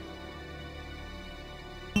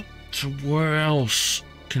 So where else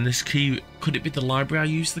can this key... Could it be the library I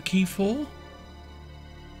used the key for?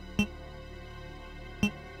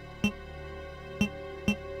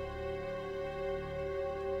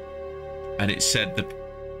 And it said the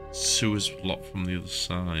sewer's locked from the other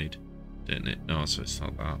side, didn't it? No, so it's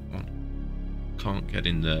not that one. Can't get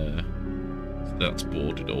in there. So that's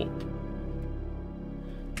boarded up.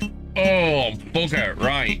 Oh, bugger.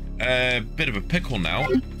 Right. Bit of a pickle now.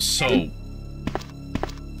 So...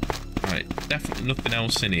 Right, definitely nothing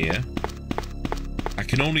else in here. I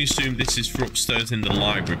can only assume this is for upstairs in the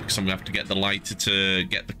library because I'm going to have to get the lighter to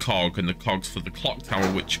get the cog and the cogs for the clock tower,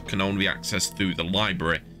 which can only be accessed through the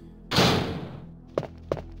library.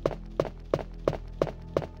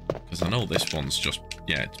 Because I know this one's just,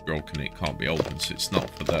 yeah, it's broken. It can't be opened, so it's not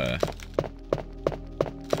for there.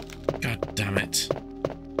 God damn it.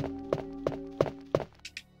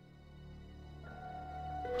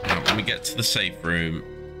 Now, when we get to the safe room,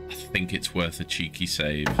 I think it's worth a cheeky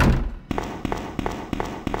save.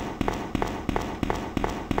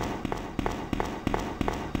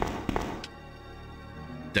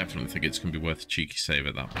 Definitely think it's going to be worth a cheeky save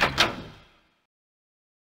at that point.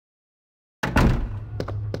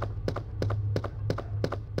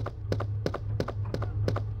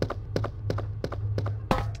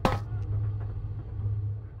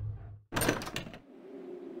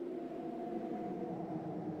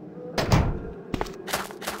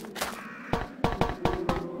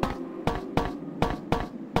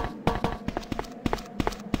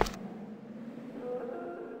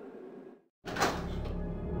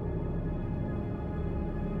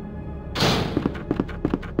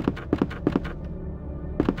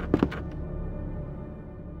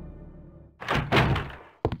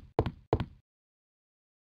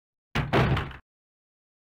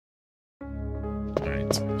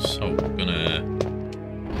 So we're gonna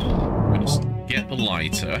get the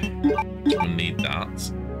lighter. We'll need that.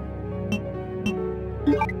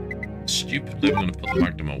 Stupidly, I'm gonna put the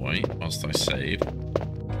magnum away whilst I save.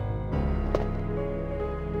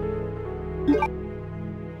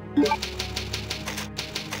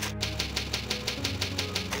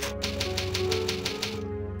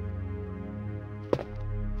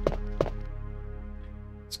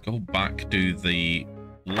 Let's go back, do the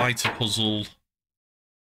lighter puzzle.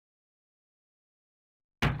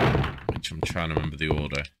 I'm trying to remember the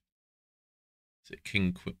order. Is it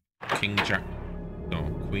King, Jack? No,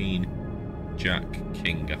 Queen, Jack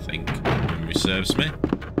King, I think. Memory serves me.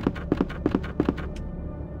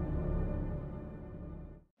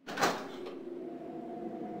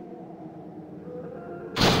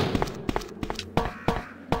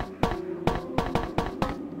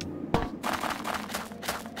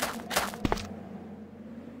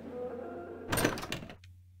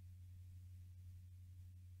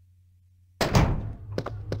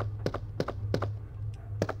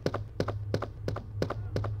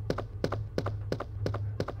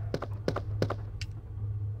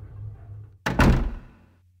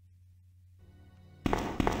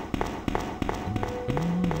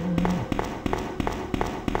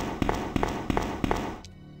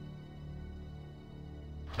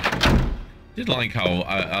 I did like how,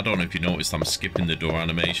 I don't know if you noticed, I'm skipping the door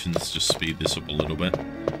animations, just speed this up a little bit.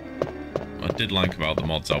 I did like about the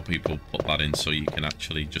mods how people put that in so you can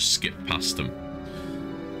actually just skip past them.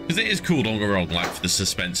 Because it is cool, don't go wrong, like for the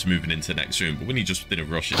suspense moving into the next room, but when you just in a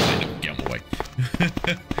rush, it's like, no, get on the way.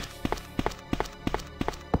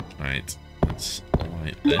 Right, let's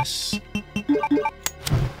light this. I'm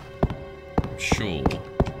sure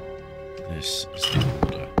this is the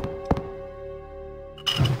order.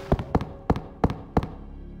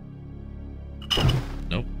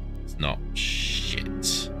 Nope, it's not.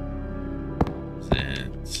 Shit.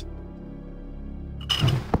 That.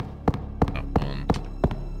 That one.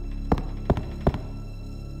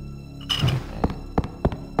 That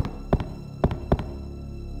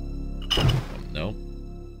one. Nope.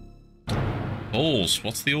 Balls,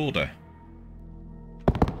 what's the order?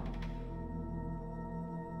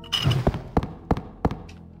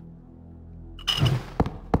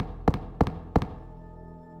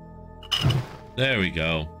 There we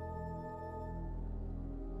go.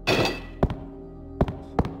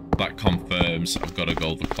 That confirms I've got to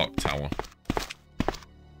go the clock tower.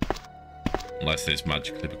 Unless this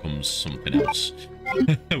magically becomes something else.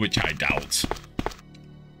 Which I doubt.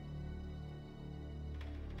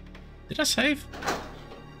 Did I save?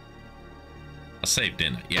 I saved,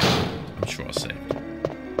 didn't I? Yeah, I'm sure I saved. I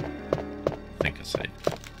think I saved.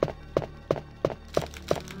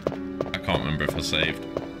 I can't remember if I saved.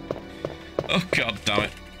 Oh, god damn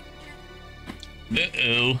it.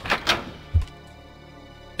 Uh-oh.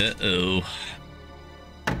 Uh-oh.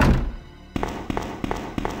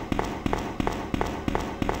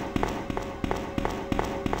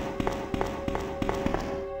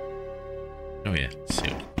 Oh yeah,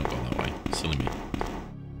 sealed. Not going that way. Silly me.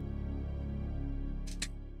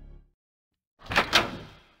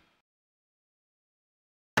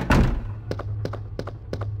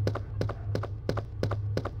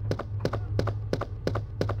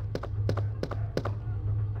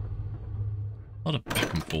 A lot of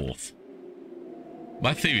back and forth.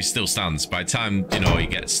 My theory still stands. By the time, you know, he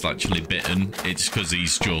gets actually bitten, it's because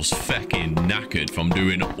he's just fucking knackered from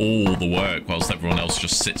doing all the work whilst everyone else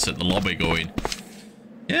just sits at the lobby going,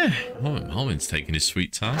 yeah, Marvin's taking his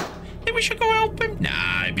sweet time. Maybe we should go help him.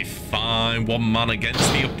 Nah, he'd be fine. One man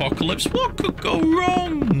against the apocalypse. What could go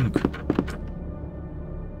wrong?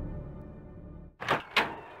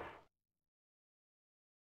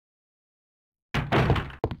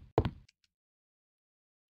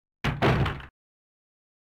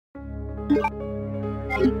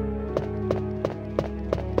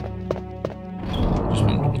 Just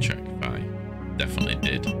want to double check if I definitely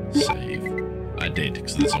did save. I did,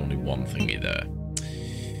 because there's only one thingy there.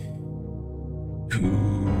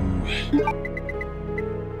 Ooh.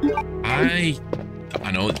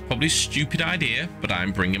 I know it's probably a stupid idea, but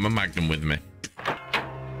I'm bringing my Magnum with me.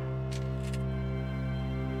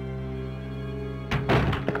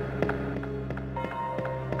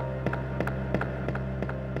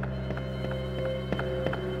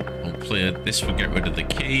 Hopefully this will get rid of the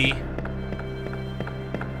key.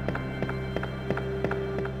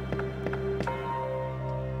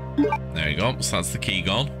 There you go, so that's the key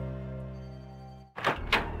gone.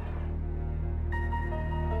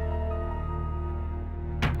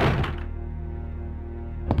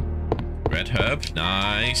 Red herb,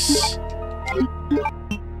 nice.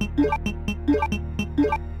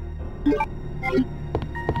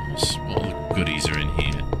 What other goodies are in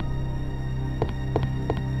here?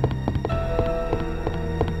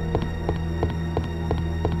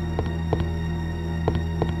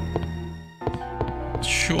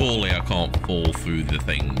 Surely I can't fall through the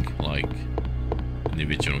thing like in the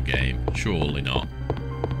original game. Surely not.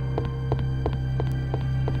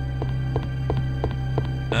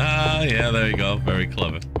 Ah, yeah, there you go. Very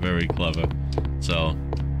clever. Very clever. So,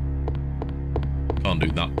 can't do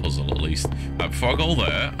that puzzle at least. Right, before I go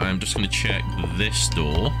there, I'm just going to check this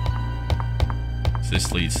door.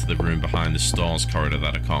 this leads to the room behind the stores corridor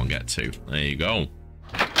that I can't get to. There you go.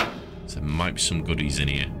 So there might be some goodies in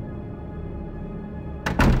here.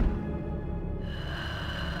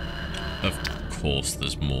 Of course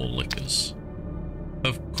there's more liquors.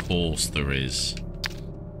 Of course there is.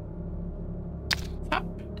 Tap.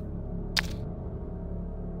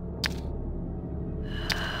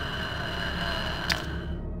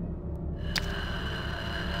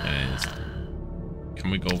 Can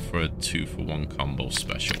we go for a 2-for-1 combo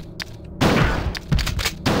special?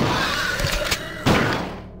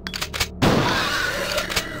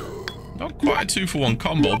 Not quite a 2-for-1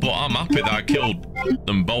 combo, but I'm happy that I killed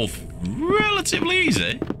them both relatively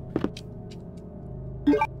easy.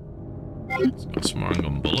 It's got some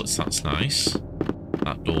handgun bullets, that's nice.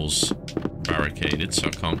 That door's barricaded, so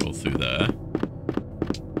I can't go through there.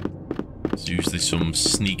 There's usually some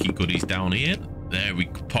sneaky goodies down here. There we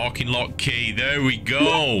go. Parking lot key. There we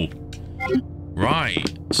go.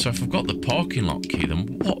 Right. So if I've got the parking lot key,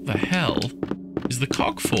 then what the hell is the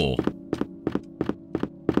cog for?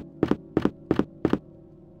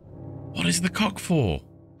 What is the cog for?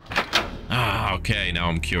 Ah, okay. Now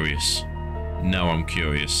I'm curious. Now I'm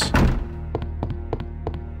curious.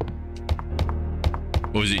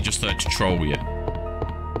 Or is it just there to troll you?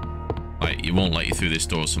 Like, it won't let you through this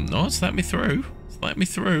door or something. No, it's let me through. It's let me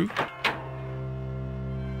through.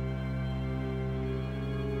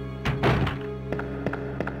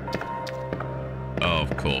 Oh,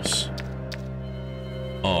 of course.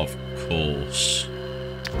 Of course.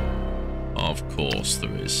 Of course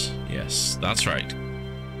there is. Yes, that's right.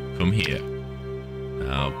 Come here.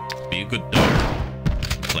 Now, be a good dog.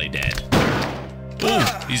 Play dead.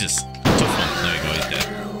 Oh, he's a tough one. There you go, he's dead.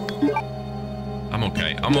 I'm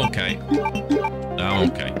okay. I'm okay.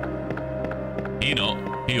 I'm okay. He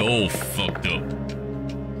not. He all fucked up.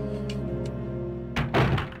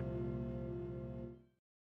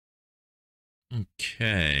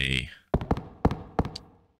 Okay.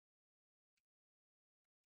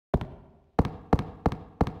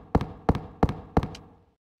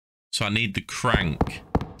 So I need the crank.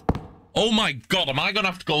 Oh my god, am I going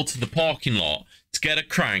to have to go to the parking lot to get a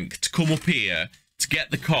crank, to come up here, to get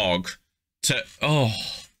the cog, to... Oh.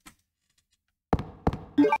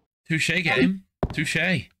 Touche, game.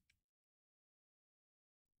 Touche.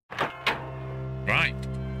 Right.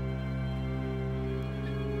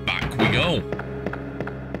 Back we go.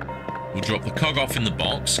 We'll drop the cog off in the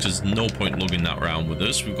box, because there's no point lugging that around with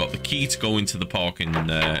us. We've got the key to go into the parking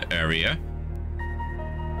area.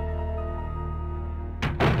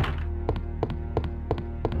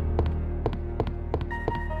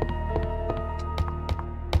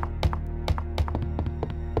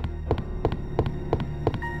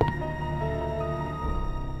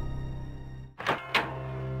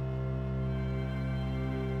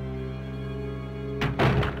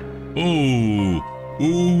 Ooh,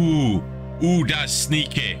 ooh, ooh, that's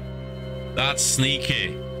sneaky. That's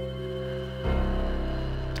sneaky.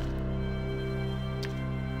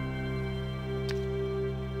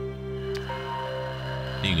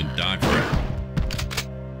 You can die for it.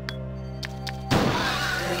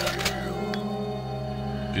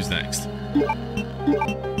 Who's next?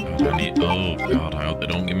 God, I need, oh god, I hope they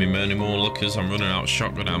don't give me many more lookers. I'm running out of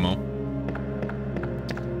shotgun ammo.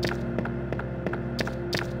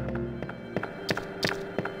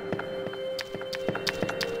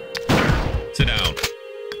 Sit down.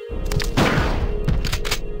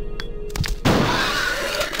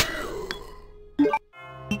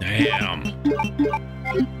 Damn.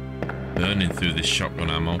 Burning through this shotgun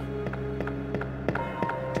ammo.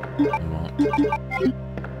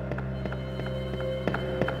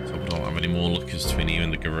 So we don't have any more lookers between here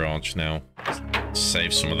and the garage now.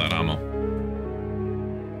 Save some of that ammo.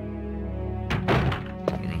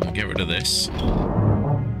 I'm gonna get rid of this.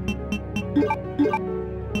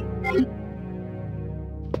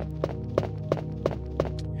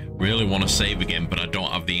 Really want to save again, but I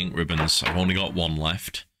don't have the ink ribbons. I've only got one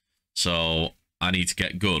left. So I need to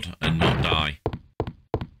get good and not die.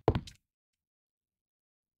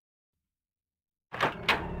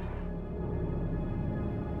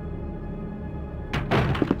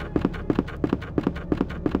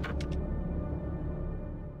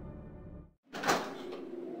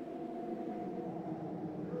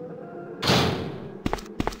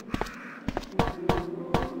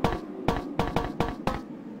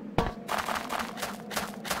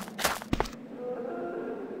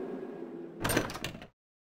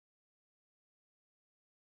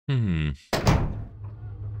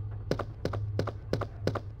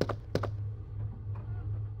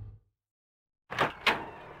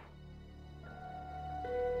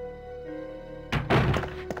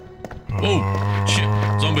 Oh, shit.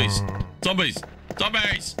 Zombies. Zombies.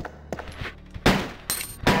 Zombies.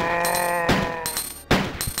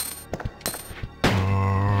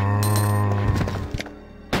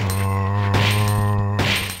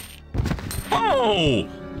 Oh,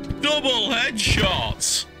 double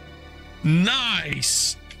headshots.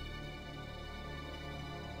 Nice.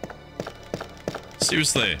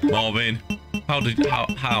 Seriously, Marvin, how did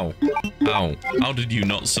you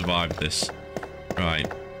not survive this? Right,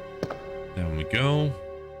 there we go.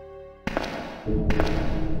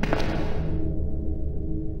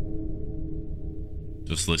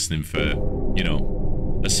 Just listening for, you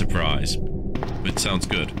know, a surprise. But it sounds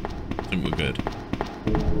good. I think we're good.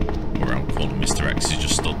 Or I'm calling Mr. X, he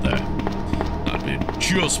just stood there. That'd be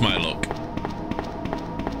just my luck.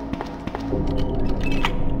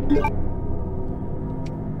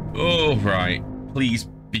 Oh, right. Please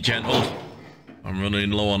be gentle. I'm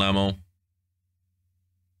running low on ammo.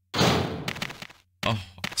 Oh, I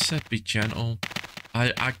said be gentle.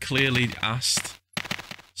 I clearly asked.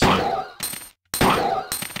 So.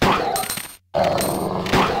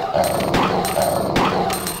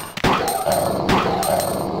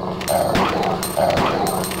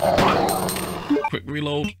 Quick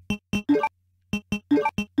reload.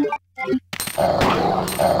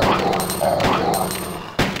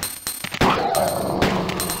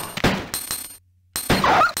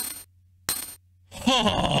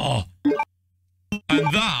 Oh, and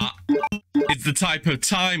that is the type of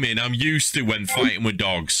timing I'm used to when fighting with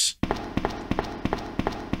dogs.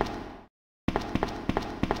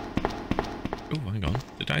 Oh, hang on.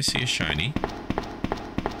 Did I see a shiny?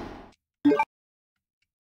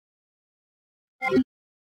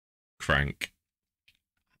 Crank.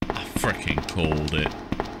 I freaking called it.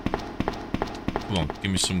 Come on,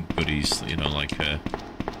 give me some goodies, you know, like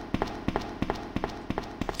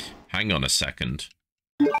hang on a second.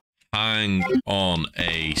 Hang on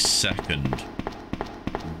a second.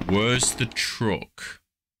 Where's the truck?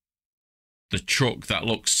 The truck that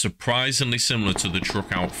looks surprisingly similar to the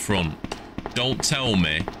truck out front. Don't tell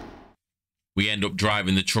me we end up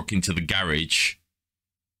driving the truck into the garage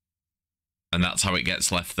and that's how it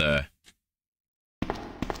gets left there.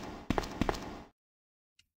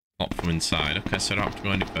 Not from inside. Okay, so I don't have to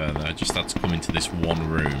go any further. I just had to come into this one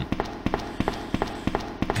room.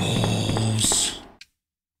 Balls.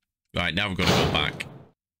 Right, now we've got to go back.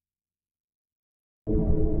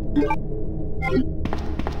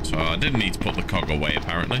 So I didn't need to put the cog away,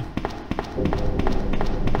 apparently.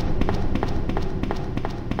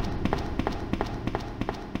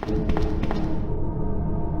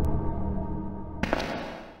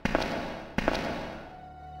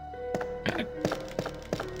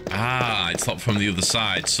 It's locked from the other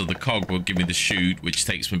side, so the cog will give me the chute, which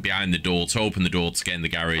takes me behind the door to open the door to get in the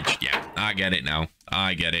garage. Yeah, I get it now.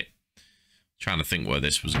 I get it. Trying to think where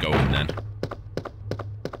this was going then.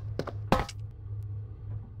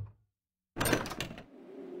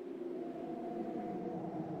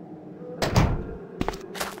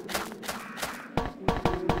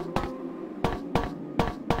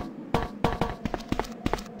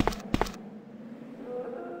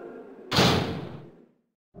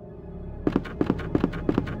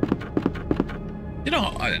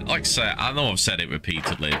 Like I say, I know I've said it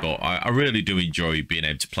repeatedly, but I really do enjoy being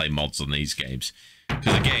able to play mods on these games.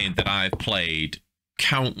 Because a game that I've played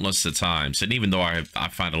countless of times, and even though I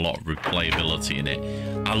find a lot of replayability in it,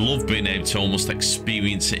 I love being able to almost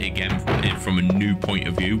experience it again from a new point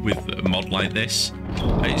of view with a mod like this.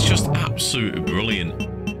 It's just absolutely brilliant.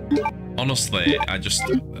 Honestly, I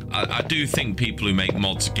do think people who make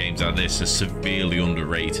mods games like this are severely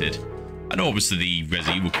underrated. I know obviously the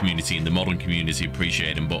Resident Evil community and the modern community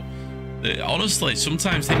appreciate them, but honestly,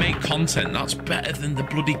 sometimes they make content that's better than the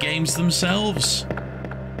bloody games themselves.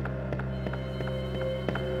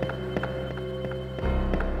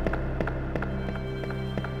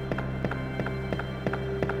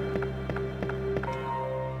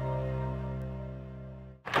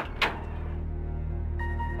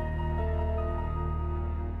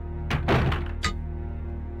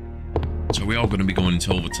 We are going to be going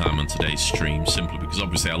into overtime on today's stream, simply because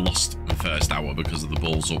obviously I lost my first hour because of the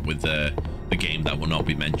balls up with the game that will not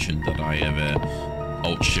be mentioned that I have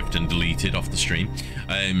alt-shift and deleted off the stream.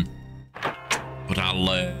 But I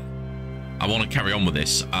want to carry on with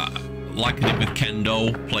this. Like I did with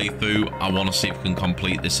Kendo playthrough, I want to see if we can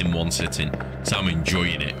complete this in one sitting, so I'm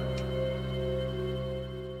enjoying it.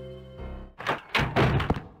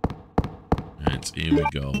 Right, here we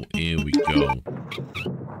go, here we go.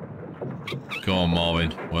 Go on,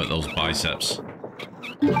 Marvin. Work those biceps.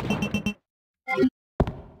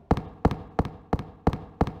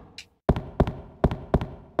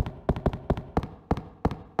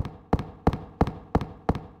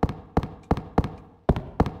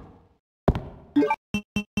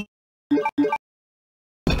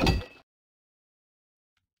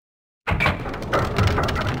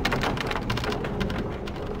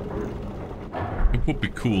 Would be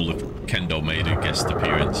cool if Kendo made a guest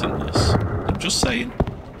appearance in this. I'm just saying.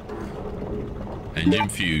 Engine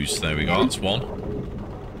fuse. There we go. That's one.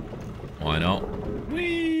 Why not?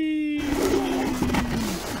 Whee!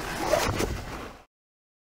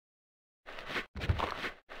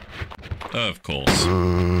 Of course.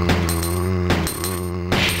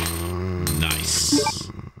 Nice.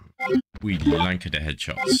 We lankered the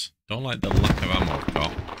headshots. Don't like the lack of ammo I've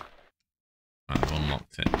got. I've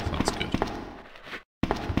unlocked it. That's good.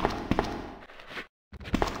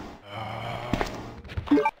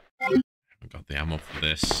 I've got the ammo for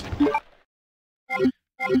this.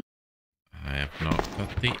 I have not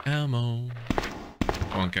got the ammo.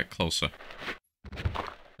 Come on, get closer.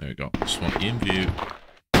 There we go. Just want you in view.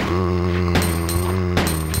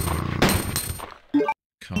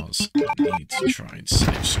 Because I need to try and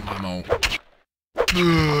save some ammo.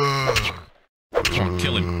 Come on,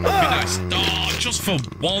 kill him. Be nice. Oh, just for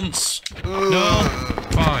once. No,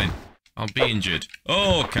 fine. I'll be injured.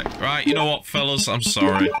 Oh, okay. Right, you know what, fellas? I'm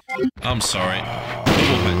sorry. I'm sorry.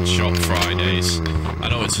 Double headshot Fridays. I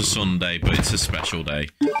know it's a Sunday, but it's a special day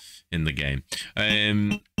in the game.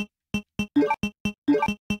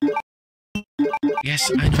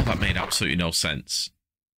 Yes, I know that made absolutely no sense.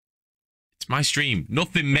 It's my stream.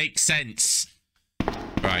 Nothing makes sense.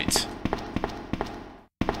 Right.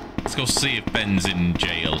 Let's go see if Ben's in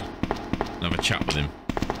jail. And have a chat with him.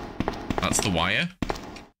 That's the wire.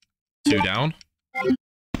 2 down.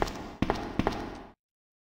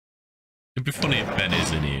 It'd be funny if Ben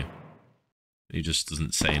is in here. He just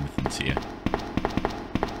doesn't say anything to you.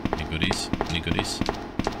 Any goodies? Any goodies?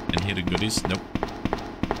 Any hidden goodies? Nope.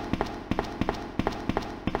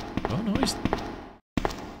 Oh, no, he's...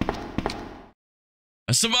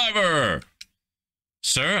 A survivor!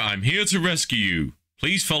 Sir, I'm here to rescue you.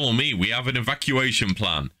 Please follow me. We have an evacuation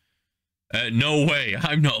plan. No way.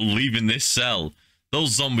 I'm not leaving this cell.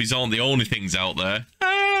 Those zombies aren't the only things out there.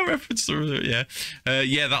 Ah, reference to... Yeah.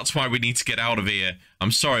 Yeah, that's why we need to get out of here.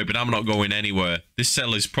 I'm sorry, but I'm not going anywhere. This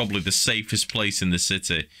cell is probably the safest place in the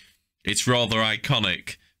city. It's rather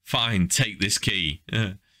iconic. Fine, take this key.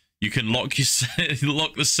 You can lock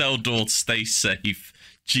lock the cell door to stay safe.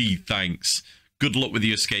 Gee, thanks. Good luck with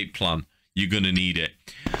your escape plan. You're gonna need it.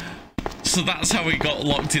 So that's how he got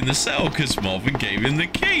locked in the cell, because Marvin gave him the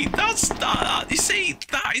key. That's that. You see,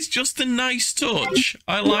 that is just a nice touch.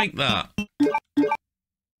 I like that.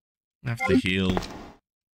 I have to heal.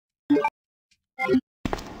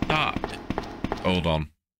 That. Hold on.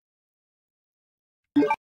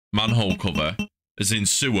 Manhole cover, as in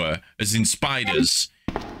sewer, as in spiders.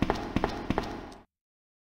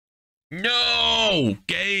 No!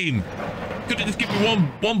 Game! Could have just given me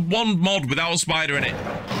one mod without a spider in it.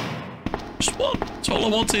 Just one. That's all I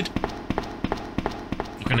wanted.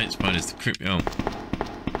 Looking at spiders to creep me out.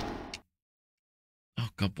 Oh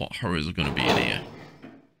god, what horrors are going to be in here?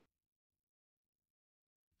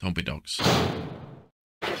 Don't be dogs.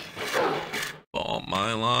 Oh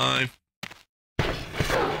my life.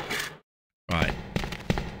 Right.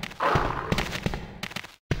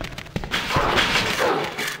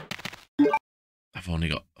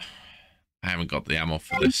 I haven't got the ammo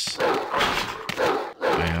for this.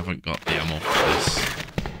 I haven't got the ammo for this.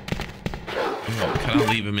 Oh, can I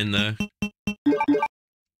leave him in there? Can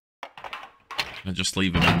I just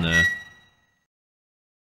leave him in there?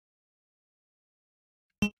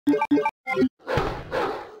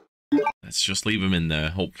 Let's just leave him in there.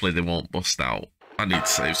 Hopefully they won't bust out. I need to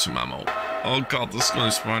save some ammo. Oh god, there's so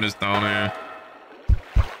many spiders down here.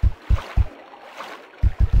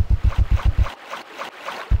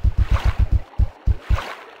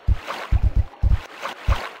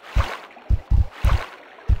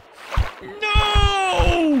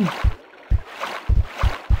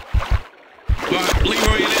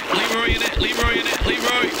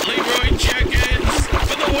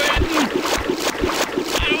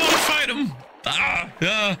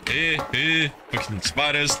 Fucking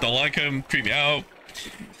spiders, don't like them, creep me out.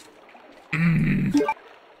 Right,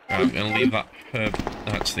 I'm gonna leave that herb.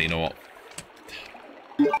 Actually, you know what?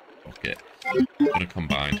 Fuck it. I'm gonna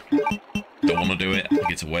combine. Don't want to do it, I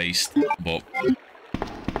think it's a waste, but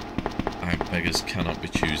beggars cannot be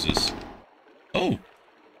choosers. Oh!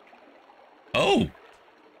 Oh!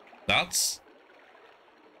 That's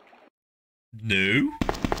new.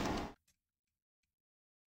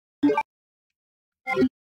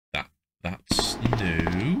 That's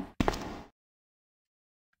new.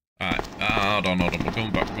 Alright, hold on, we're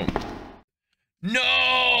going back,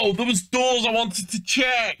 No! There was doors I wanted to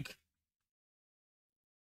check!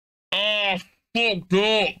 Oh, fucked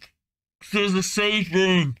up! There's a safe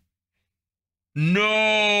room!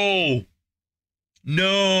 No!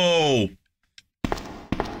 No!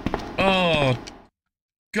 Oh,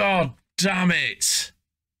 God damn it.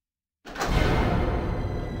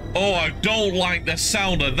 Oh, I don't like the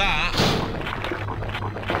sound of that.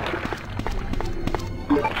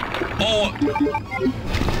 Oh.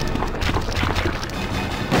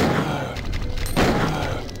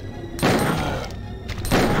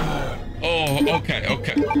 Oh, okay,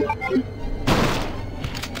 okay.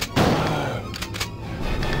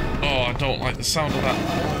 Oh, I don't like the sound of that.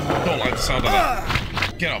 I don't like the sound of that.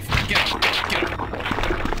 Get off, get off, get off.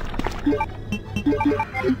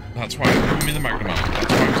 That's why I'm giving me the magnum ammo.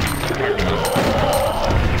 That's why I'm giving me the magnum ammo.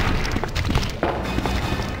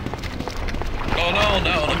 Oh, no,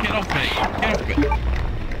 no, get off me. Get off me.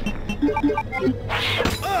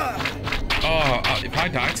 Oh, if I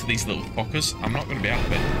die to these little fuckers, I'm not going to be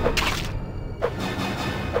happy.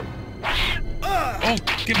 Oh,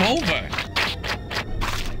 give over.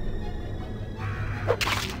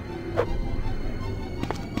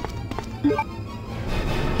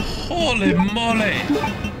 Holy moly!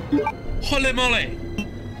 Holy moly!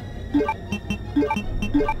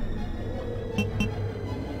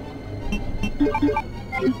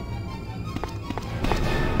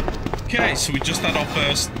 Okay, so we just had our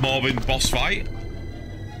first Marvin boss fight.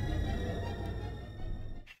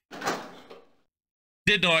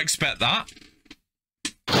 Did not expect that.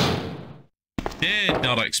 Did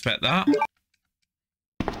not expect that.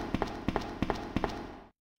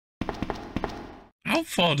 How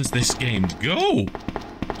far does this game go?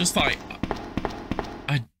 Just like,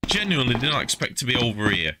 I genuinely did not expect to be over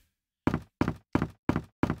here.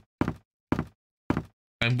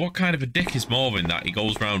 And what kind of a dick is Marvin that he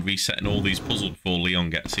goes around resetting all these puzzles before Leon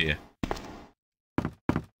gets here?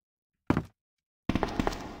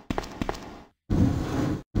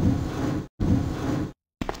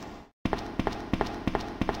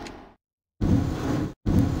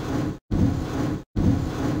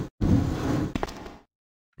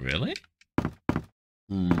 Really?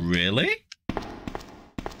 Really?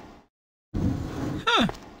 Huh.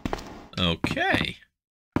 Okay.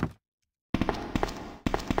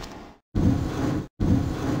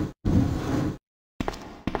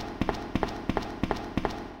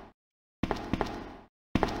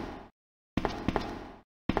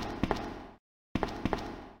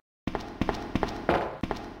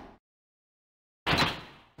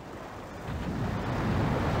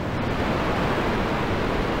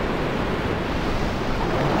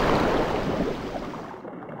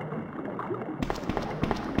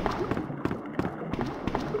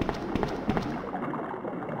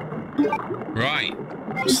 Right,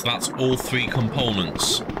 so that's all three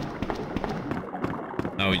components.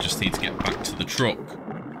 Now we just need to get back to the truck.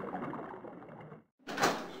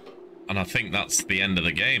 And I think that's the end of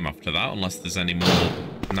the game after that, unless there's any more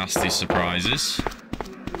nasty surprises.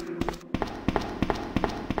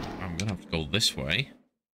 I'm gonna have to go this way.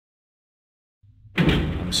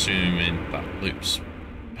 I'm assuming that loops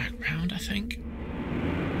back round, I think.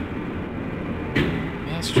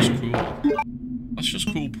 Well, that's just cool. That's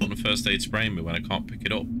just cool putting a first aid spray in me when I can't pick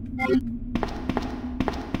it up.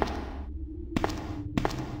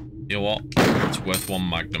 You know what? It's worth one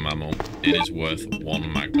magnum ammo. It is worth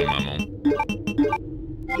one magnum ammo.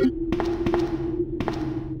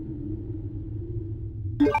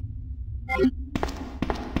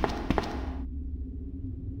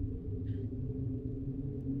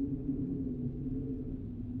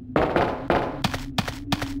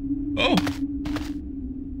 Oh!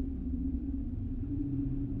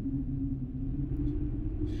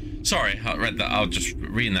 Sorry, I read that. I was just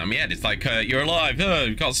reading that in my head. It's like, you're alive.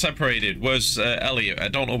 We got separated. Where's Elliot? I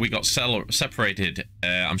don't know. We got separated.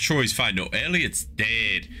 I'm sure he's fine. No, Elliot's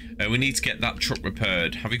dead. We need to get that truck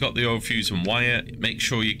repaired. Have you got the old fuse and wire? Make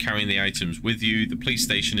sure you're carrying the items with you. The police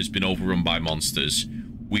station has been overrun by monsters.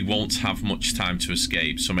 We won't have much time to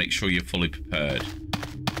escape, so make sure you're fully prepared.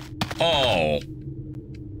 Oh.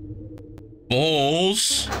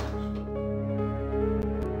 Balls.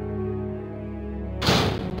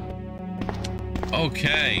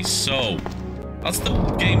 Okay, so that's the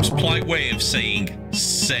game's polite way of saying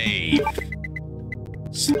save.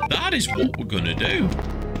 So that is what we're gonna do.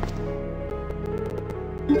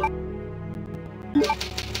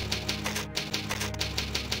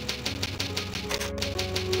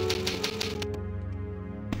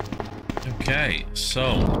 Okay,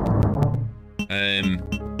 so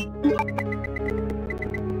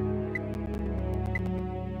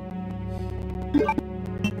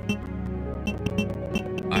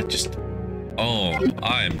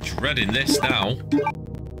I am dreading this now.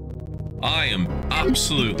 I am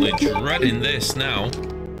absolutely dreading this now.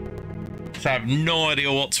 I have no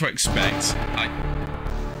idea what to expect.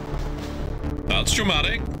 That's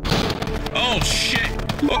dramatic. Oh, shit.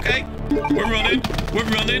 Okay. We're running. We're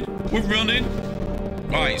running. We're running.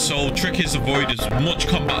 Right, so trick is avoid as much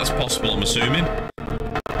combat as possible, I'm assuming.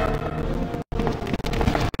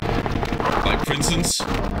 Like, for instance,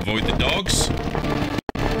 avoid the dogs.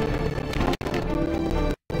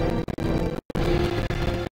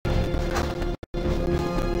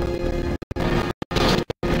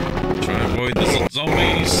 Try and avoid the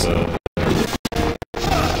zombies.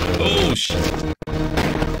 Oh, shit.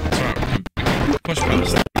 It's alright, we can push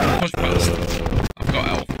past. Push past. I've got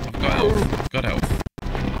health. I've got health. I've got health.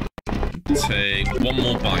 Take one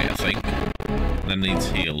more bite, I think. And then needs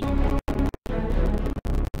heal. One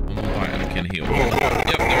more bite and I can heal.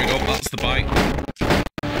 Yep, there we go. That's the bite.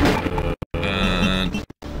 And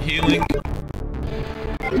healing.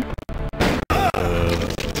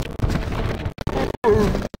 Oh,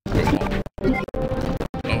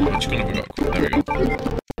 which gun have we got? There we go.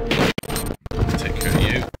 Take care of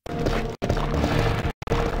you.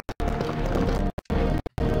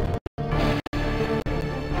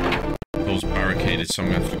 Those barricaded, so I'm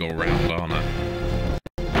gonna have to go around, aren't I?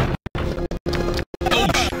 Oh!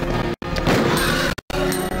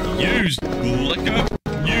 Use liquor,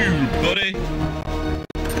 you buddy.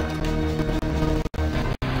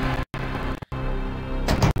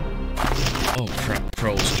 Oh crap!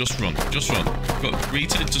 Crows, just run, just run. Go,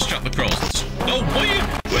 Rita, distract the crows. Oh, why are you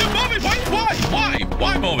Marvin?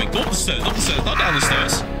 Why, Marvin? Go up the stairs, not down the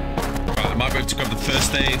stairs. Right, I might be able to grab the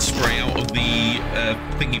first aid spray out of the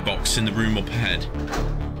thingy box in the room up ahead.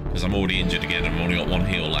 Because I'm already injured again, I've only got one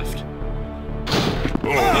heal left.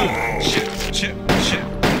 Oh, shit.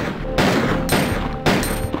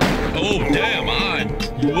 Oh, damn,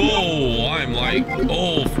 I'm like,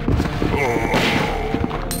 oh.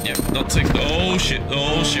 Yep, not take, oh shit,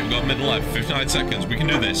 we got middle life, 59 seconds, we can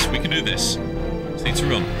do this. Just need to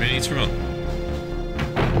run, we need to run.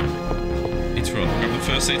 Grab the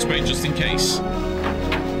first aid spray just in case.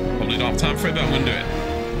 Probably don't have time for it, but I'm gonna do it.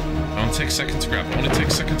 I want to take a second to grab.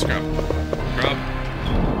 Grab.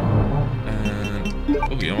 And,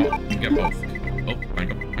 oh, you know what? You can get both. Oh,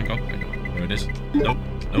 hang on. There it is. Nope.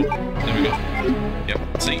 There we go. Yep,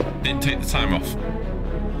 see, didn't take the time off.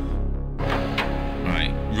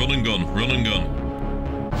 Alright, run and gun.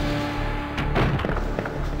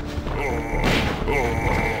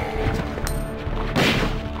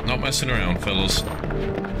 Not messing around, fellas. I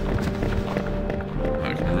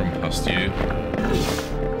can run past you.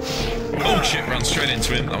 Oh shit, ran straight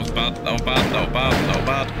into him. That was bad.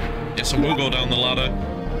 Yes, I will go down the ladder.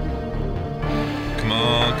 Come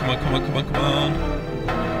on.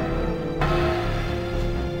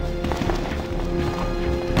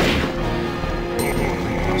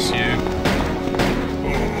 That's you.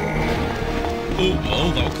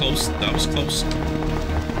 Oh, that was close.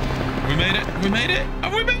 We made it. Have we made it?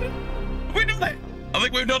 Have we done it? I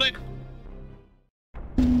think we've done it.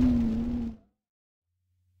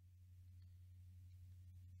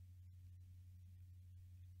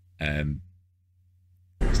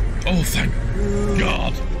 Oh, thank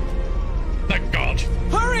God.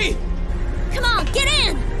 Hurry! Come on, get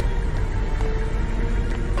in!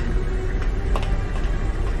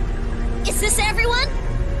 Is this everyone?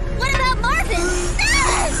 What about Marvin?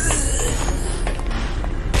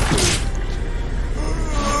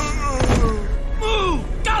 Move!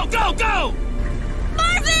 Go!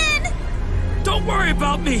 Marvin! Don't worry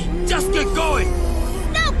about me! Just get going!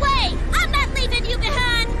 No way! I'm not leaving you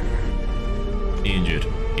behind! Injured.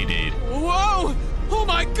 He did. Whoa! Oh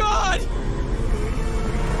my God!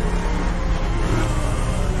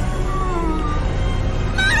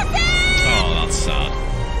 Marvin! Oh, that's sad.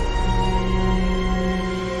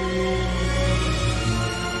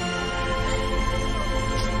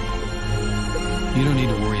 You don't need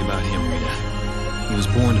to worry about him, Rita. He was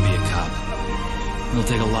born to be a cop. It'll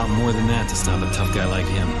take a lot more than that to stop a tough guy like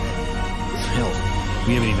him. Hell,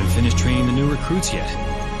 we haven't even finished training the new recruits yet.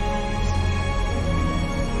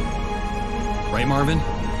 Right, Marvin?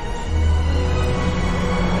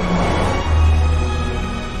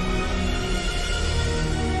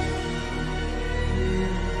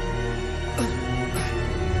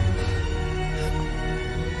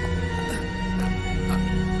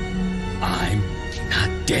 I'm not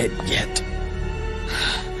dead yet.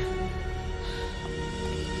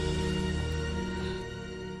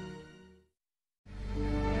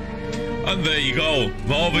 And there you go,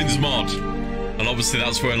 Marvin's Mod. And obviously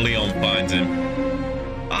that's where Leon finds him.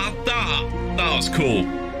 That was cool.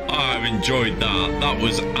 I've enjoyed that. That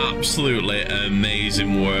was absolutely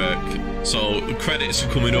amazing work. So credits are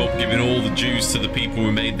coming up, giving all the dues to the people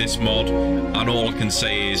who made this mod. And all I can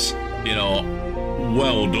say is, you know,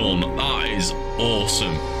 well done. That is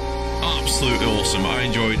awesome. Absolutely awesome. I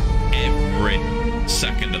enjoyed every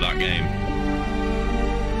second of that game.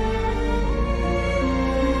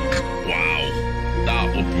 Wow,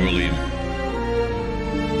 that was brilliant.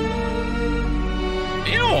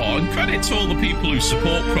 You know what? And credit to all the people who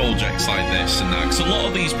support projects like this and that, because a lot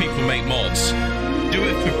of these people make mods, do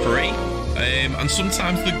it for free. And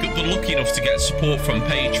sometimes they're lucky enough to get support from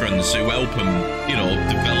patrons who help them, you know,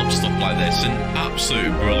 develop stuff like this. And absolutely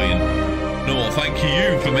brilliant. No, thank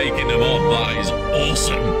you for making them on. That is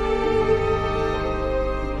awesome.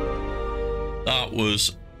 That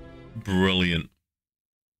was brilliant.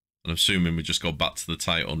 And I'm assuming we just go back to the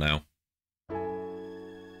title now.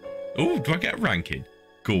 Oh, do I get a ranking?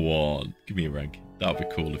 Go on, give me a ranking. That'd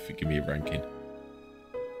be cool if you give me a ranking.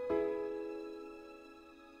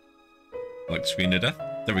 Like screen of death.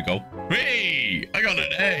 There we go. Hey, I got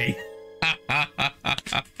an A.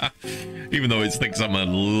 Even though it thinks I'm a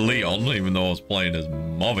Leon, even though I was playing as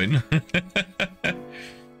Marvin.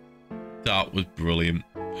 That was brilliant.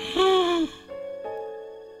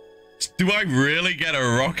 Do I really get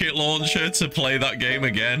a rocket launcher to play that game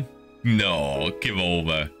again? No, give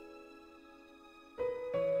over.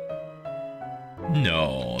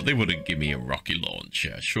 No, they wouldn't give me a rocket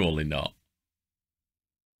launcher. Surely not.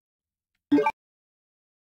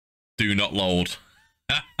 Do not load.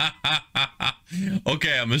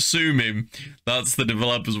 Okay, I'm assuming that's the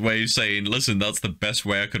developer's way of saying, listen, that's the best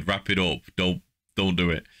way I could wrap it up. Don't do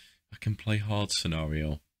it. I can play hard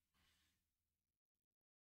scenario.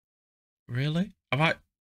 Really? Have I?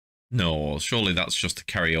 No, surely that's just a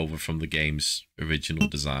carryover from the game's original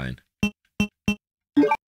design.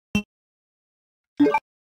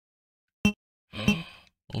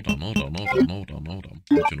 Hold on.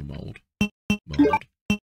 Original mode.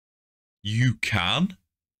 You can?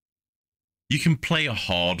 You can play a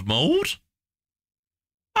hard mode?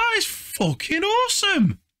 That is fucking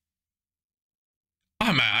awesome.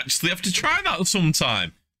 I might actually have to try that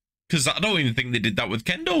sometime. Because I don't even think they did that with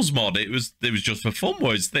Kendo's mod. It was just for fun,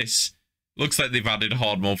 whereas this looks like they've added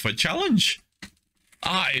hard mode for a challenge.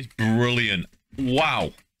 That is brilliant.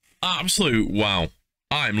 Wow. Absolute wow.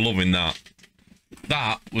 I'm loving that.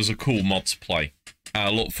 That was a cool mod to play. I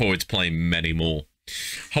look forward to playing many more.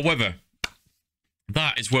 However,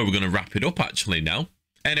 that is where we're going to wrap it up actually now.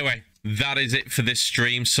 Anyway, that is it for this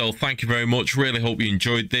stream. So thank you very much. Really hope you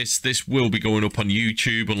enjoyed this. This will be going up on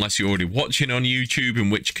YouTube unless you're already watching on YouTube, in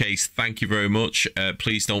which case, thank you very much.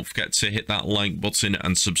 Please don't forget to hit that like button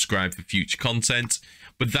and subscribe for future content.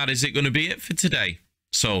 But that is going to be it for today.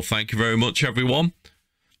 So thank you very much, everyone.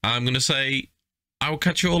 I'm going to say I will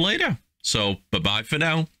catch you all later. So bye-bye for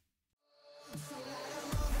now.